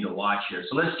we need to watch here.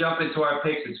 So let's jump into our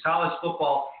picks. It's college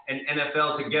football and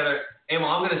NFL together. Emma,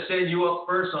 I'm going to send you up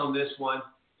first on this one.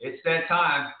 It's that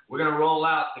time. We're going to roll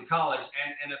out the college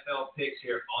and NFL picks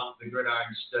here on the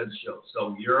Gridiron Studs Show.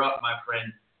 So you're up, my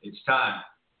friend. It's time.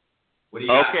 What do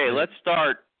you got? Okay, let's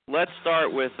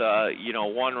start with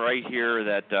one right here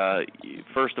that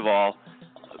first of all,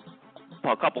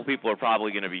 a couple people are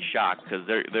probably going to be shocked because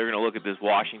they're going to look at this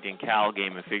Washington-Cal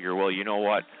game and figure, well, you know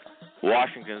what?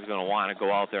 Washington's going to want to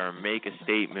go out there and make a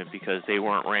statement because they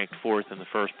weren't ranked 4th in the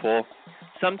first poll.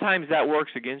 Sometimes that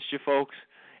works against you, folks,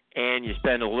 and you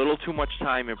spend a little too much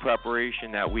time in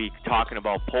preparation that week talking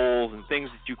about polls and things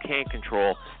that you can't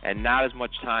control and not as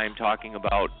much time talking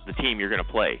about the team you're going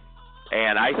to play.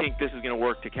 And I think this is going to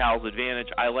work to Cal's advantage.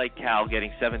 I like Cal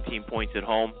getting 17 points at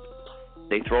home.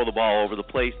 They throw the ball over the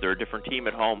place. They're a different team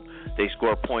at home. They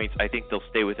score points. I think they'll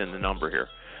stay within the number here.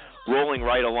 Rolling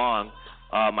right along,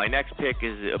 my next pick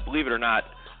is, believe it or not,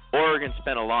 Oregon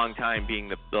spent a long time being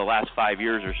the last 5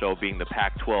 years or so being the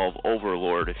Pac-12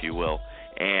 overlord, if you will.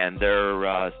 And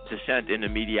their descent into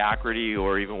mediocrity,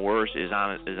 or even worse, is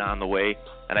on the way.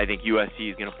 And I think USC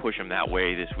is going to push them that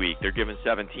way this week. They're given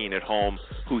 17 at home.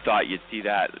 Who thought you'd see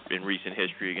that in recent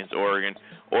history against Oregon?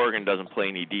 Oregon doesn't play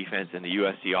any defense, and the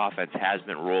USC offense has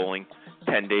been rolling.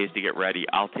 10 days to get ready.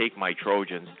 I'll take my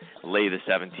Trojans, lay the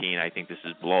 17. I think this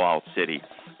is blowout city.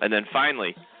 And then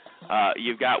finally,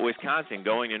 you've got Wisconsin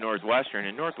going to Northwestern,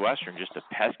 and Northwestern just a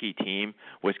pesky team.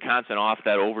 Wisconsin off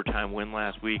that overtime win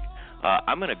last week.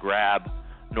 I'm going to grab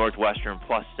Northwestern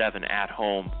 +7 at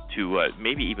home to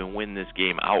maybe even win this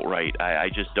game outright. I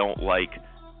just don't like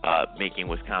making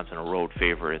Wisconsin a road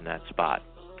favorite in that spot.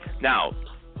 Now,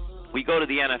 we go to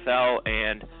the NFL,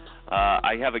 and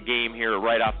I have a game here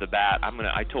right off the bat.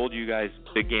 I told you guys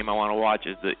the game I want to watch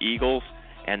is the Eagles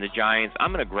and the Giants.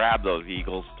 I'm going to grab those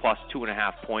Eagles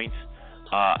 +2.5 points.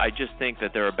 I just think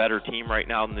that they're a better team right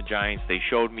now than the Giants. They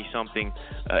showed me something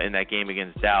in that game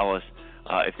against Dallas.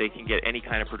 If they can get any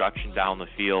kind of production down the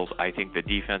field, I think the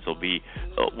defense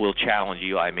will challenge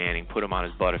Eli Manning, put him on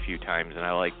his butt a few times, and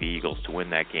I like the Eagles to win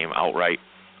that game outright.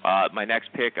 My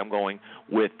next pick, I'm going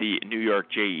with the New York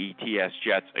Jets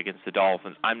Jets against the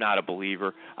Dolphins. I'm not a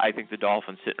believer. I think the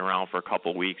Dolphins sitting around for a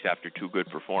couple weeks after 2 good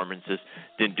performances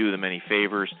didn't do them any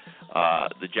favors.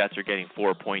 The Jets are getting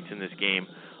 4 points in this game.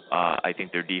 I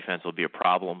think their defense will be a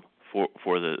problem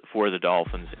for the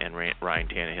Dolphins and Ryan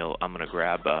Tannehill. I'm going to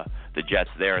grab the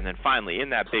Jets there. And then finally, in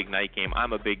that big night game,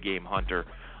 I'm a big game hunter.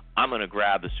 I'm going to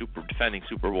grab the defending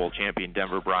Super Bowl champion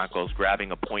Denver Broncos, grabbing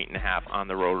 1.5 on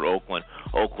the road at Oakland.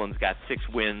 Oakland's got 6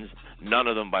 wins, none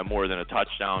of them by more than a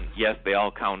touchdown. Yes, they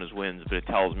all count as wins, but it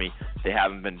tells me they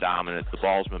haven't been dominant. The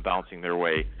ball's been bouncing their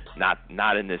way.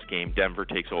 Not in this game. Denver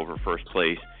takes over first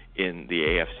place in the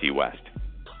AFC West.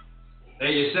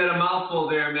 Hey, you said a mouthful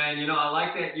there, man. You know, I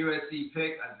like that USC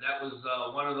pick. That was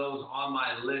one of those on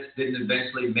my list. Didn't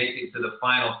eventually make it to the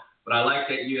final. But I like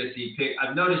that USC pick.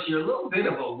 I've noticed you're a little bit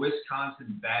of a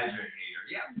Wisconsin Badger hater.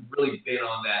 You haven't really been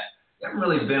on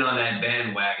that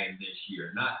bandwagon this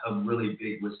year. Not a really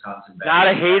big Wisconsin Badger. Not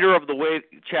a hater of the way,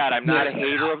 Chad. I'm not a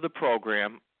hater of the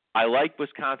program. I like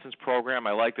Wisconsin's program.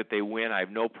 I like that they win. I have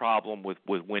no problem with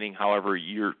winning however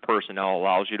your personnel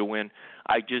allows you to win.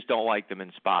 I just don't like them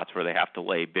in spots where they have to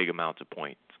lay big amounts of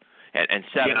points. And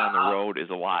 7 on the road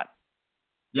is a lot.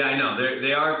 Yeah, I know.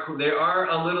 They are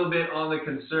a little bit on the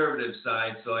conservative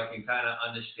side, so I can kind of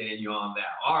understand you on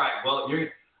that. All right, well,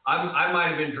 I might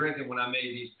have been drinking when I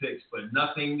made these picks, but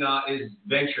nothing is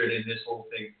ventured in this whole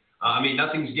thing.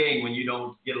 Nothing's gained when you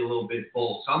don't get a little bit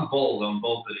bold. So I'm bold on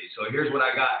both of these. So here's what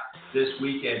I got this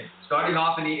weekend. Starting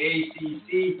off in the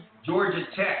ACC, Georgia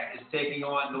Tech is taking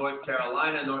on North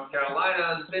Carolina. North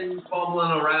Carolina has been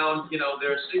fumbling around. You know,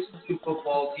 they're a 6-2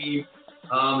 football team.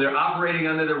 They're operating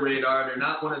under the radar. They're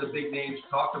not one of the big names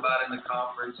talked about in the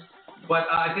conference. But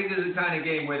I think this is the kind of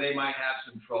game where they might have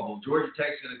some trouble. Georgia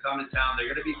Tech's going to come to town. They're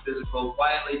going to be physical.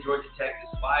 Quietly, Georgia Tech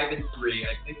is 5-3.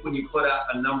 I think when you put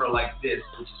out a number like this,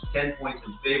 which is 10 points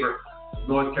in favor of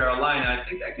North Carolina, I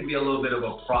think that could be a little bit of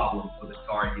a problem for the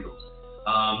Tar Heels.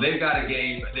 They've got a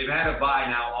game. They've had a bye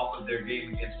now off of their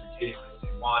game against Virginia,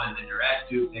 which they won, and then they're at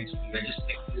Duke next week. I just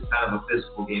think this kind of a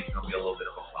physical game is going to be a little bit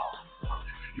of a problem.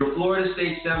 Your Florida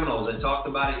State Seminoles, I talked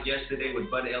about it yesterday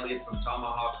with Bud Elliott from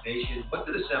Tomahawk Nation. What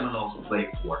do the Seminoles play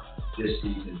for this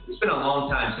season? It's been a long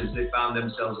time since they found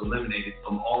themselves eliminated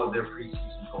from all of their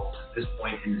preseason goals at this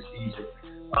point in the season.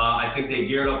 I think they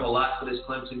geared up a lot for this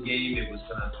Clemson game. It was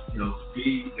going to,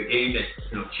 be the game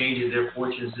that, changes their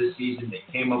fortunes this season. They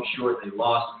came up short. They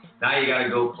lost. Now you got to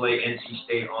go play NC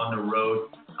State on the road.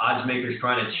 Odds makers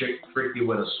trying to trick you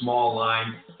with a small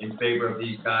line in favor of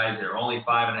these guys. They're only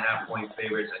 5.5 point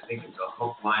favorites. I think it's a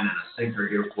hook, line, and a sinker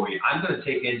here for you. I'm going to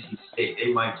take NC State.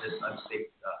 They might just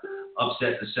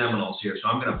upset the Seminoles here, so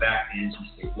I'm going to back the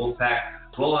NC State Wolfpack.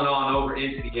 Rolling on over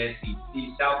into the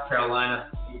SEC, South Carolina.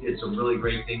 He did some really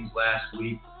great things last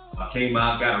week. Came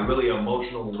out, got a really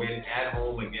emotional win at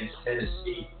home against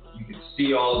Tennessee. You can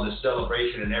see all of the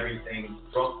celebration and everything.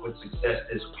 Drunk with success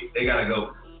this week. They got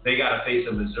to face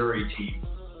a Missouri team.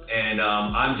 And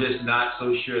I'm just not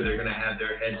so sure they're going to have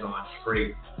their heads on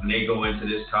straight when they go into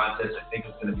this contest. I think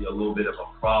it's going to be a little bit of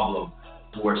a problem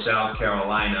for South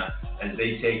Carolina as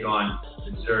they take on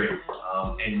Missouri.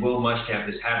 And Will Muschamp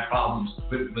has had problems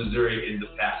with Missouri in the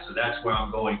past. So that's where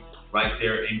I'm going right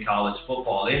there in college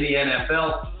football. In the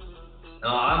NFL,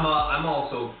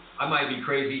 I might be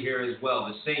crazy here as well.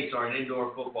 The Saints are an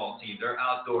indoor football team. They're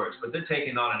outdoors, but they're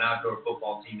taking on an outdoor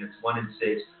football team that's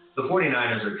 1-6. The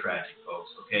 49ers are tragic, folks,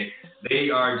 okay? They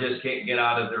just can't get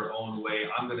out of their own way.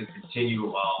 I'm going to continue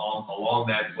along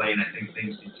that plane. I think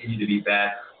things continue to be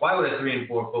bad. Why would a 3-4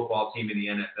 football team in the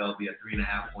NFL be a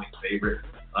 3.5 point favorite?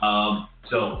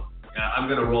 So I'm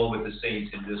going to roll with the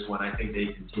Saints in this one. I think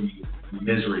they continue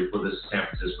misery for the San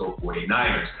Francisco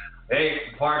 49ers. Hey,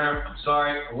 partner, I'm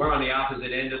sorry. We're on the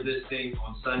opposite end of this thing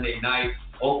on Sunday night.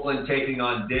 Oakland taking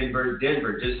on Denver.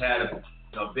 Denver just had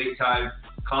a big-time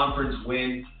conference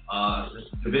win,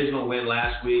 divisional win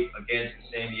last week against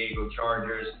the San Diego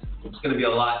Chargers. It's going to be a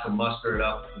lot to muster it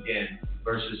up again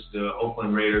versus the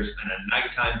Oakland Raiders in a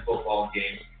nighttime football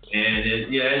game. And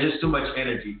it's just too much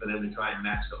energy for them to try and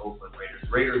match the Oakland Raiders.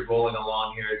 Raiders rolling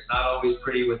along here. It's not always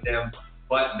pretty with them,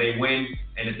 but they win.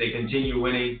 And if they continue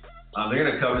winning, they're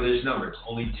going to cover this number. It's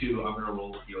only 2. I'm going to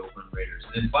roll with the Oakland Raiders.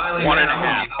 And then finally,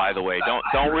 1.5, by the way.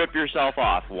 Don't rip yourself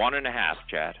off. 1.5,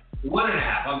 Chad.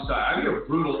 1.5. I'm sorry. I'm your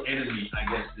brutal enemy, I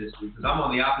guess, this week because I'm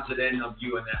on the opposite end of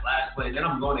you in that last play. And then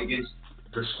I'm going against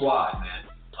your squad, man.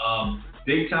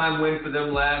 Big time win for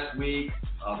them last week.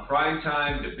 Prime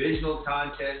time, divisional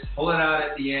contest. Pull it out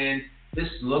at the end. This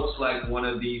looks like one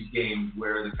of these games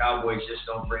where the Cowboys just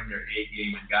don't bring their A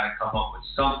game and got to come up with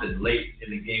something late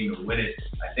in the game to win it.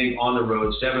 I think on the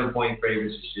road, 7-point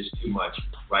favorites is just too much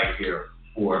right here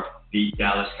for the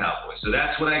Dallas Cowboys. So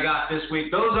that's what I got this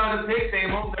week. Those are the picks,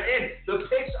 Amo. They're in. The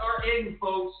picks are in,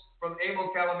 folks, from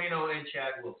Amo Calamino and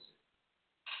Chad Wilson.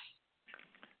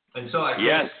 And so I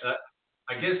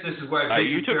guess this is where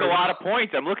you took a lot of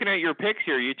points. I'm looking at your picks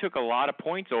here. You took a lot of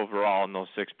points overall in those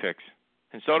 6 picks.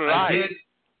 And so did I. I did.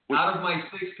 Out of my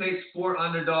 6 picks, 4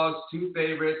 underdogs, 2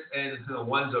 favorites, and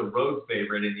one's a road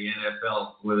favorite in the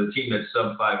NFL with a team that's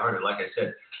sub 500. Like I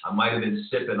said, I might have been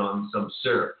sipping on some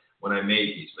syrup when I made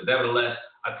these. But nevertheless,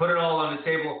 I put it all on the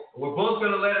table. We're both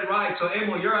going to let it ride. So,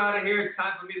 Emil, you're out of here. It's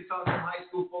time for me to talk some high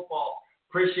school football.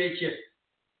 Appreciate you.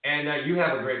 And you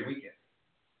have a great weekend.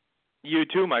 You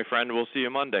too, my friend. We'll see you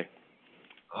Monday.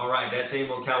 All right, that's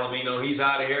Emil Calamino. He's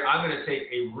out of here. I'm going to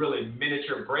take a really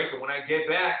miniature break, and when I get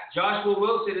back, Joshua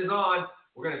Wilson is on.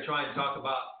 We're going to try and talk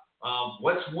about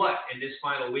what's what in this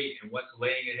final week and what's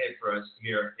laying ahead for us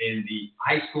here in the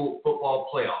high school football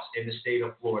playoffs in the state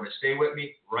of Florida. Stay with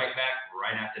me. Right back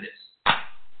right after this.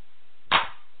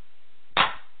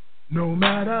 No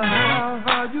matter how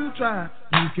hard you try,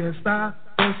 you can't stop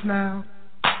us now.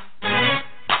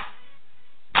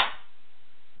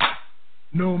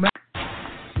 No matter.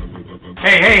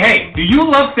 Hey, do you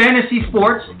love fantasy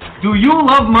sports? Do you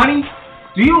love money?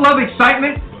 Do you love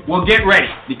excitement? Well, get ready,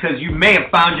 because you may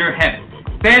have found your heaven.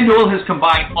 FanDuel has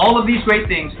combined all of these great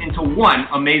things into one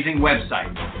amazing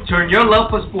website. Turn your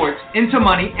love for sports into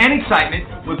money and excitement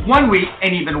with 1 week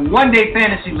and even 1-day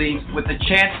fantasy leagues with a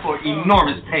chance for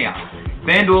enormous payouts.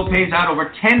 FanDuel pays out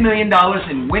over $10 million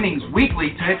in winnings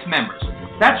weekly to its members.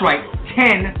 That's right,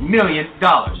 $10 million.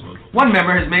 One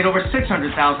member has made over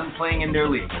 $600,000 playing in their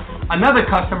league. Another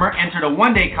customer entered a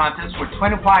 1-day contest for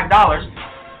 $25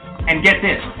 and get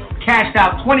this, cashed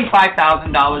out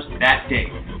 $25,000 that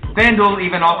day. FanDuel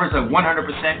even offers a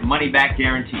 100% money-back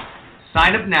guarantee.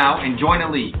 Sign up now and join a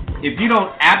league. If you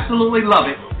don't absolutely love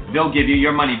it, they'll give you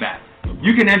your money back.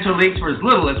 You can enter leagues for as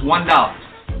little as $1.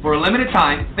 For a limited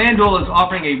time, FanDuel is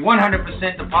offering a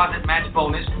 100% deposit match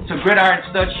bonus to Gridiron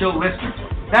Studs Show listeners.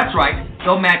 That's right,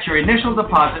 they'll match your initial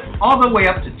deposit all the way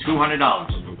up to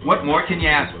 $200. What more can you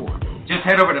ask for? Just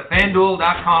head over to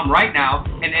FanDuel.com right now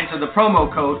and enter the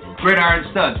promo code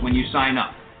GridironStuds when you sign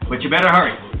up. But you better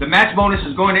hurry. The match bonus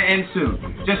is going to end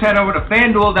soon. Just head over to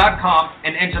FanDuel.com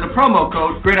and enter the promo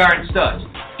code GridironStuds.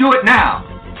 Do it now!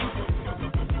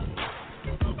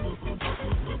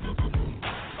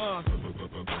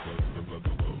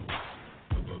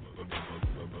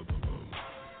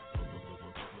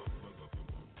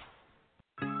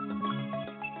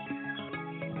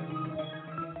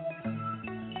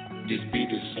 This beat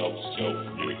is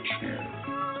self-rich.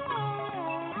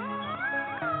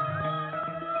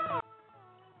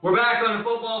 We're back on the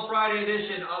Football Friday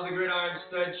edition of the Gridiron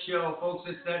Studs Show. Folks,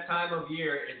 it's that time of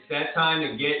year. It's that time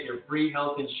to get your free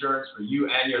health insurance for you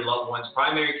and your loved ones.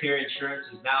 Primary Care Insurance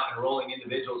is now enrolling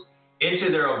individuals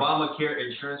into their Obamacare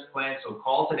insurance plan. So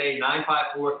call today,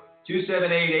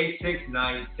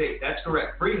 954-278-8696. That's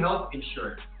correct. Free health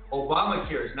insurance.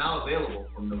 Obamacare is now available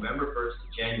from November 1st to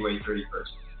January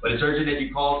 31st. But it's urgent that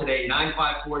you call today,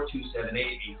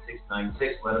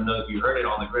 954-278-8696. Let them know that you heard it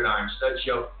on the Gridiron Studs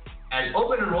Show. As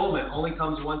open enrollment only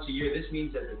comes once a year, this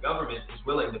means that the government is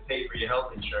willing to pay for your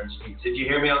health insurance needs. Did you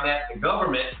hear me on that? The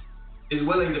government is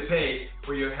willing to pay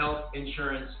for your health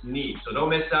insurance needs. So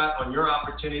don't miss out on your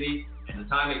opportunity and the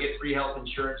time to get free health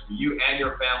insurance for you and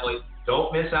your family.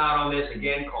 Don't miss out on this.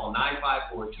 Again, call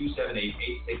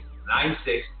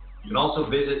 954-278-8696. You can also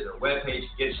visit their webpage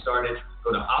to get started.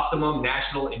 Go to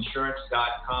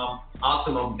OptimumNationalInsurance.com,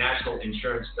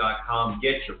 OptimumNationalInsurance.com.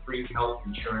 Get your free health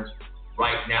insurance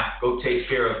right now. Go take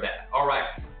care of that. All right.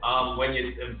 When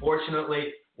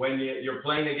you're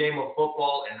playing a game of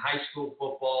football and high school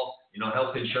football,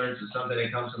 health insurance is something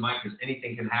that comes to mind because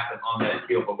anything can happen on that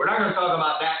field. But we're not going to talk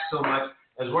about that so much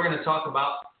as we're going to talk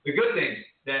about the good things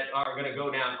that are going to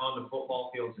go down on the football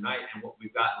field tonight and what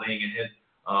we've got laying ahead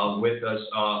with us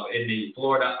in the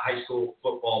Florida high school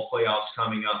football playoffs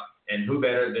coming up. And who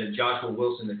better than Joshua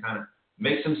Wilson to kind of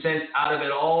make some sense out of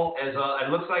it all? As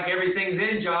it looks like everything's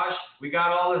in, Josh. We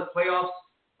got all the playoffs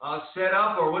set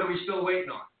up, or what are we still waiting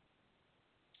on?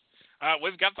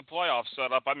 We've got the playoffs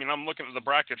set up. I mean, I'm looking at the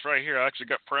brackets right here. I actually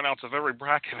got printouts of every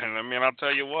bracket, and I mean, I'll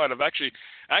tell you what. Actually,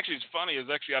 it's funny.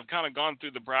 I've kind of gone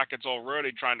through the brackets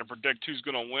already, trying to predict who's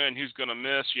going to win, who's going to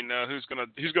miss, who's going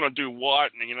to do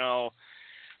what, and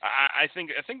I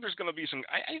think there's going to be some.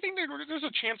 I think there's a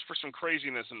chance for some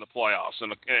craziness in the playoffs,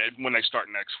 and when they start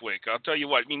next week. I'll tell you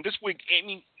what. I mean, this week.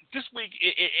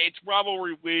 It's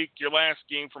rivalry week. Your last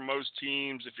game for most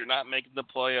teams. If you're not making the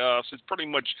playoffs, it's pretty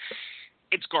much.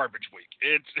 It's garbage week.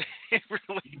 It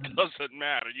really doesn't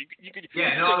matter. You could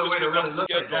no other way to really look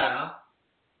at that, huh?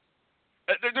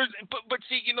 But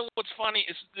see, what's funny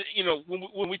is that,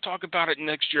 when we talk about it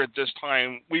next year at this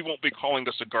time, we won't be calling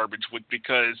this a garbage week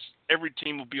because every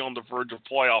team will be on the verge of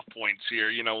playoff points here.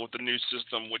 With the new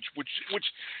system,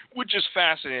 which is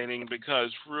fascinating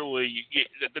because really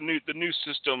the new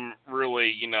system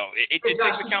really it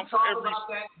takes account for every. About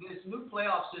that, this new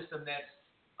playoff system that's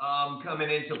coming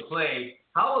into play.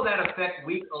 How will that affect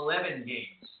Week 11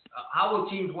 games? How will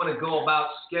teams want to go about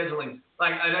scheduling?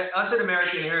 Like us at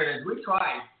American Heritage, we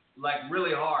tried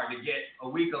really hard to get a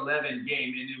Week 11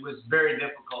 game, and it was very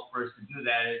difficult for us to do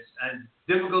that. It's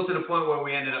difficult to the point where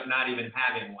we ended up not even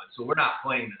having one, so we're not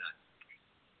playing tonight.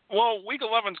 Well, Week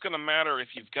 11 is going to matter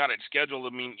if you've got it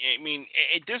scheduled. I mean,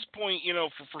 at this point,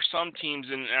 for some teams,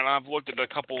 and I've looked at a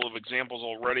couple of examples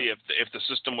already. If the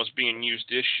system was being used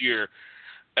this year,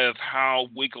 of how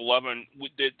Week 11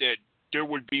 that there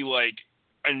would be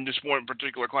in this one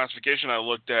particular classification I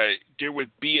looked at, there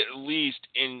would be at least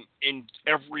in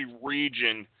every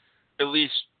region at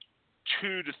least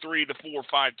 2 to 3 to 4 or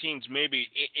 5 teams maybe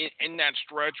in that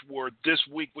stretch where this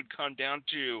week would come down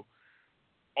to,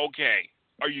 okay,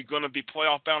 are you going to be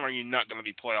playoff bound or are you not going to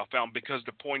be playoff bound? Because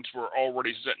the points were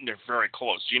already sitting there very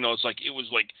close. It was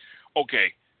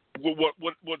okay,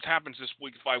 what happens this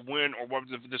week if I win, or what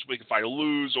happens this week if I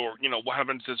lose, or what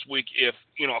happens this week if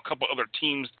a couple other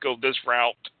teams go this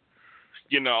route.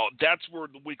 That's where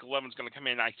the Week 11 is going to come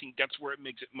in. I think that's where it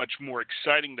makes it much more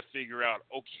exciting to figure out,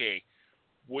 okay,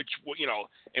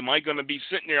 am I going to be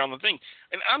sitting there on the thing?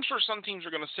 And I'm sure some teams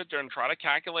are going to sit there and try to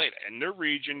calculate in their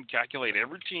region, calculate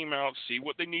every team out, see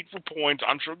what they need for points.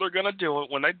 I'm sure they're going to do it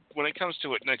when it comes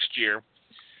to it next year.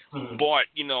 Mm-hmm. But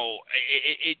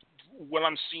what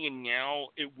I'm seeing now,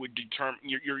 it would determine.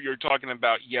 You're talking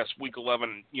about, yes, Week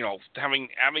 11. Having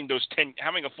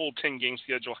a full 10 game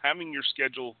schedule, having your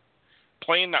schedule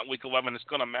playing that Week 11 is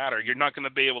going to matter. You're not going to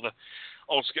be able to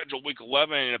schedule Week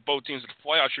 11 and if both teams at the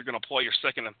playoffs, you're going to play your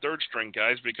second and third string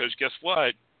guys because guess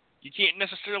what? You can't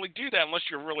necessarily do that unless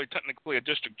you're really technically a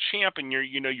district champ and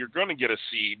you're going to get a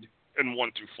seed in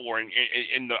 1 through 4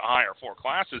 in the higher 4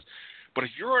 classes. But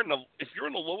if you're in the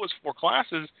lowest 4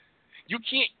 classes, you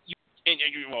can't.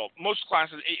 Most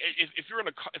classes,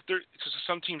 because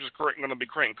some teams are going to be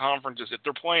creating conferences. If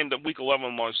they're playing the Week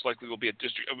 11, most likely will be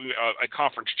a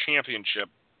conference championship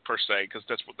per se, because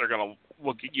that's what they're going to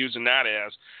look at using that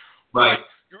as. Right. But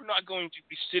you're not going to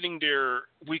be sitting there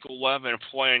Week 11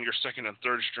 playing your second and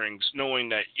third strings, knowing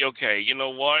that you know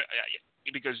what,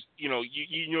 because you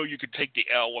could take the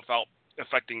L without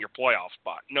affecting your playoff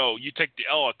spot. No, you take the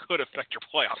L, it could affect your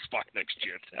playoff spot next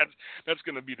year. That's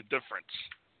going to be the difference.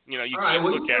 You can't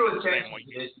look at it the same way.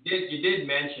 You did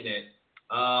mention it.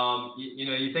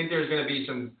 You think there's going to be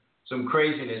some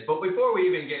craziness, but before we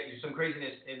even get some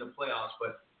craziness in the playoffs,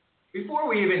 but before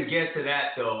we even get to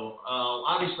that, though,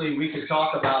 obviously we could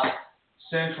talk about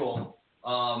Central,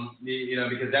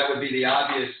 because that would be the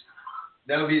obvious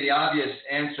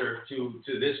answer to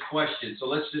this question. So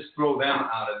let's just throw them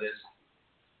out of this.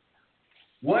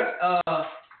 What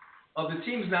of the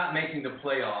teams not making the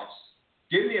playoffs?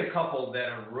 Give me a couple that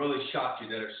have really shocked you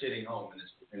that are sitting home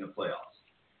in the playoffs.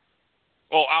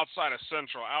 Well, outside of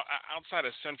Central, I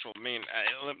mean,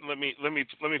 let me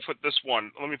put this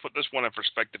one in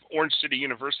perspective. Orange City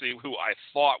University, who I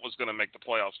thought was going to make the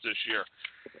playoffs this year,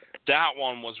 that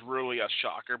one was really a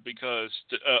shocker because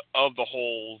of the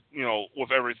whole,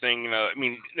 with everything. I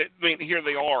mean, here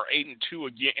they are, 8-2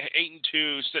 again,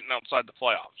 8-2, sitting outside the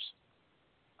playoffs.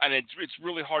 And it's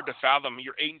really hard to fathom.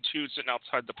 You're 8-2 sitting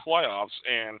outside the playoffs,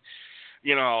 and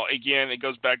again, it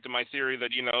goes back to my theory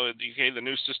that the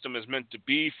new system is meant to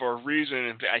be for a reason.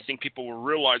 And I think people will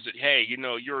realize that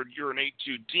you're an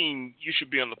 8-2 team. You should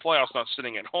be in the playoffs, not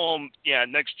sitting at home. Yeah,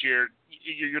 next year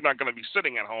you're not going to be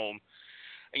sitting at home.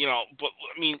 But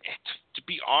I mean, to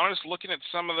be honest, looking at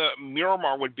some of the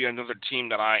Miramar would be another team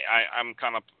that I'm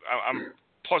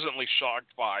pleasantly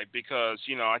shocked by because,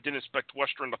 I didn't expect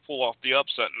Western to pull off the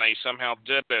upset, and they somehow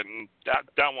did it, and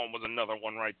that one was another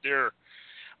one right there.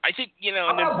 I think, and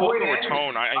then Boca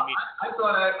Raton, I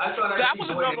thought that was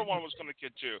another one I was going to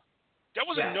get to. That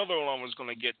was another one I was going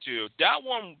to get to. That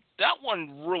one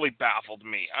really baffled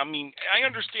me. I mean, I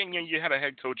understand you had a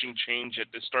head coaching change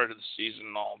at the start of the season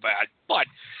and all that, but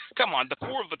come on, the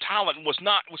core of the talent was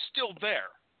still there.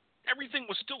 Everything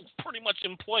was still pretty much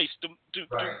in place to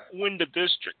win the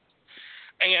district.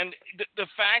 And the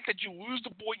fact that you lose to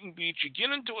Boynton Beach, you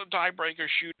get into a tiebreaker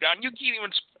shootout, and you can't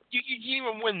even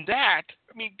win that.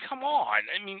 I mean, come on.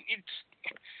 I mean, it's.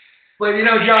 But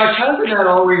Josh, hasn't that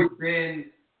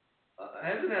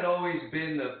always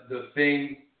been the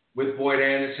thing with Boyd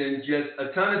Anderson? Just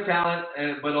a ton of talent,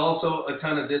 but also a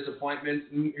ton of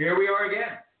disappointment. And here we are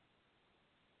again.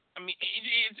 I mean,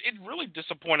 it's really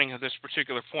disappointing at this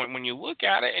particular point when you look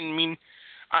at it. And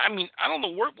I don't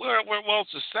know what else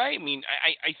to say. I mean,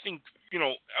 I think,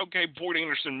 okay, Boyd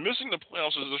Anderson missing the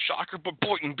playoffs is a shocker, but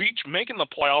Boynton Beach making the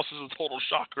playoffs is a total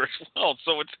shocker as well.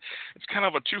 So it's kind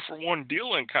of a 2-for-1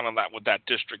 deal in kind of that with that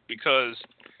district, because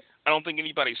I don't think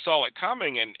anybody saw it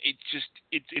coming, and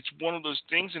it's one of those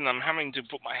things, and I'm having to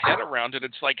put my head around it.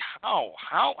 It's like, how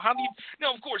do you?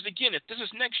 Now, of course, again, if this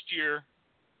is next year,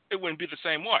 it wouldn't be the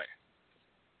same way.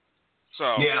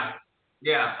 So yeah.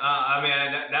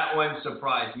 That one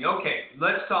surprised me. Okay,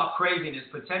 let's talk craziness,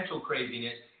 potential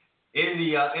craziness in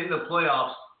the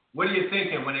playoffs. What are you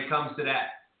thinking when it comes to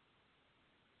that?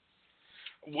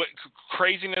 What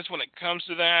craziness when it comes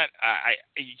to that?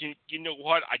 You know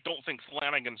what? I don't think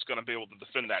Flanagan's going to be able to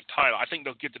defend that title. I think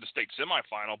they'll get to the state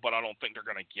semifinal, but I don't think they're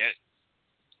going to get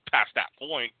past that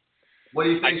point. What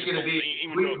do you think is going to be?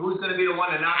 Who's going to be the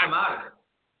one to knock them out of it?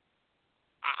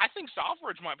 I think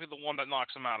Southridge might be the one that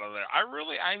knocks them out of there.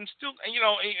 I'm still,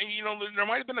 there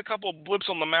might have been a couple of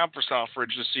blips on the map for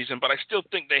Southridge this season, but I still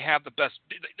think they have the best.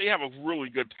 They have a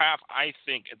really good path, I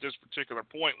think, at this particular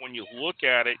point when you look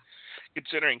at it,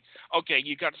 considering, okay,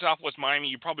 you got Southwest Miami,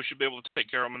 you probably should be able to take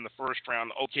care of them in the first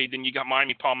round. Okay, then you got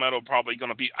Miami Palmetto probably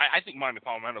going to be. I think Miami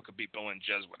Palmetto could beat Berlin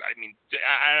Jesuit. I mean,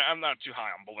 I'm not too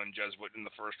high on Berlin Jesuit in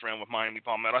the first round with Miami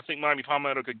Palmetto. I think Miami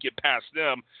Palmetto could get past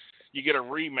them. You get a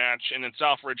rematch, and then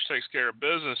Southridge takes care of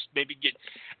business. Maybe get,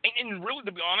 and really,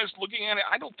 to be honest, looking at it,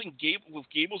 I don't think with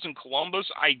Gables and Columbus,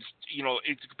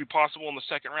 it could be possible in the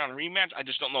second round rematch. I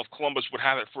just don't know if Columbus would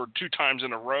have it for 2 times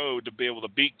in a row to be able to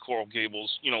beat Coral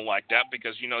Gables, like that,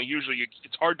 because usually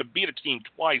it's hard to beat a team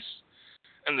twice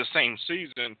in the same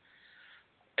season.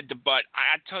 But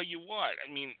I tell you what, I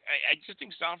mean, I just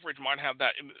think Southridge might have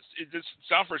that.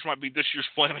 Southridge might be this year's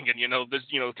Flanagan.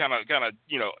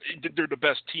 They're the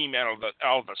best team out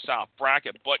of the South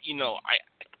bracket. But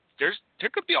there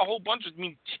could be a whole bunch of. I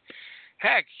mean,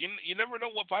 heck, you never know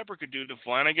what Viper could do to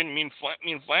Flanagan.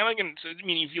 Flanagan.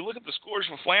 If you look at the scores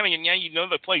for Flanagan,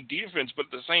 they play defense, but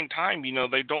at the same time,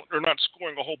 they're not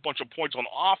scoring a whole bunch of points on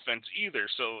offense either.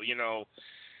 So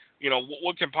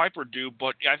what can Piper do?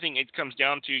 But I think it comes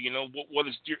down to, what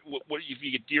if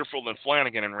you get Deerfield and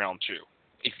Flanagan in round 2?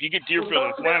 If you get Deerfield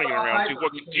and Flanagan in round 2,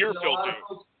 what can Deerfield do?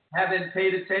 Haven't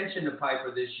paid attention to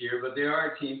Piper this year, but they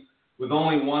are a team with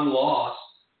only 1 loss.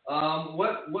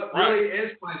 What really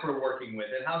is Piper working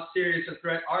with, and how serious a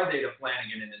threat are they to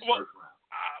Flanagan in this first round?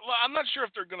 Well, I'm not sure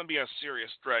if they're going to be a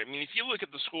serious threat. I mean, if you look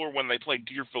at the score when they played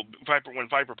Deerfield, when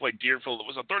Viper played Deerfield, it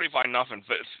was a 35-0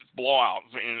 blowout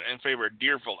in favor of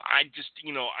Deerfield. I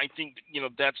think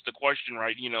that's the question,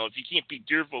 right? If you can't beat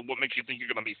Deerfield, what makes you think you're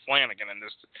going to beat Flanagan in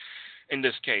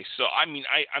this case? So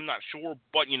I'm not sure,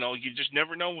 but you just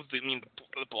never know.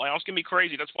 The playoffs can be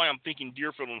crazy. That's why I'm thinking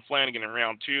Deerfield and Flanagan in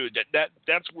round 2.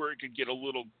 That's where it could get a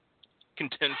little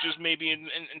contentious, maybe, and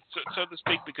so to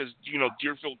speak, because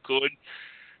Deerfield could.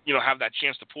 Have that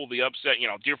chance to pull the upset.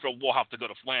 Deerfield will have to go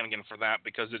to Flanagan for that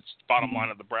because it's bottom line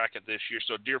of the bracket this year.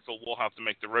 So Deerfield will have to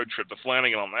make the road trip to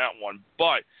Flanagan on that one.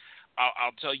 But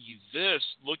I'll tell you this: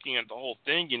 looking at the whole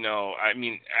thing,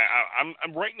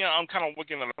 I'm right now. I'm kind of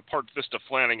looking at a Park Vista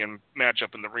Flanagan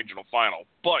matchup in the regional final.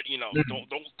 But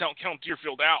don't count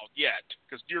Deerfield out yet,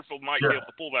 because Deerfield might be able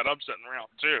to pull that upset in round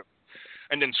 2,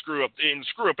 and then screw up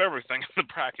everything in the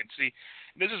bracket. See.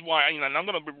 This is why I'm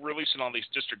going to be releasing all these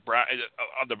district bracket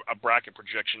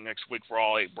projection next week for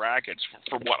all 8 brackets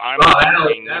for what I'm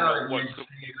thinking.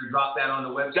 Drop that on the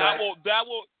website. That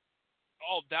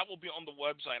will be on the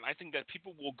website. And I think that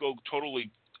people will go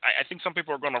totally. I think some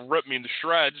people are going to rip me in the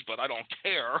shreds, but I don't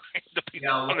care.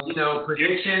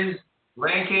 Predictions,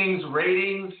 rankings,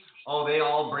 ratings. They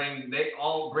all bring the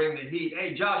heat.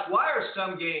 Hey, Josh, why are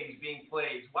some games being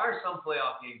played? Why are some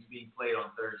playoff games being played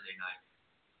on Thursday night?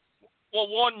 Well,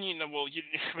 one, I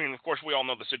mean, of course, we all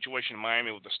know the situation in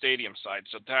Miami with the stadium side,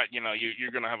 so that,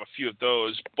 you're going to have a few of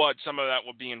those, but some of that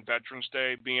will be in Veterans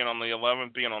Day, being on the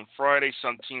 11th, being on Friday.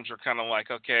 Some teams are kind of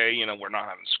like, okay, we're not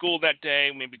having school that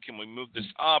day. Maybe can we move this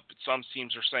up? Some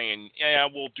teams are saying, yeah,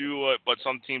 we'll do it, but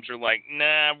some teams are like,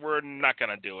 nah, we're not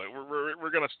going to do it. We're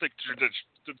going to stick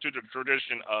to the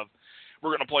tradition of we're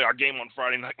going to play our game on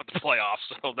Friday night with the playoffs,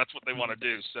 so that's what they want to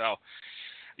do, so...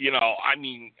 I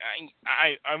mean,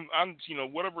 I'm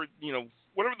whatever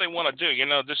they want to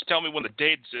do, just tell me when the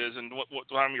dates is and what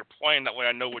time you're playing. That way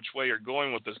I know which way you're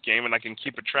going with this game and I can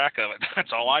keep a track of it.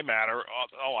 That's all I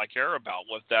care about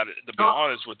with that, to be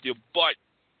honest with you. But,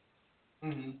 we're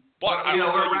wrapping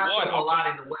a lot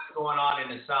into what's going on in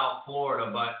the South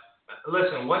Florida. But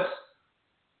listen, we're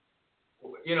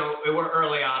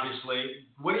early, obviously.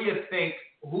 What do you think?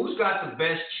 Who's got the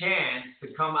best chance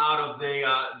to come out of the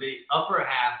upper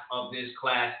half of this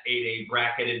Class 8A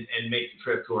bracket and make the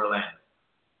trip to Orlando?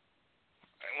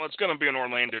 Well, it's going to be an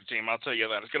Orlando team. I'll tell you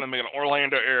that. It's going to be an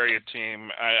Orlando area team.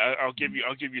 I'll give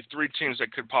you three teams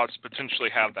that could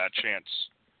potentially have that chance: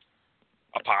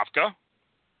 Apopka,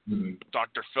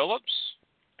 Dr. Phillips,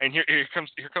 and here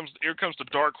comes the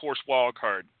dark horse wild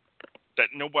card that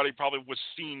nobody probably was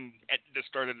seen at the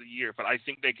start of the year, but I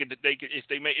think they could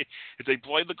if they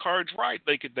play the cards right,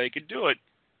 they could do it.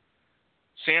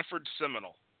 Sanford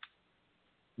Seminole.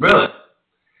 Really?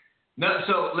 No.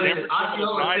 So listen,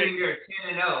 Osceola sitting here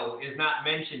at 10-0 is not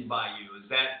mentioned by you. Is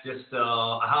that just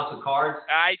a house of cards?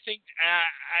 I think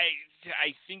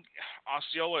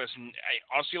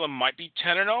Osceola might be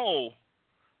 10-0,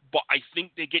 but I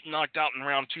think they get knocked out in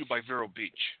round 2 by Vero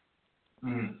Beach.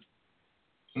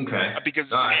 Okay.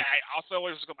 Because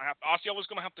Osceola's going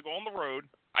to have to go on the road.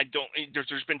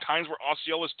 There's been times where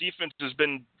Osceola's defense has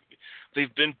been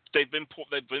they've been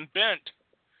bent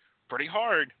pretty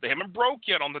hard. They haven't broke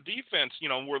yet on the defense,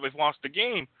 where they've lost the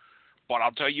game. But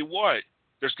I'll tell you what,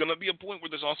 there's going to be a point where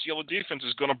this Osceola defense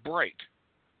is going to break.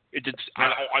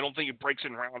 I don't think it breaks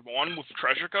in round 1 with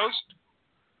Treasure Coast.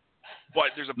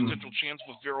 But there's a potential chance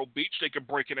with Vero Beach they could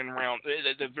break it in round.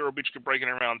 That Vero Beach could break it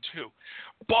in round 2.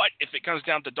 But if it comes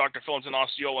down to Dr. Phillips and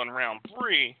Osceola in round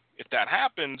 3, if that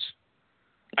happens,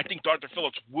 I think Dr.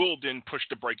 Phillips will then push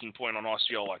the breaking point on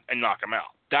Osceola and knock him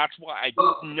out. That's why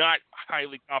I'm not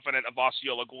highly confident of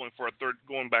Osceola going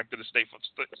back to the state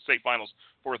finals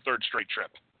for a third straight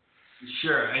trip.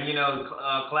 Sure, and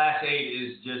Class 8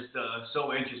 is just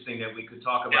so interesting that we could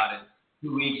talk about it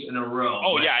 2 weeks in a row.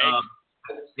 Oh, but, yeah.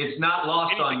 It's not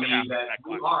lost on me that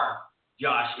we class. are,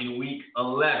 Josh, in week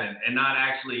 11 and not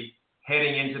actually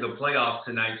heading into the playoffs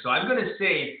tonight. So I'm going to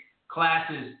save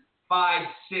classes 5,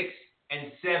 6,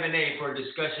 and 7A for a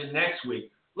discussion next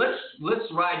week. Let's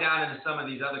ride down into some of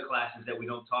these other classes that we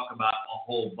don't talk about a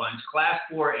whole bunch. Class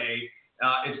 4A,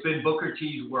 it's been Booker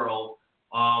T's world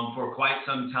for quite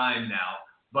some time now,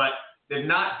 but they've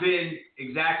not been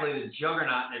exactly the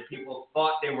juggernaut that people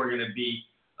thought they were going to be.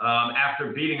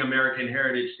 After beating American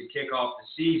Heritage to kick off the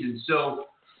season. So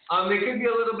there could be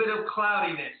a little bit of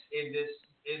cloudiness in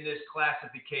this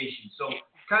classification. So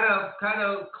kind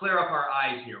of clear up our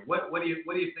eyes here. What do you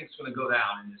think is going to go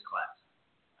down in this class?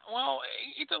 Well,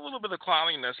 it's a little bit of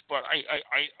cloudiness, but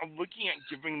I'm looking at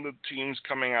giving the teams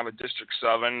coming out of District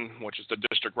 7, which is the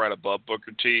district right above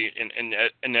Booker T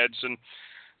and Edson.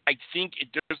 I think at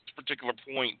this particular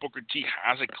point, Booker T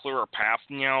has a clearer path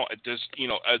now at this,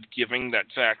 giving that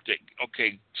fact that,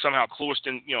 okay, somehow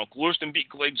Clewiston beat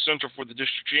Glade Central for the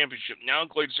district championship. Now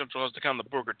Glade Central has to come to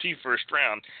Booker T first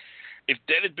round. If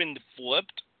that had been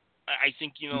flipped, I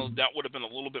think, that would have been a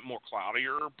little bit more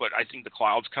cloudier, but I think the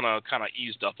clouds kind of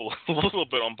eased up a little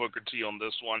bit on Booker T on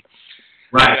this one.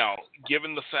 Right.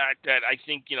 Given the fact that I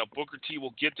think, Booker T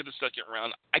will get to the second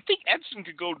round, I think Edson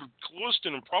could go to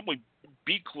Clewiston and probably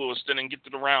beat Clewiston and get to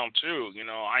the round 2.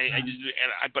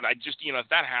 But if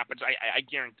that happens, I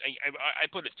guarantee, I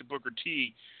put it to Booker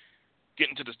T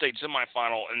getting to the state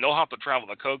semifinal, and they'll have to travel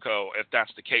to Cocoa if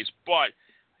that's the case. But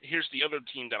here's the other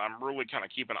team that I'm really kind of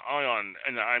keeping an eye on,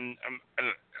 and I'm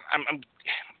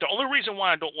the only reason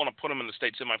why I don't want to put them in the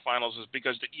state semifinals is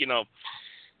because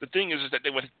the thing is that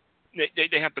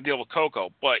they have to deal with Cocoa.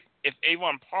 But if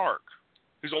Avon Park,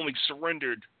 who's only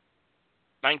surrendered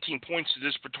 19 points to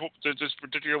this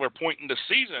particular point in the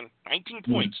season, 19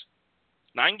 points,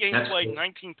 9 games played,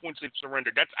 19 points they've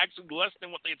surrendered. That's actually less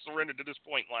than what they had surrendered to this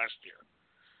point last year.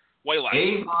 Way less.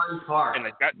 Avon Park, and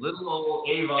they got little old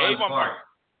Avon Park.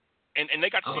 And they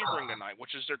got Sebring tonight,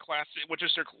 which is their class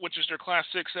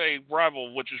 6A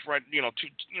rival, which is right, not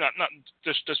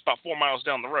just about 4 miles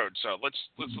down the road. So let's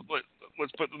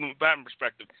put that in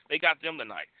perspective. They got them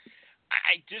tonight.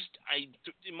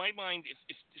 In my mind,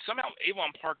 if somehow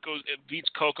Avon Park beats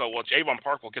Cocoa, which Avon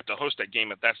Park will get to host that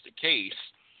game if that's the case.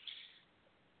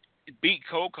 Beat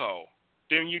Cocoa.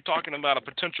 Then you're talking about a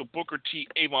potential Booker T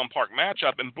Avon Park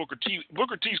matchup, and Booker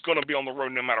T's going to be on the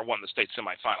road no matter what in the state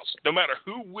semifinals. No matter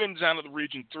who wins out of the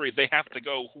Region 3, they have to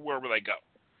go wherever they go,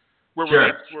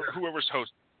 whoever's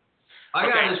hosting. I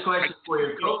got this question for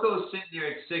you. Coco's sitting there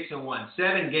at 6-1,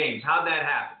 7 games. How'd that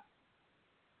happen?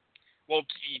 Well,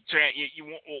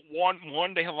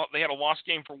 one they had a lost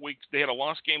game for weeks. They had a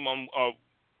lost game on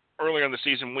earlier in the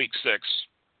season, week 6,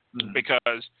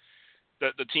 because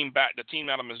the team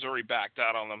out of Missouri backed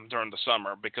out on them during the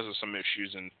summer because of some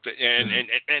issues, and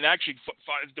actually,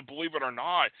 believe it or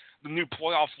not, the new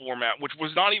playoff format, which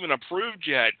was not even approved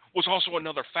yet, was also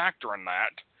another factor in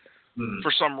that.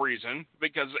 For some reason,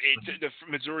 because the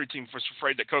Missouri team was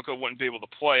afraid that Cocoa wouldn't be able to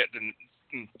play it in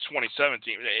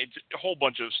 2017. A whole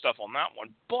bunch of stuff on that one.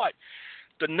 But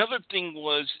another thing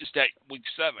is that week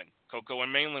 7, Cocoa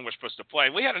and Mainland were supposed to play.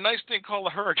 We had a nice thing called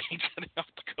the hurricane getting off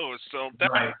the coast, so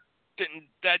that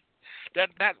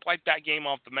wiped that game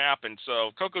off the map. And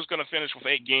so Cocoa's going to finish with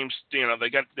 8 games. You know, they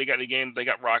got a game. They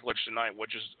got Rockledge tonight,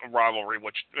 which is a rivalry,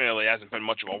 which really hasn't been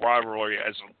much of a rivalry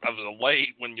as of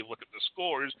late when you look at the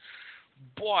scores.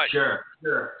 But sure.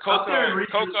 Cocoa,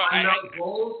 I know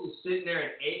Bowles is sitting there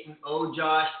at 8-0,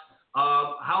 Josh.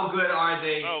 How good are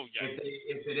they? Oh, yeah.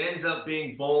 If it ends up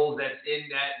being Bowles that's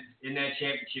in that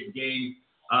championship game,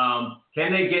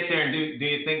 can they get there? And do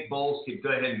you think Bowles could go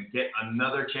ahead and get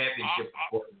another championship?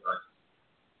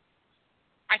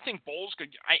 I think Bowles could.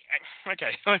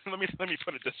 Okay. Let me put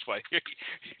it this way.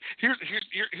 Here's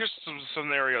some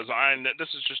scenarios. And this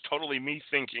is just totally me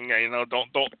thinking. You know, don't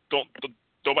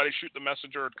nobody shoot the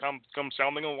messenger or come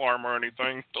sounding alarm or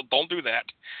anything. Don't do that.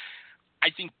 I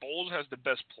think Bowles has the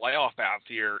best playoff out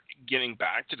here getting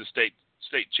back to the state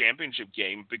championship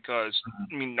game because,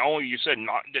 I mean, not only you said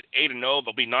not 8-0,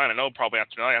 they'll be 9-0 probably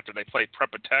after they play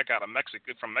Prepa Tech out of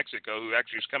Mexico, who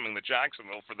actually is coming to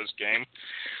Jacksonville for this game.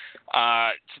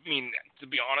 I mean, to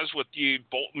be honest with you,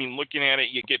 looking at it,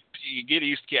 you get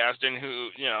East Gaston, who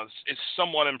is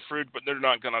somewhat improved, but they're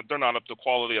not up to the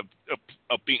quality of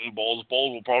beating Bowles.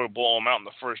 Bowles will probably blow them out in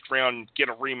the first round, get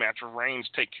a rematch of Rains,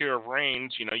 take care of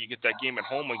Rains. You get that game at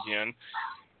home again.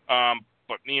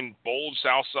 But me and Bowles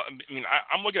South,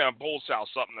 I'm looking at Bowles South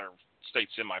Sutton, their state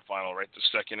semifinal right this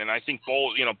second, and I think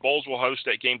Bowles will host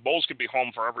that game. Bowles could be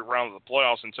home for every round of the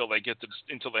playoffs until they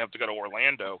have to go to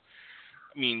Orlando.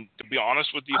 I mean, to be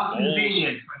honest with you, how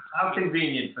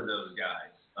convenient for those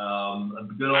guys.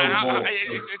 Good old Bowles.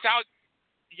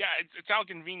 It's out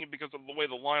convenient because of the way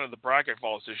the line of the bracket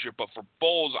falls this year. But for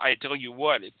Bowles, I tell you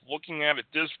what, if looking at it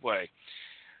this way.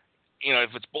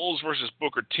 If it's Bowles versus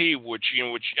Booker T, which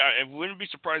it wouldn't be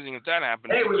surprising if that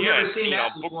happened. Hey, we've never seen that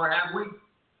before, have we?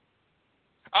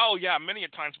 Oh yeah, many a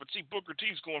times. But see, Booker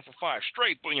T's going for 5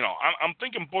 straight. But I'm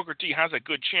thinking Booker T has a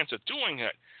good chance of doing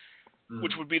it,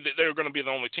 which would be that they're going to be the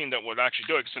only team that would actually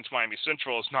do it since Miami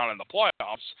Central is not in the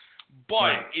playoffs.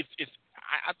 But if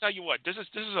I'll tell you what, this is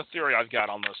a theory I've got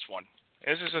on this one.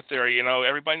 This is a theory.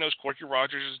 Everybody knows Corky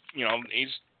Rogers.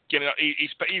 He's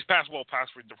past the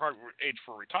age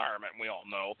for retirement. We all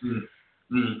know,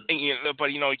 and, but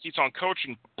he keeps on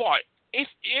coaching. But if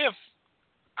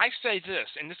I say this,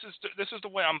 and this is the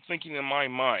way I'm thinking in my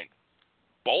mind,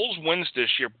 Bowles wins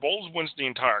this year. Bowles wins the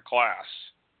entire class.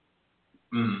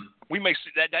 We may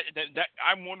see that.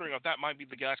 I'm wondering if that might be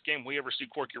the last game we ever see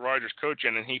Corky Rogers coach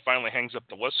in, and he finally hangs up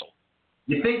the whistle.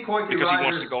 You think Corky because Rogers he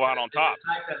wants to go out on top?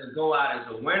 The type that will go out as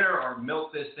a winner or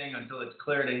milk this thing until it's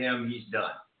clear to him he's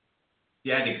done?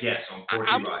 You had to guess on Corky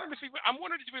Rogers. I'm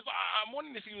wondering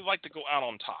if he would like to go out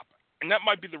on top, and that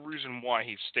might be the reason why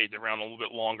he stayed around a little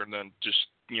bit longer than just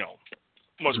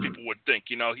most people would think.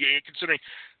 Considering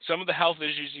some of the health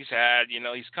issues he's had,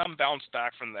 he's bounced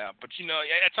back from that. But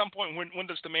at some point, when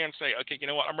does the man say, okay, you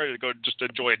know what, I'm ready to go just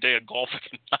enjoy a day of golf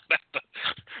and not have to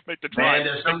make the drive?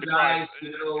 Man, there's some guys,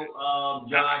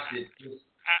 Josh, that just.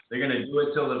 They're going to do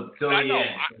it till the end.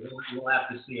 We'll have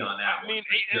to see on that one.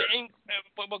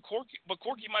 But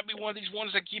Corky might be one of these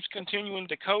ones that keeps continuing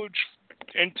to coach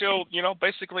until,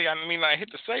 basically, I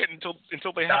hate to say it, until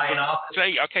they have to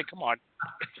say, okay, come on.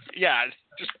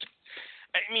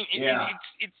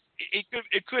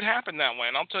 It could happen that way.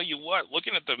 And I'll tell you what,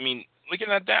 looking at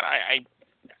that,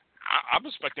 I'm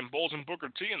expecting Bowles and Booker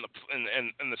T in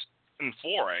the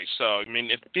 4A. So,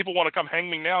 if people want to come hang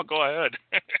me now, go ahead.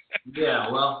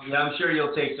 I'm sure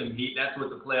you'll take some heat. That's what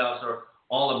the playoffs are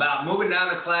all about. Moving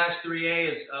down to Class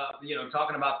 3A is,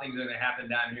 talking about things that are going to happen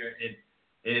down here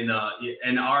in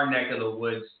our neck of the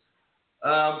woods.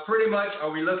 Pretty much,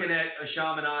 are we looking at a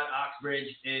Chaminade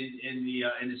Oxbridge in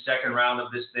the second round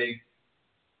of this thing?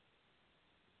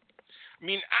 I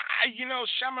mean,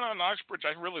 Chaminade and Oxbridge,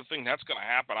 I really think that's going to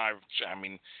happen.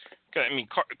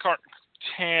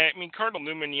 Cardinal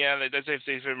Newman, yeah,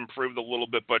 they've improved a little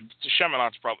bit, but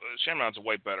Chaminade's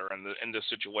way better in this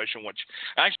situation. Which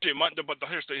actually, but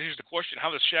here's the question: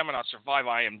 how does Chaminade survive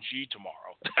IMG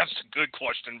tomorrow? That's a good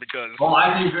question because. Well,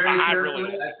 I think very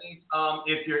carefully. I think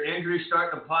if your injuries start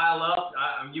to pile up,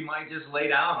 you might just lay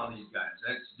down on these guys.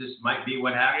 That's just might be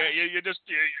what happens. Yeah,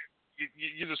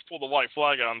 you just pull the white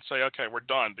flag out and say, okay, we're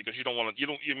done because you don't want to.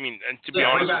 And to be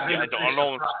honest,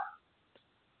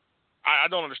 I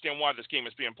don't understand why this game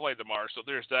is being played tomorrow. So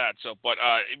there's that. But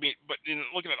in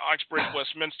looking at Oxbridge,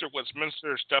 Westminster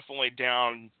is definitely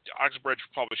down. Oxbridge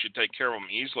probably should take care of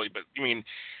them easily. But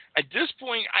at this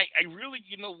point, I really,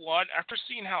 you know what? After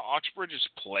seeing how Oxbridge has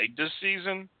played this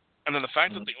season, and then the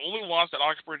fact that the only loss that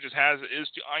Oxbridge has is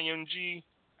to IMG.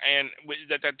 And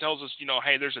that tells us,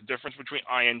 hey, there's a difference between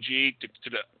ING to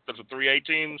the 3A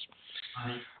teams.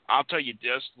 I'll tell you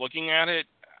this: looking at it,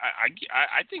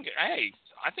 I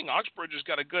think Oxbridge has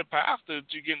got a good path to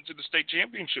get into the state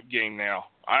championship game now.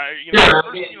 Listen,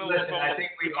 I think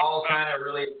we all kind of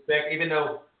really expect, even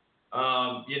though,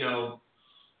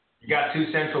 you got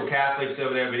two Central Catholics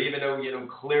over there, but even though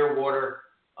Clearwater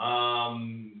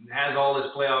has all this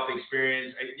playoff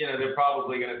experience, they're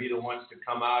probably going to be the ones to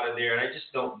come out of there. And I just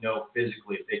don't know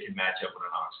physically if they can match up with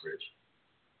an Oxbridge.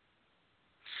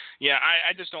 Yeah,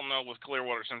 I just don't know with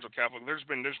Clearwater Central Catholic. There's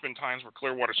been times where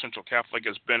Clearwater Central Catholic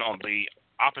has been on the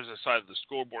opposite side of the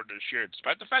scoreboard this year,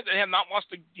 despite the fact that they have not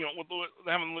lost, they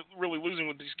haven't really losing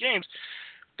with these games.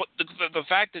 But the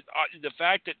fact that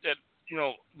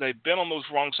they've been on those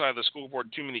wrong side of the scoreboard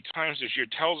too many times this year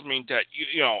tells me that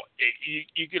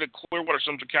you get a Clearwater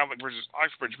Central Catholic versus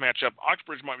Oxbridge matchup.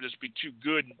 Oxbridge might just be too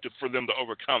good for them to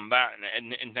overcome that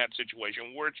in that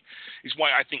situation, which is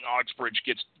why I think Oxbridge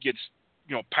gets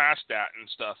past that and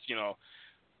stuff. Real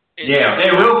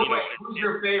quick, who's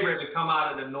your favorite to come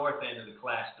out of the north end of the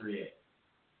Class 3A?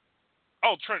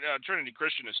 Oh, Trinity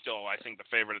Christian is still, I think, the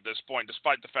favorite at this point,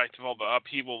 despite the fact of all the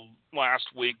upheaval last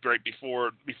week, right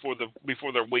before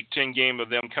their Week 10 game of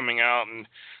them coming out and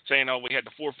saying, "Oh, we had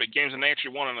to forfeit games," and they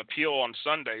actually won an appeal on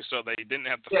Sunday, so they didn't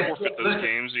have to forfeit those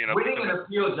games. Winning an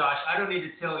appeal, Josh, I don't need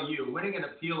to tell you, winning an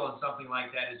appeal on something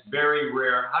like that is very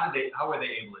rare. How were they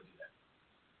able to do that?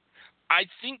 I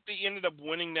think they ended up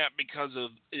winning that because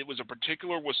of it was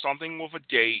something with a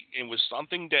date. It was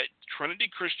something that Trinity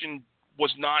Christian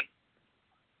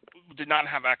did not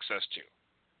have access to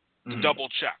double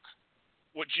check,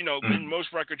 which in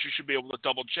most records you should be able to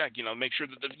double check. Make sure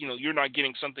that you're not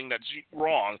getting something that's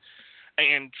wrong.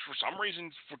 And for some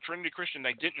reason, for Trinity Christian,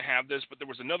 they didn't have this, but there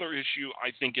was another issue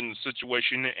I think in the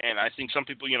situation, and I think some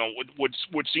people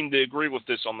would seem to agree with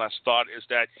this on that thought is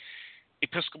that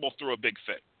Episcopal threw a big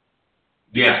fit.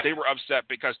 Because they were upset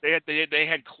because they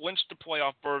had clinched the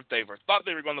playoff berth. They thought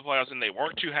they were going to the playoffs, and they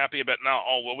weren't too happy about now.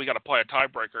 Oh well, we got to play a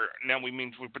tiebreaker. Now we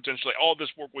potentially all this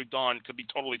work we've done could be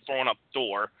totally thrown out the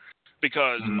door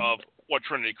because of what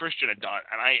Trinity Christian had done.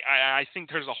 And I think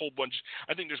there's a whole bunch.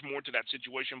 I think there's more to that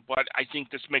situation, but I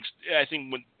think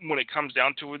when it comes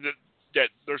down to it, that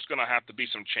there's going to have to be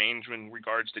some change in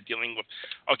regards to dealing with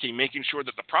making sure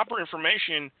that the proper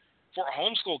information for a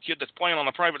homeschool kid that's playing on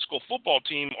a private school football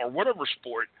team or whatever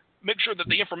sport, make sure that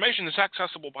the information is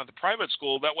accessible by the private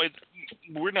school. That way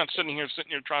we're not sitting here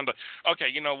trying to,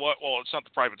 you know what, well, it's not the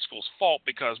private school's fault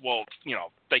because,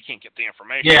 they can't get the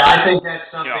information. Yeah, I think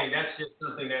that's something, that's just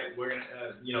something that we're going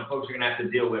to, folks are going to have to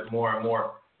deal with more and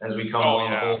more as we come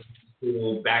along the whole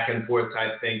school back and forth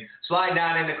type thing. Slide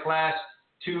down into Class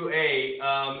 2A,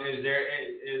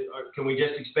 can we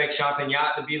just expect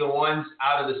Champagnat to be the ones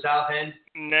out of the south end?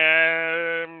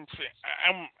 No,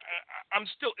 I'm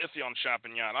still iffy on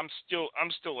Champagnat. I'm still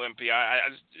iffy. I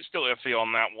still iffy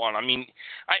on that one. I mean,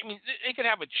 they could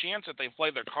have a chance if they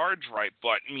play their cards right,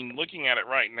 but looking at it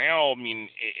right now,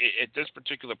 at this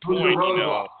particular point,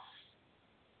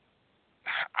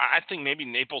 I think maybe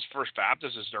Naples First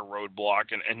Baptist is their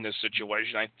roadblock in this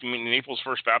situation. Naples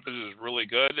First Baptist is really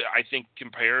good. I think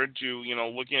compared to,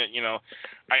 looking at,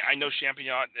 I know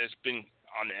Champagnat has been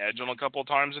on the edge on a couple of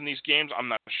times in these games. I'm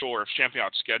not sure if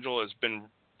Champagnat's schedule has been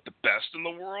the best in the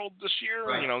world this year,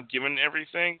 right. Given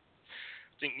everything.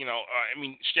 I think,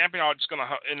 Champagnat's going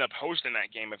to end up hosting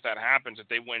that game if that happens. If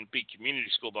they beat Community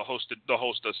School, they'll host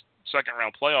a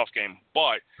second-round playoff game.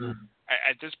 But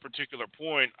at this particular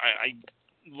point, I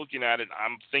looking at it,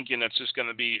 I'm thinking it's just going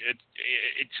to be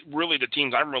it's really the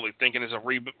teams I'm really thinking is a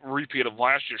repeat of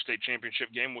last year's state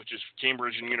championship game, which is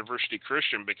Cambridge and University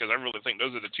Christian, because I really think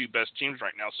those are the two best teams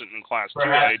right now sitting in Class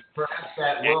 2A. Perhaps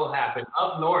that will happen.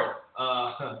 Up north,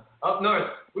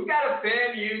 we've got a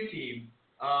FAMU team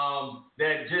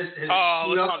that just has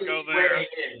let's snuck not its go there. way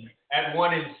in at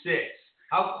 1-6.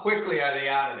 How quickly are they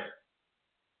out of there?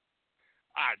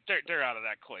 They're out of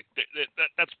that quick.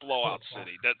 That's blowout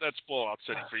city. That's blowout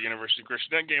city for University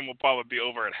Christian. That game will probably be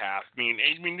over at half. I mean,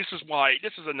 this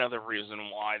is another reason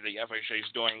why the FHA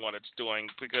is doing what it's doing.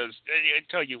 Because I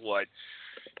tell you what,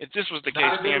 if this was the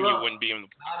case, FAMU wouldn't be in the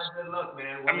playoffs. Not a good look,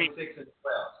 man. 1-6 in the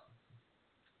playoffs.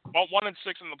 Well, 1-6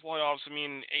 in the playoffs. I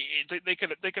mean, they could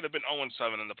have been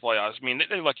 0-7 in the playoffs. I mean,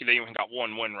 they're lucky they even got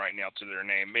one win right now to their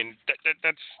name. I mean,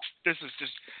 this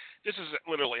is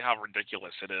literally how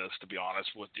ridiculous it is, to be honest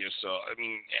with you. So, I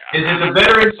mean, is it the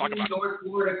veteran team, North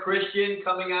Florida Christian,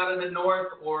 coming out of the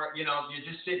North, or you're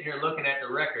just sitting here looking at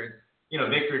the record?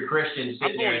 Victory Christian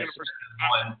sitting there at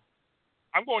 1.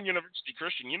 I'm going University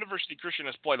Christian. University Christian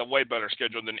has played a way better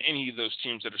schedule than any of those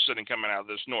teams that are sitting coming out of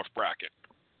this North bracket.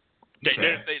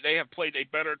 They have played a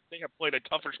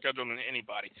tougher schedule than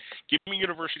anybody. Give me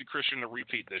University Christian to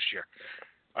repeat this year.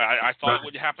 I thought it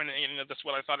would happen, and that's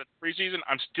what I thought at the preseason.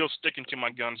 I'm still sticking to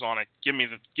my guns on it. Give me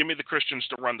the Christians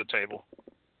to run the table.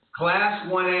 Class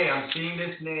 1A, I'm seeing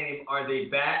this name. Are they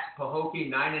back?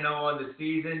 Pahokee 9-0 on the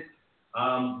season.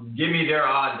 Give me their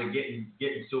odds of getting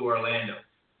to Orlando.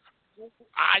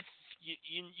 I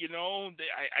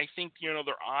think their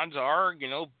odds are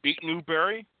beat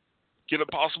Newberry, get a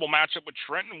possible matchup with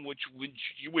Trenton, which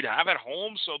you would have at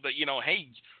home, so that hey,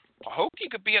 Pahokee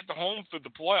could be at the home for the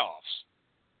playoffs.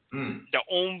 The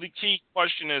only key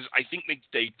question is, I think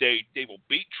they will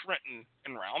beat Trenton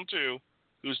in round 2,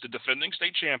 who's the defending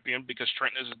state champion, because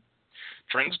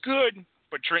Trenton's good,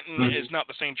 but Trenton is not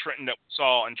the same Trenton that we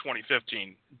saw in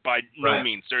 2015 by no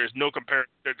means. There is no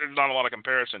There's not a lot of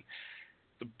comparison.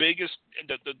 The biggest,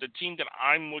 the team that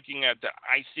I'm looking at that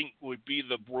I think would be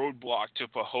the roadblock to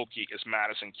Pahokee is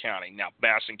Madison County. Now,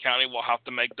 Madison County will have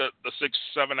to make the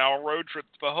 6-7 hour road trip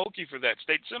to Pahokee for that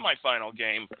state semifinal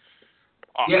game.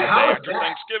 After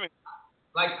Thanksgiving.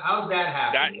 How's that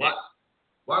happen?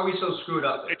 Why are we so screwed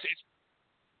up there?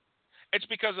 It's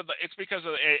because of the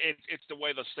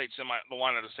way the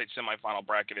line of the state semifinal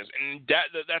bracket is, and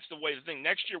that's the way the thing.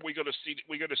 Next year we go to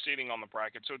seeding on the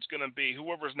bracket, so it's going to be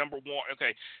whoever's number 1.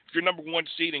 Okay, if you're number 1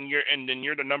 seed and you're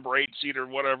the number 8 seed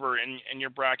or whatever in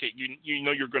your bracket, you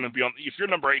know you're going to be on. If you're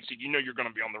number 8 seed, you know you're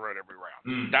going to be on the road every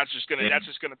round. That's just going to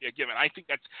be a given. I think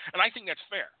that's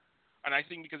fair. And I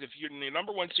think because if you're the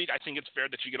number 1 seed, I think it's fair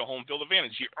that you get a home field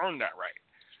advantage. You earn that right.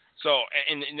 So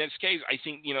in this case, I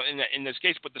think in this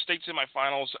case, but the state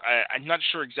semifinals, I'm not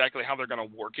sure exactly how they're going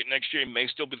to work it next year. It may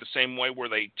still be the same way where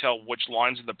they tell which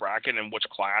lines of the bracket and which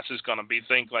class is going to be.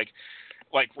 Think like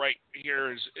right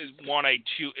here is 1A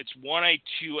 2. It's 1A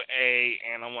 2A,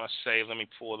 and I want to say, let me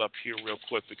pull it up here real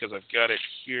quick because I've got it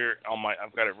here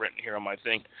I've got it written here on my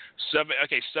thing.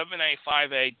 7A,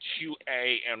 5A,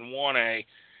 2A, and 1A.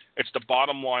 It's the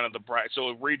bottom line of the bracket.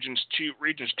 So regions 2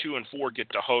 and 4 get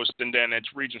to host, and then it's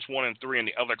regions 1 and 3 and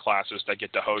the other classes that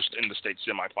get to host in the state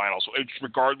semifinals. So it's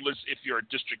regardless if you're a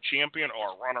district champion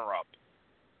or a runner-up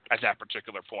at that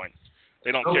particular point.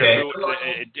 They don't care who.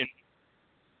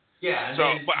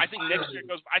 But I think next year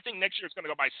it's going to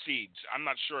go by seeds. I'm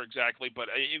not sure exactly, but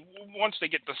once they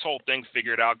get this whole thing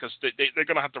figured out, because they're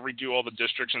going to have to redo all the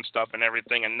districts and stuff and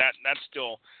everything, and that's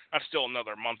still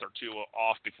another month or 2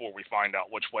 off before we find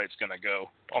out which way it's going to go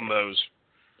on those.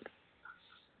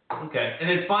 Okay, and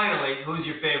then finally, who's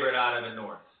your favorite out of the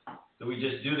North? Do we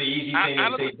just do the easy thing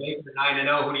and say Baker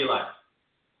 9-0? Who do you like?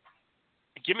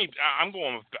 I'm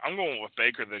going with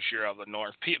Baker this year out of the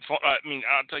North.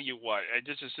 I'll tell you what.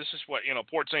 This is what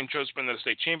Port St. Joe's been in the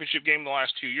state championship game the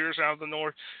last 2 years out of the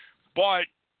North, but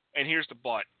here's the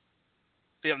but.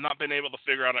 They have not been able to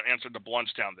figure out an answer to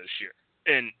Bluntstown this year,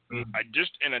 in a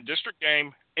district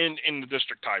game and in the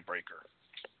district tiebreaker.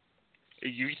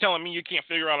 You telling me you can't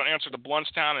figure out an answer to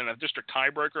Bluntstown in a district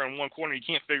tiebreaker in one corner? You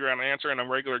can't figure out an answer in a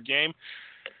regular game?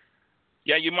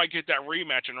 Yeah, you might get that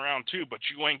rematch in round 2, but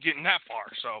you ain't getting that far.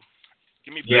 So,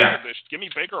 give me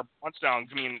Baker or Bluntstown.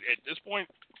 I mean, at this point,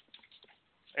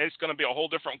 it's going to be a whole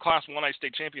different Class 1A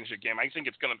state championship game. I think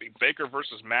it's going to be Baker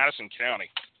versus Madison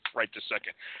County right this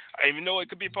second. Even though it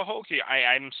could be Pahokee,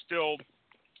 I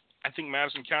think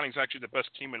Madison County is actually the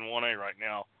best team in 1A right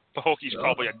now. Pahokee's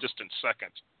probably a distant second.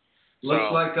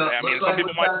 Looks like some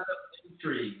people might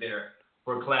intrigue there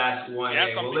for Class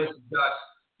 1A. Yeah, listen, Josh.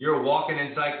 You're a walking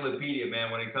encyclopedia, man,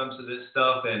 when it comes to this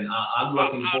stuff, and I'm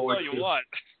looking forward to it.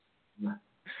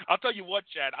 I'll tell you what,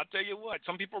 Chad. I'll tell you what.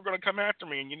 Some people are going to come after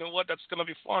me, and you know what? That's going to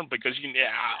be fun because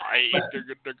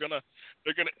they're going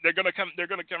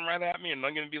to come right at me, and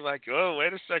I'm going to be like, oh,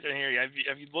 wait a second here.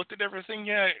 Have you looked at everything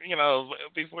yet?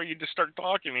 Before you just start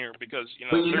talking here, because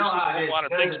there's a whole lot of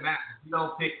things. Matter. You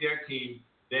don't pick their team.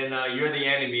 then you're the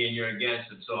enemy and you're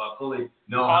against it. So I fully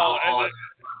know how all of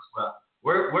that works. Well,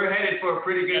 we're headed for a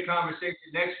pretty good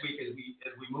conversation next week as we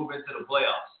move into the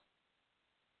playoffs.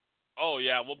 Oh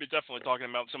yeah, we'll be definitely talking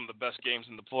about some of the best games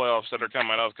in the playoffs that are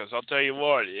coming up. Because I'll tell you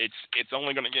what, it's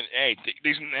only going to get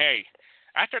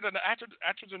after the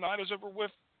night is over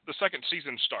with, the second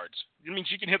season starts. It means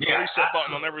you can hit the reset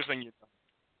button on everything you've done.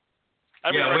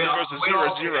 Every record goes to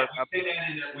 0-0.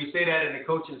 We say that in the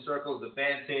coaching circles. The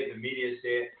fans say it. The media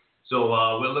say it. So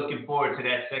we're looking forward to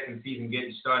that second season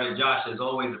getting started. Josh, as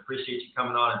always, appreciate you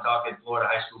coming on and talking Florida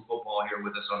high school football here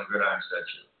with us on the Gridiron Studs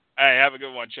Show. Hey, have a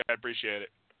good one, Chad. Appreciate it.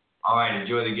 All right,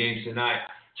 enjoy the games tonight.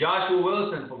 Joshua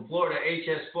Wilson from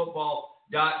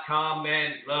FloridaHSFootball.com.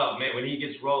 Man, when he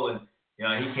gets rolling, he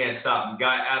can't stop. The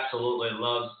guy absolutely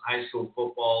loves high school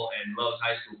football and loves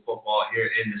high school football here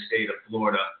in the state of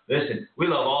Florida. Listen, we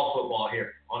love all football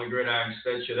here on the Gridiron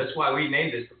Studs Show. That's why we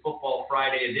named this the Football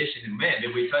Friday edition. And man,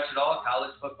 did we touch it all?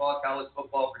 College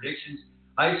football predictions,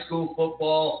 high school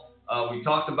football. We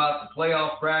talked about the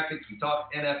playoff brackets. We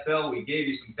talked NFL. We gave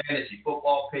you some fantasy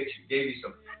football picks. We gave you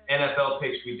some NFL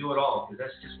picks. We do it all because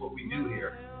that's just what we do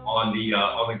here on the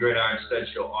Gridiron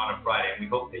Studs Show on a Friday. And we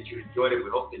hope that you enjoyed it. We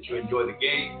hope that you enjoy the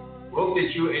game. We hope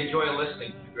that you enjoy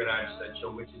listening to the Gridiron Studs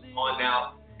Show, which is on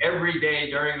now every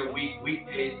day during the week,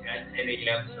 weekdays at 10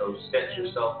 a.m. So set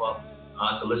yourself up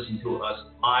to listen to us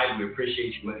live. We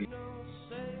appreciate you with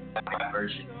that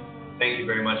version. Thank you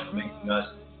very much for making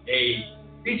us a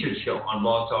featured show on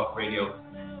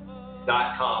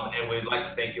blogtalkradio.com, and we'd like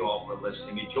to thank you all for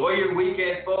listening. Enjoy your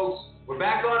weekend, folks. We're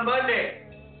back on Monday.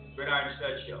 Gridiron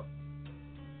Studs Show.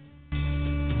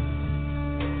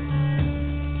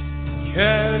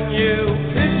 Can you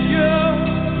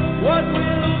picture what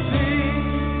will be?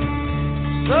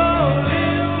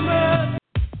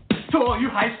 So to all you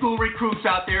high school recruits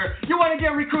out there, you want to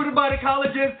get recruited by the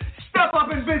colleges? Step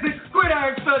up and visit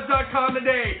GridironStuds.com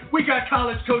today. We got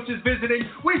college coaches visiting.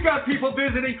 We've got people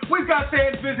visiting. We've got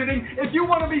fans visiting. If you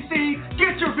want to be seen,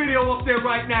 get your video up there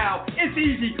right now. It's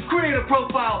easy. Create a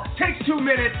profile. Takes 2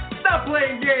 minutes. Stop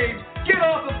playing games. Get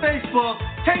off of Facebook.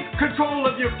 Take control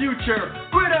of your future.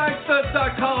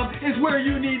 GridironStuds.com is where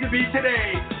you need to be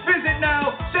today. Visit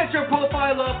now, set your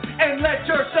profile up, and let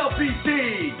yourself be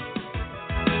seen.